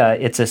it's like not a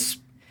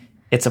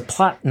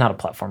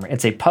platformer.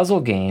 It's a puzzle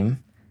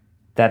game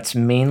that's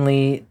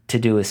mainly to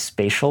do with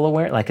spatial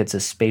awareness. Like it's a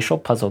spatial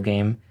puzzle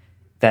game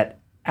that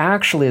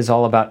actually is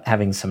all about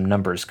having some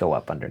numbers go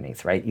up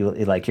underneath, right?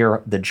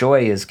 The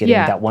joy is getting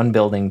that one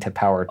building to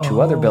power 2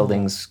 other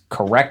buildings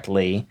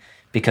correctly.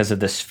 Because of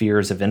the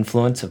spheres of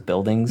influence of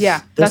buildings.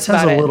 Yeah, that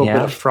sounds a little bit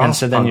of Frostpunk. And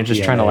so then you're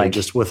just trying to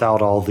just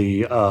without all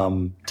the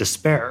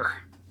despair.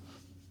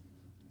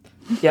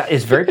 Yeah,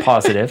 it's very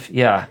positive.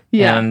 Yeah.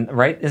 And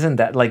right, isn't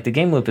that like the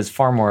game loop is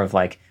far more of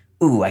like,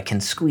 ooh, I can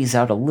squeeze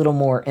out a little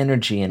more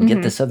energy and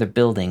get this other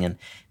building. And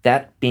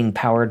that being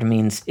powered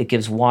means it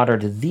gives water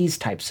to these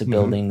types of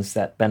buildings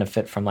that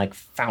benefit from like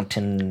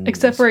fountains.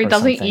 Except for it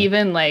doesn't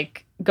even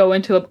like go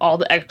into all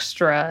the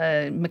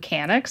extra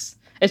mechanics.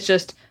 It's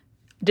just,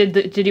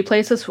 did you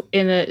place this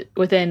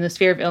within the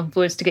sphere of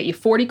influence to get you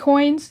 40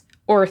 coins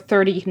or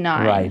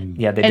 39. Right.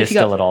 Yeah, they And if you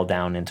go- distill it all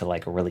down into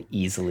like a really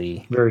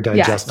easily. Very Yeah,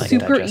 digestible.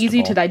 super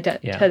easy to,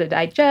 digestible. to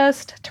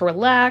digest, to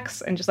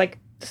relax, and just like,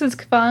 this is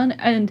fun.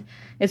 And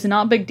it's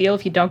not a big deal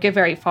if you don't get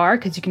very far,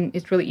 because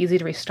it's really easy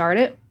to restart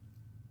it.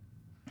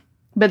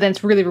 But then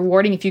it's really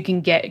rewarding if you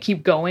can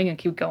keep going and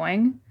keep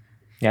going.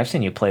 Yeah, I've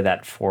seen you play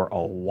that for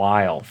a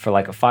while for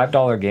like a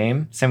 $5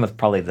 game. Same with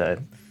probably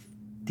the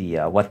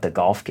What the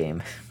Golf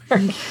game.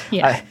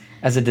 Yeah.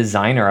 As a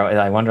designer,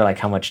 I wonder like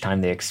how much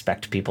time they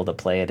expect people to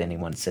play at any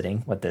one sitting.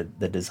 What the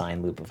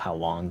design loop of how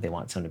long they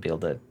want someone to be able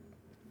to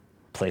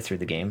play through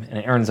the game.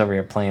 And Aaron's over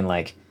here playing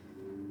like,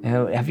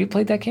 have you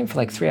played that game for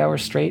like 3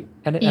 hours straight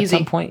at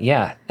some point?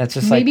 Yeah, that's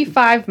just maybe like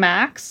 5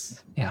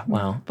 max. Yeah,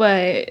 wow.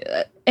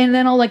 But and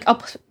then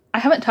I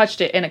haven't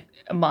touched it in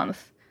a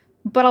month,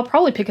 but I'll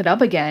probably pick it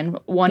up again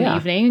one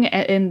evening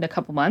in a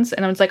couple months,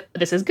 and I was like,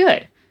 this is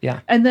good.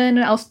 Yeah. And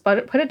then I'll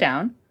put it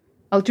down.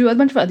 I'll do a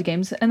bunch of other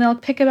games, and then I'll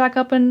pick it back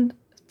up in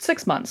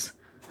 6 months.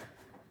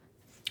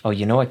 Oh,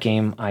 you know what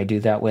game I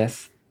do that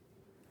with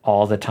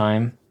all the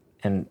time?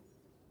 And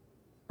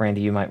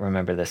Randy, you might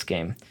remember this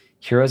game.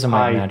 Heroes of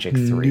Might and Magic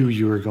 3. I knew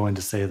you were going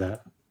to say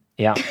that.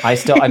 Yeah, I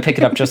pick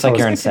it up just like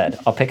Aaron said.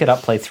 I'll pick it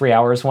up, play 3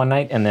 hours one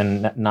night, and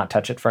then not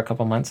touch it for a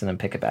couple months, and then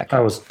pick it back up.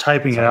 I was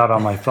typing it out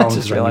on my phone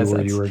just because I knew realized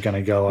where you were going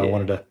to go. I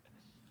wanted to.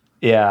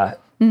 Yeah,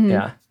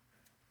 yeah.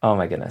 Oh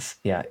my goodness.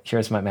 Yeah,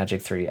 Heroes of Might and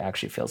Magic 3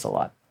 actually feels a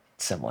lot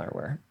similar,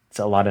 where it's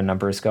a lot of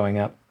numbers going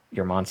up,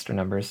 your monster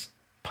numbers,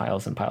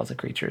 piles and piles of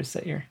creatures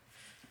that you're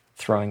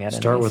throwing at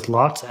Start enemies. with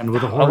lots, end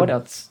with a horde. Oh, what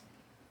else?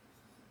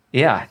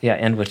 Yeah,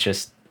 end with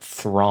just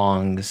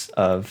throngs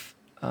of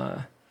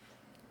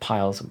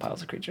piles and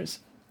piles of creatures.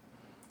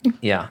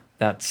 Yeah,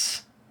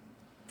 that's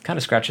kind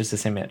of scratches the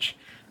same itch,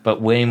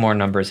 but way more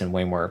numbers and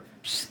way more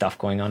stuff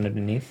going on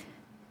underneath.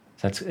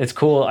 So it's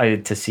cool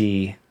to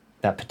see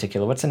that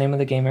particular. What's the name of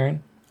the game,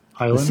 Aaron?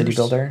 Islanders? The City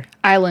Builder?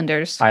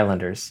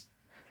 Islanders.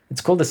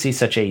 It's cool to see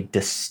such a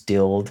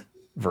distilled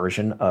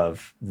version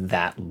of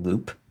that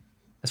loop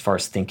as far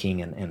as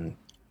thinking and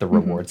the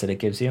rewards that it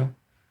gives you.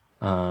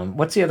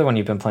 What's the other one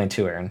you've been playing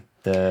too, Aaron?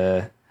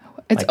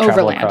 It's Travel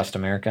Overland. Across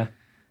America?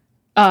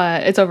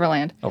 It's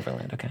Overland.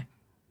 Overland, okay.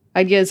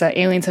 Idea is that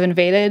aliens have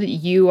invaded.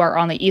 You are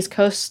on the East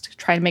Coast,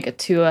 trying to make it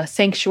to a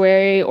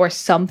sanctuary or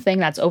something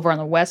that's over on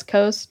the West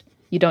Coast.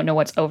 You don't know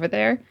what's over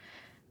there.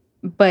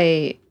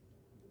 But,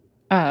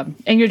 and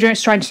you're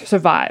just trying to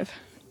survive.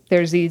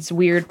 There's these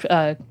weird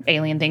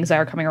alien things that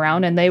are coming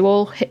around, and they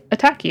will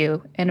attack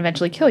you and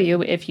eventually kill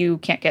you if you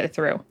can't get it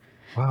through.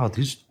 Wow,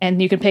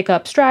 And you can pick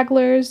up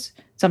stragglers.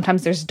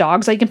 Sometimes there's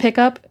dogs that you can pick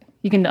up.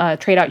 You can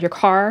trade out your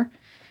car.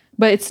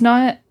 But it's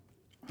not...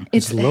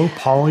 It's low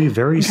poly,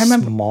 very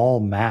small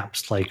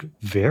maps, like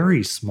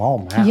very small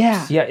maps.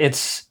 Yeah. Yeah,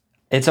 it's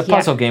a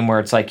puzzle game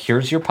where it's like,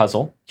 here's your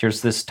puzzle.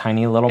 Here's this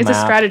tiny little map. It's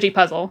a strategy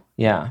puzzle.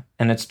 Yeah,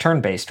 and it's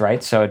turn-based,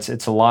 right? So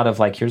it's a lot of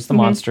like, here's the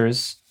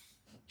monsters.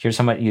 Here's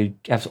how much you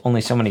have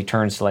only so many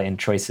turns to and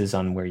choices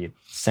on where you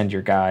send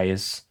your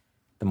guys.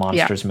 The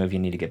monsters move. You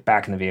need to get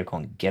back in the vehicle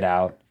and get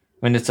out.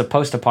 I mean, it's a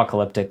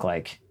post-apocalyptic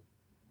like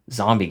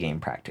zombie game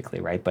practically,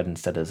 right? But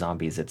instead of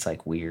zombies, it's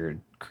like weird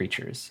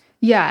creatures.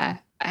 Yeah.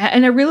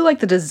 And I really like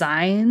the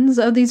designs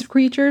of these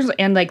creatures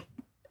and the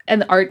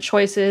art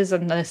choices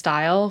and the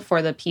style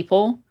for the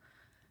people.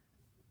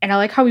 And I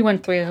like how we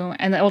went through.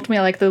 And ultimately,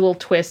 I like the little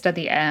twist at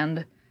the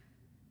end.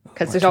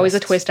 Because there's always a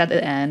twist at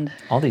the end.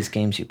 All these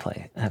games you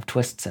play have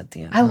twists at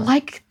the end. I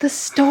like the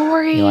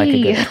story. You like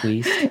a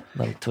good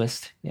little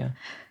twist? Yeah.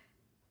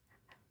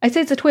 I'd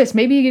say it's a twist.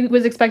 Maybe it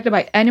was expected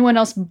by anyone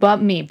else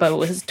but me, but it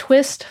was a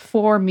twist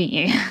for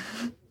me.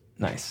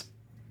 Nice.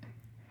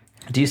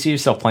 Do you see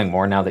yourself playing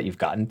more now that you've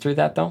gotten through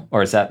that, though?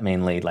 Or is that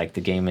mainly like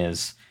the game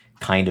is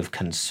kind of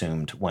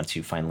consumed once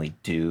you finally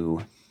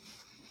do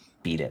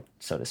beat it,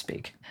 so to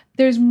speak?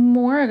 There's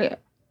more.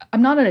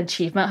 I'm not an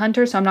achievement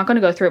hunter, so I'm not going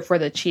to go through it for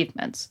the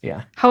achievements.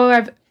 Yeah.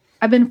 However,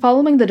 I've been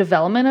following the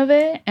development of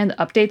it and the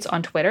updates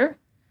on Twitter.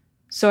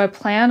 So I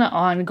plan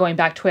on going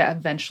back to it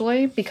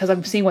eventually because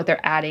I'm seeing what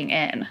they're adding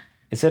in.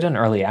 Is it an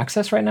early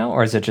access right now,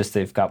 or is it just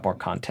they've got more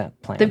content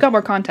planned? They've got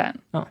more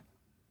content. Oh.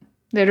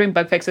 They're doing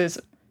bug fixes.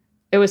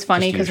 It was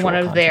funny because one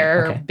of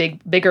their Okay.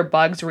 bigger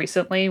bugs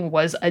recently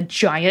was a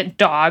giant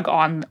dog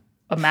on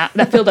a map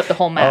that filled up the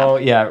whole map. Oh,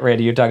 yeah,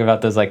 Randy, you're talking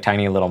about those like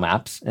tiny little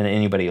maps, and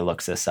anybody who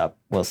looks this up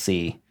will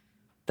see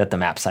that the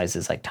map size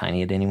is like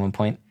tiny at any one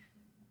point.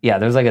 Yeah,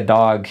 there's like a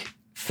dog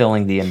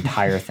filling the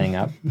entire thing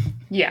up.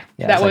 Yeah,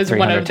 Yeah, that it's like was one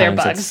 300 of their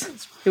times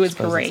bugs. It was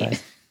supposed great.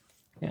 size.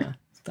 Yeah,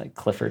 it's like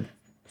Clifford.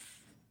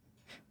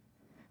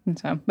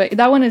 So, but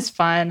that one is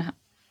fun.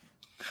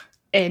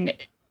 And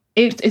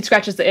it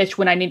scratches the itch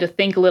when I need to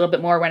think a little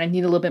bit more, when I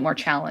need a little bit more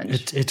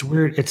challenge. It's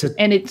weird.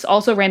 And it's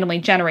also randomly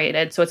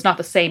generated, so it's not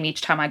the same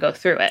each time I go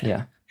through it.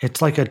 Yeah.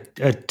 It's like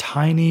a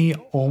tiny,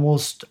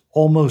 almost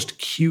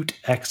cute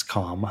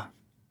XCOM.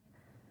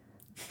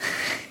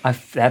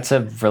 That's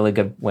a really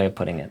good way of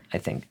putting it, I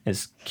think,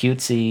 is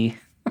cutesy,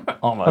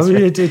 almost. I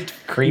mean, it's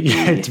creepy.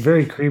 Yeah, it's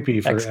very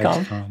creepy for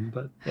XCOM. XCOM,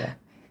 but Yeah.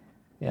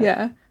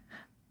 Yeah.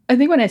 I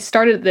think when I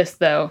started this,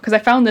 though, because I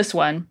found this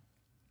one,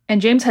 and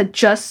James had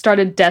just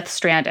started Death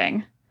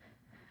Stranding.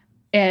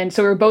 And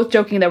so we were both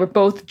joking that we're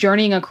both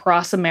journeying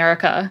across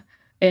America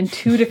in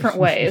 2 different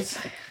ways.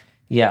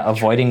 Yeah,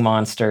 avoiding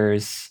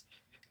monsters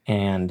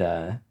and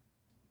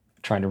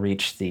trying to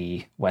reach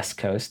the West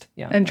Coast.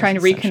 Yeah, and trying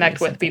to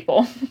reconnect with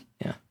people.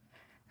 Yeah.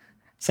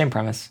 Same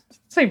premise.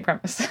 Same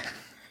premise.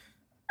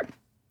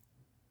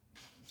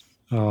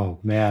 Oh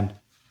man,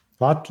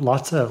 lots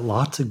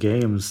of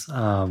games.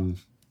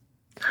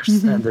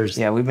 There's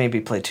Yeah, we maybe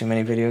play too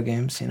many video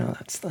games.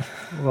 That's the.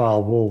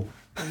 Well,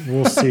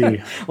 we'll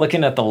see.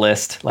 Looking at the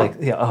list, like,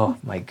 yeah, oh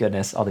my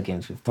goodness, all the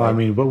games we've played. Well, I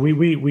mean, but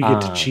we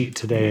get to cheat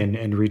today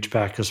and reach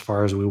back as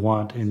far as we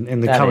want.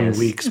 In the coming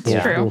weeks,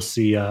 we'll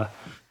see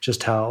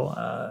just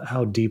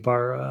how deep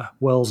our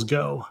wells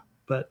go.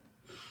 But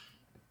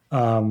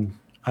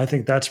I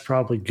think that's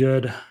probably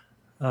good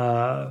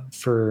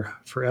for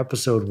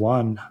episode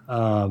 1.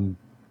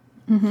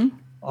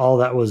 All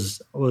that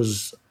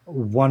was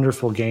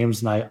wonderful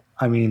games, and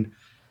I mean,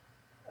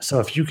 so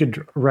if you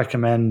could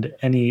recommend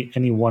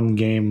any one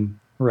game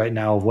right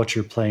now of what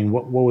you're playing,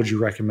 what would you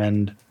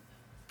recommend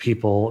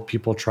people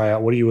try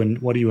out? What are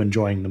you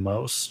enjoying the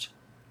most?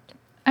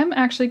 I'm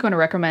actually going to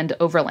recommend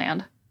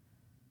Overland.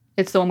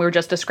 It's the one we were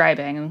just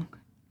describing,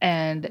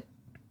 and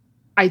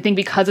I think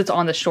because it's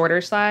on the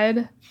shorter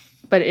side,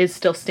 but it is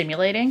still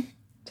stimulating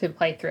to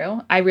play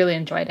through, I really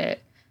enjoyed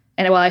it.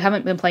 And while I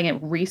haven't been playing it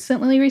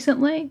recently,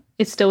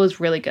 it still is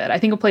really good. I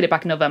think I played it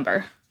back in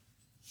November.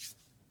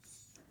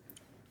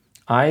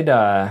 I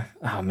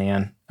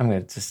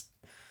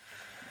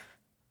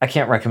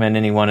can't recommend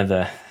any one of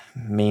the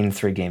main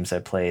 3 games I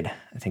played.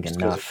 I think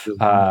enough.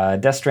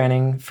 Death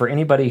Stranding, for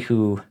anybody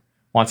who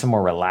wants a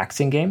more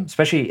relaxing game,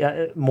 especially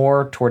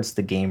more towards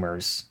the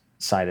gamers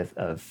side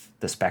of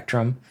the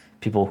spectrum,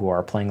 people who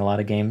are playing a lot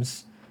of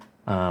games.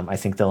 I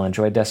think they'll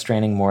enjoy Death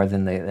Stranding more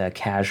than the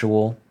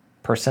casual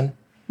person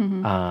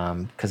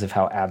because of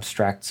how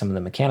abstract some of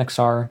the mechanics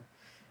are.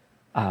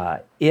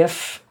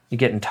 If you're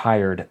getting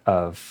tired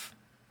of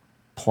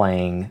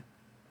playing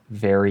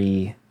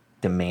very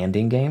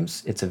demanding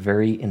games, it's a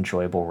very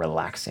enjoyable,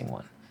 relaxing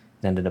one.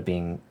 It ended up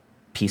being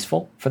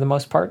peaceful for the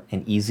most part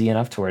and easy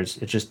enough to where it's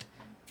just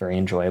very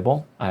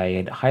enjoyable.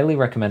 I'd highly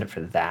recommend it for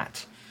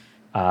that.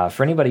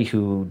 For anybody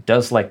who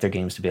does like their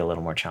games to be a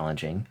little more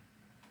challenging,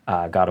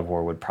 God of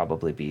War would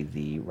probably be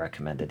the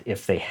recommended.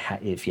 If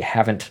you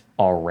haven't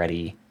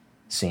already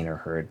seen or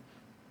heard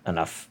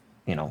enough,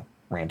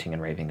 ranting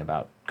and raving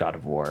about God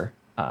of War,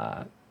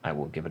 I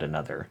will give it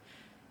another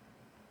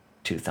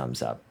 2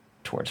 thumbs up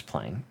towards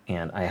playing.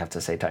 And I have to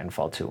say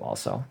Titanfall 2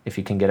 also. If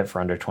you can get it for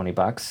under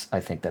 $20, I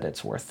think that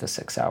it's worth the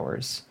 6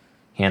 hours,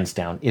 hands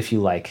down.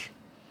 Especially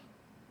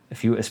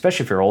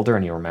if you're older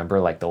and you remember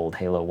like the old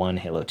Halo 1,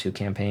 Halo 2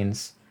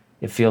 campaigns,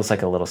 it feels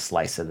like a little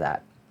slice of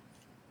that.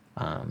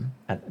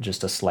 At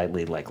just a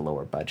slightly like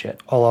lower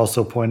budget. I'll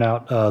also point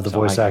out the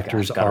voice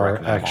actors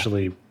are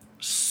actually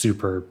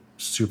super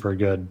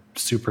good,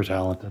 super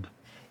talented.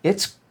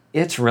 It's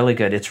really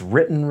good. It's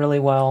written really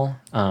well.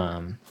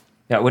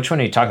 Yeah, which one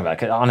are you talking about?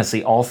 'Cause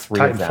honestly, all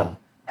 3 of them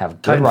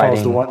have good writing.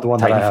 Titanfall is the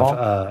one that I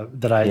have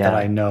that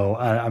I know.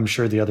 I'm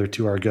sure the other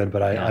 2 are good,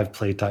 but I've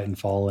played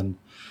Titanfall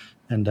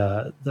and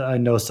I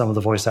know some of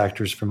the voice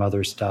actors from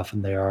other stuff,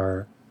 and they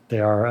are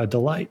a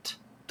delight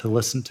to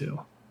listen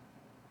to.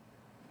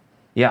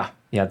 Yeah,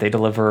 they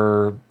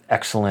deliver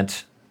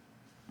excellent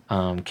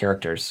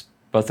characters,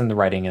 both in the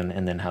writing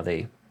and then how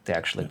they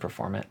actually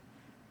perform it.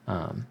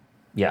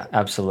 Yeah,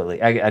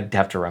 absolutely. I'd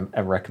have to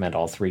recommend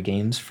all 3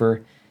 games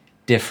for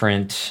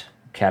different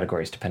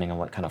categories depending on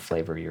what kind of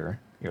flavor you're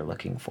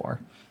looking for.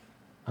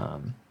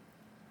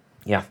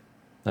 Yeah,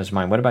 those are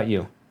mine. What about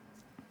you?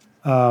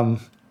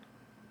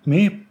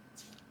 Me,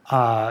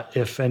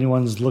 if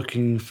anyone's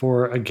looking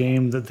for a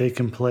game that they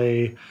can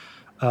play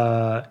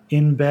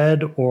in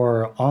bed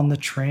or on the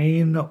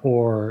train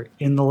or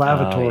in the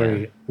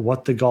lavatory,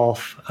 What the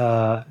Golf.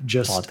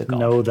 Just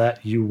know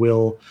that you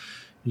will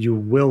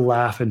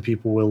laugh and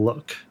people will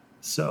look.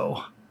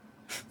 So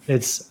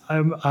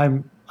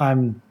I'm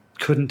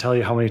couldn't tell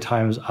you how many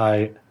times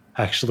I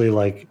actually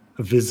like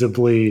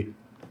visibly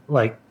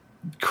like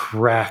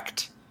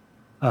cracked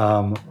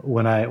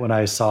when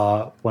I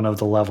saw one of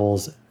the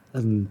levels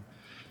and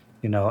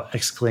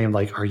exclaimed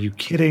like, "Are you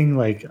kidding?"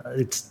 Like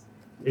it's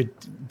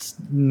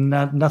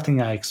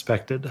nothing I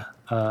expected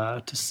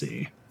to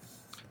see.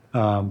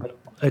 But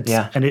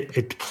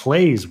it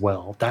plays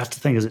well. That's the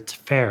thing, is it's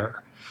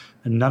fair,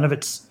 and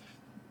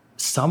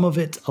some of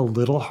it's a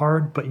little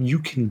hard, but you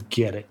can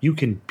get it. You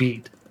can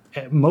beat.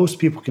 Most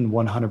people can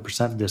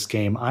 100% this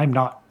game. I'm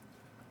not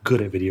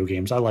good at video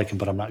games. I like them,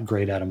 but I'm not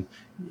great at them.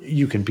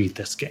 You can beat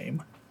this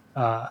game.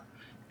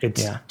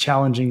 It's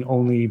challenging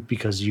only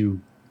because you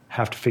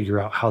have to figure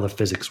out how the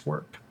physics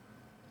work.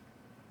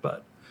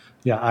 But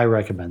yeah, I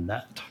recommend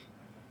that.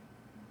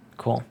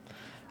 Cool.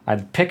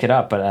 I'd pick it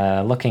up,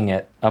 but looking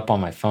it up on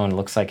my phone, it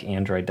looks like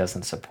Android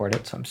doesn't support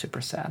it, so I'm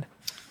super sad.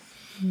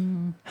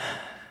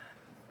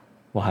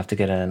 We'll have to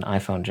get an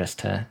iPhone just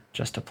to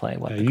play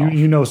What the Golf.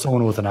 You know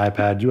someone with an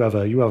iPad. You have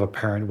a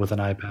parent with an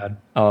iPad.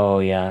 Oh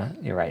yeah,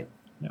 you're right.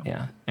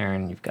 Yeah,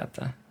 Aaron, you've got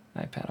the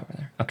iPad over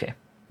there. Okay,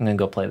 I'm gonna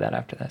go play that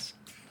after this.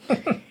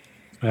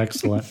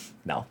 Excellent.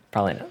 No,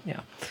 probably not.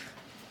 Yeah.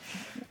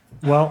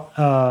 Well,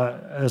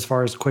 as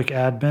far as quick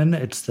admin,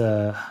 it's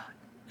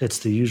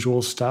the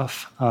usual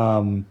stuff.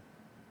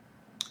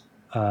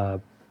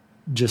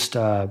 Just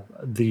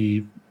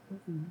the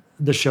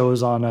show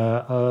is on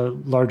a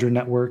larger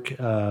network.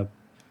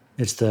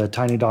 It's the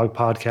Tiny Dog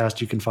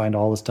Podcast. You can find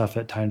all the stuff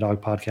at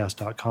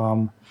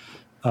tinydogpodcast.com.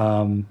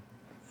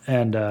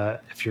 And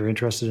if you're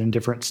interested in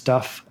different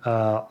stuff,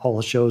 all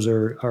the shows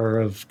are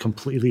of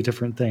completely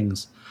different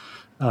things.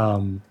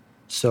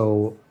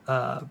 So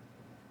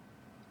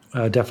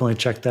definitely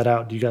check that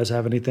out. Do you guys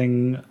have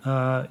anything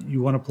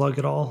you want to plug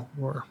at all?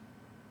 Or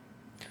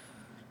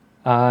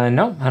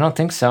No, I don't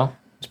think so.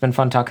 It's been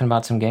fun talking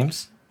about some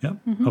games. Yep.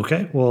 Mm-hmm.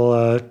 Okay.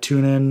 Well,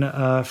 tune in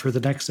for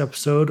the next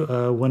episode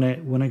when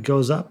it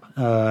goes up.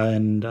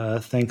 And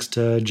thanks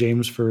to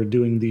James for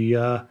doing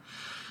the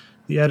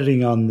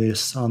editing on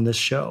this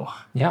show.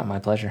 Yeah, my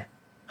pleasure.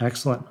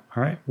 Excellent.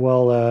 All right.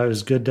 Well, it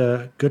was good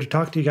to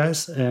talk to you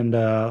guys, and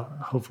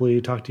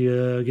hopefully talk to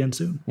you again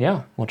soon.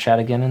 Yeah, we'll chat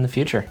again in the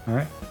future. All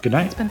right. Good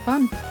night. It's been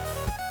fun.